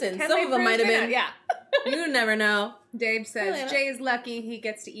 But Listen, can some they of them prove might have it? been. Yeah. You never know. Dave says Really? Jay is lucky he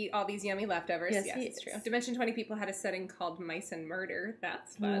gets to eat all these yummy leftovers. Yes, he it's is. true. Dimension 20 people had a setting called Mice and Murder.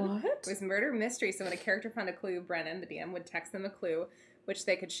 That's fun. What? It was murder mystery, so when a character found a clue, Brennan, the DM, would text them a clue, which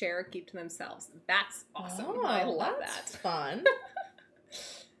they could share or keep to themselves. That's awesome. Oh, I love that's that. fun.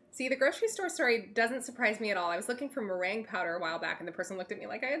 See, the grocery store story doesn't surprise me at all. I was looking for meringue powder a while back, and the person looked at me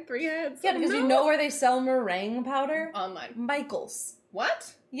like I had 3 heads. Yeah, because you know where they sell meringue powder? Online. Michael's.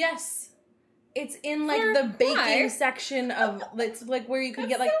 What? Yes. It's in like For the baking why? section of, it's like where you could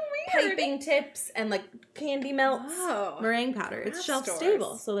get like so weird. piping tips and like candy melts. Oh. Meringue powder. It's Craft shelf stores.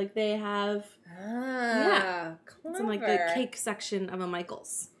 stable. So like they have, Ah, it's in like the clever. cake section of a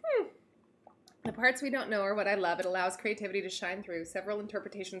Michael's. The parts we don't know are what I love. It allows creativity to shine through. Several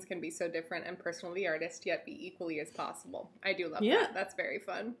interpretations can be so different and personal to the artist, yet be equally as possible. I do love Yeah. that. That's very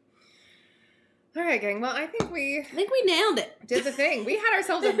fun. All right, gang. Well, I think we I think we nailed it. did the thing. We had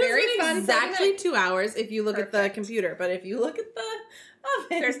ourselves a very This was fun exactly segment. 2 hours if you look at the Perfect. computer, but if you look at the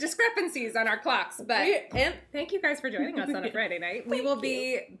oven, There's discrepancies on our clocks, but and thank you guys for joining us on a Friday night. We Thank will you.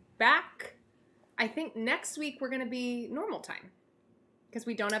 be back. I think next week we're going to be normal time because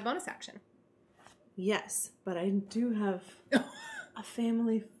we don't have bonus action. yes, but I do have a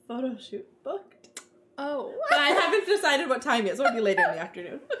family photo shoot booked. Oh, But I haven't decided what time yet, so it'll be later in the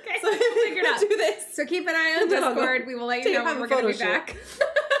afternoon. okay. So We'll figure it out. do this. So keep an eye on Then I'll go Discord. We will let you take know a when we're going to be photo back.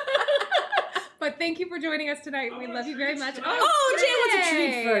 But thank you for joining us tonight. We love you very much. Oh, Jay wants a treat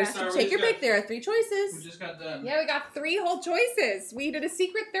yay! first. Sorry, we Take your just pick. There are 3 We choices. just got done. Yeah, we got 3 whole choices. We did a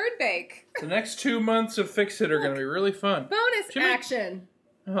secret third bake. The next 2 months of Fix It are going to be really fun. Bonus Jimmy. action.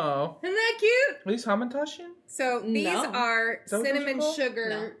 Oh. Isn't that cute? Are these Hamantashen? So these No. are Is that what those are cinnamon called? sugar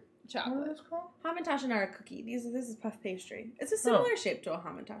No. What are chocolate. those called? Hamantashen are a cookie. This is puff pastry. It's a similar shape to a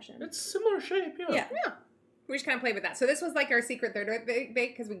Hamantashen. It's similar shape, yeah. Yeah. Yeah. We just kind of played with that. So this was like our secret third bake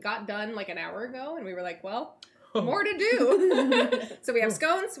because we got done like an hour ago and we were like, well, more to do. So we have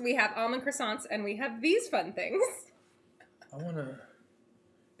scones, we have almond croissants, and we have these fun things. I want to...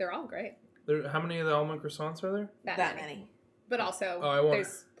 They're all great. How many of the almond croissants are there? That many. But also, Oh, I want-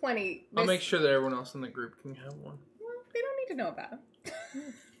 there's plenty. I'll there's- make sure that everyone else in the group can have one. Well, they don't need to know about them.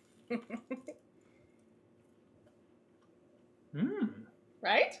 Mmm.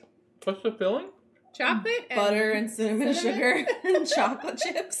 Right? What's the filling? Chocolate and Butter and cinnamon sugar and chocolate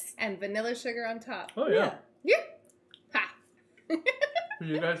chips. and vanilla sugar on top. Oh, yeah. Yeah. Ha. Did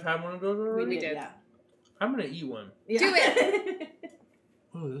you guys have one of those already? We did. Yeah. I'm going to eat one. Yeah. Do it.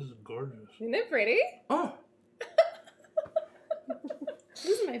 Oh, this is gorgeous. Isn't it pretty? Oh, This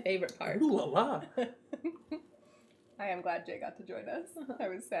is my favorite part. ooh la la. I am glad Jay got to join us. I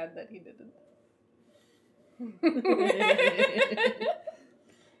was sad that he didn't.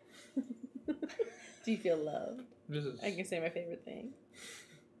 Do you feel loved? This is I can say my favorite thing.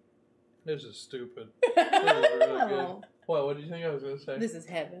 stupid. This is really good. Oh, What did you think I was going to say? this is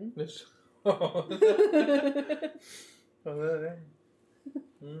heaven. This. Oh, oh that.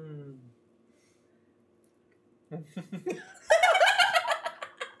 Mmm.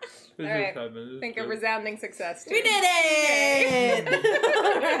 All right. Think a resounding success. We too. did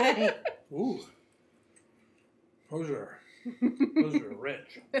it! Ooh. Those are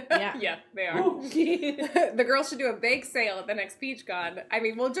rich. Yeah. Yeah, they are. Ooh. The girls should do a bake sale at the next Peach Con. I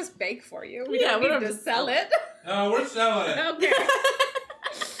mean, we'll just bake for you. We Yeah, don't we need don't to have to sell sell it. No, we're selling it. Okay.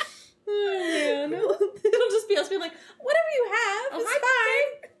 Oh, man. It'll just be us being like, whatever you have is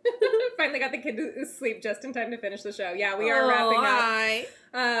fine. Finally got the kid to sleep just in time to finish the show. Yeah, we are wrapping up. Hi.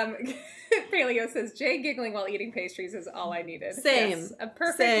 Paleo says, Jay giggling while eating pastries is all I needed. Same. Yes, a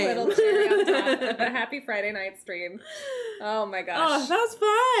perfect Same. little cherry on top of a happy Friday night stream. Oh my Oh, gosh. that was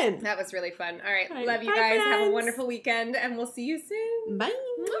fun. That was really fun. All right. All right, Love you bye, guys. Have a friends. wonderful weekend, and we'll see you soon. Bye.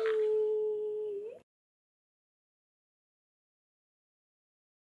 Mwah.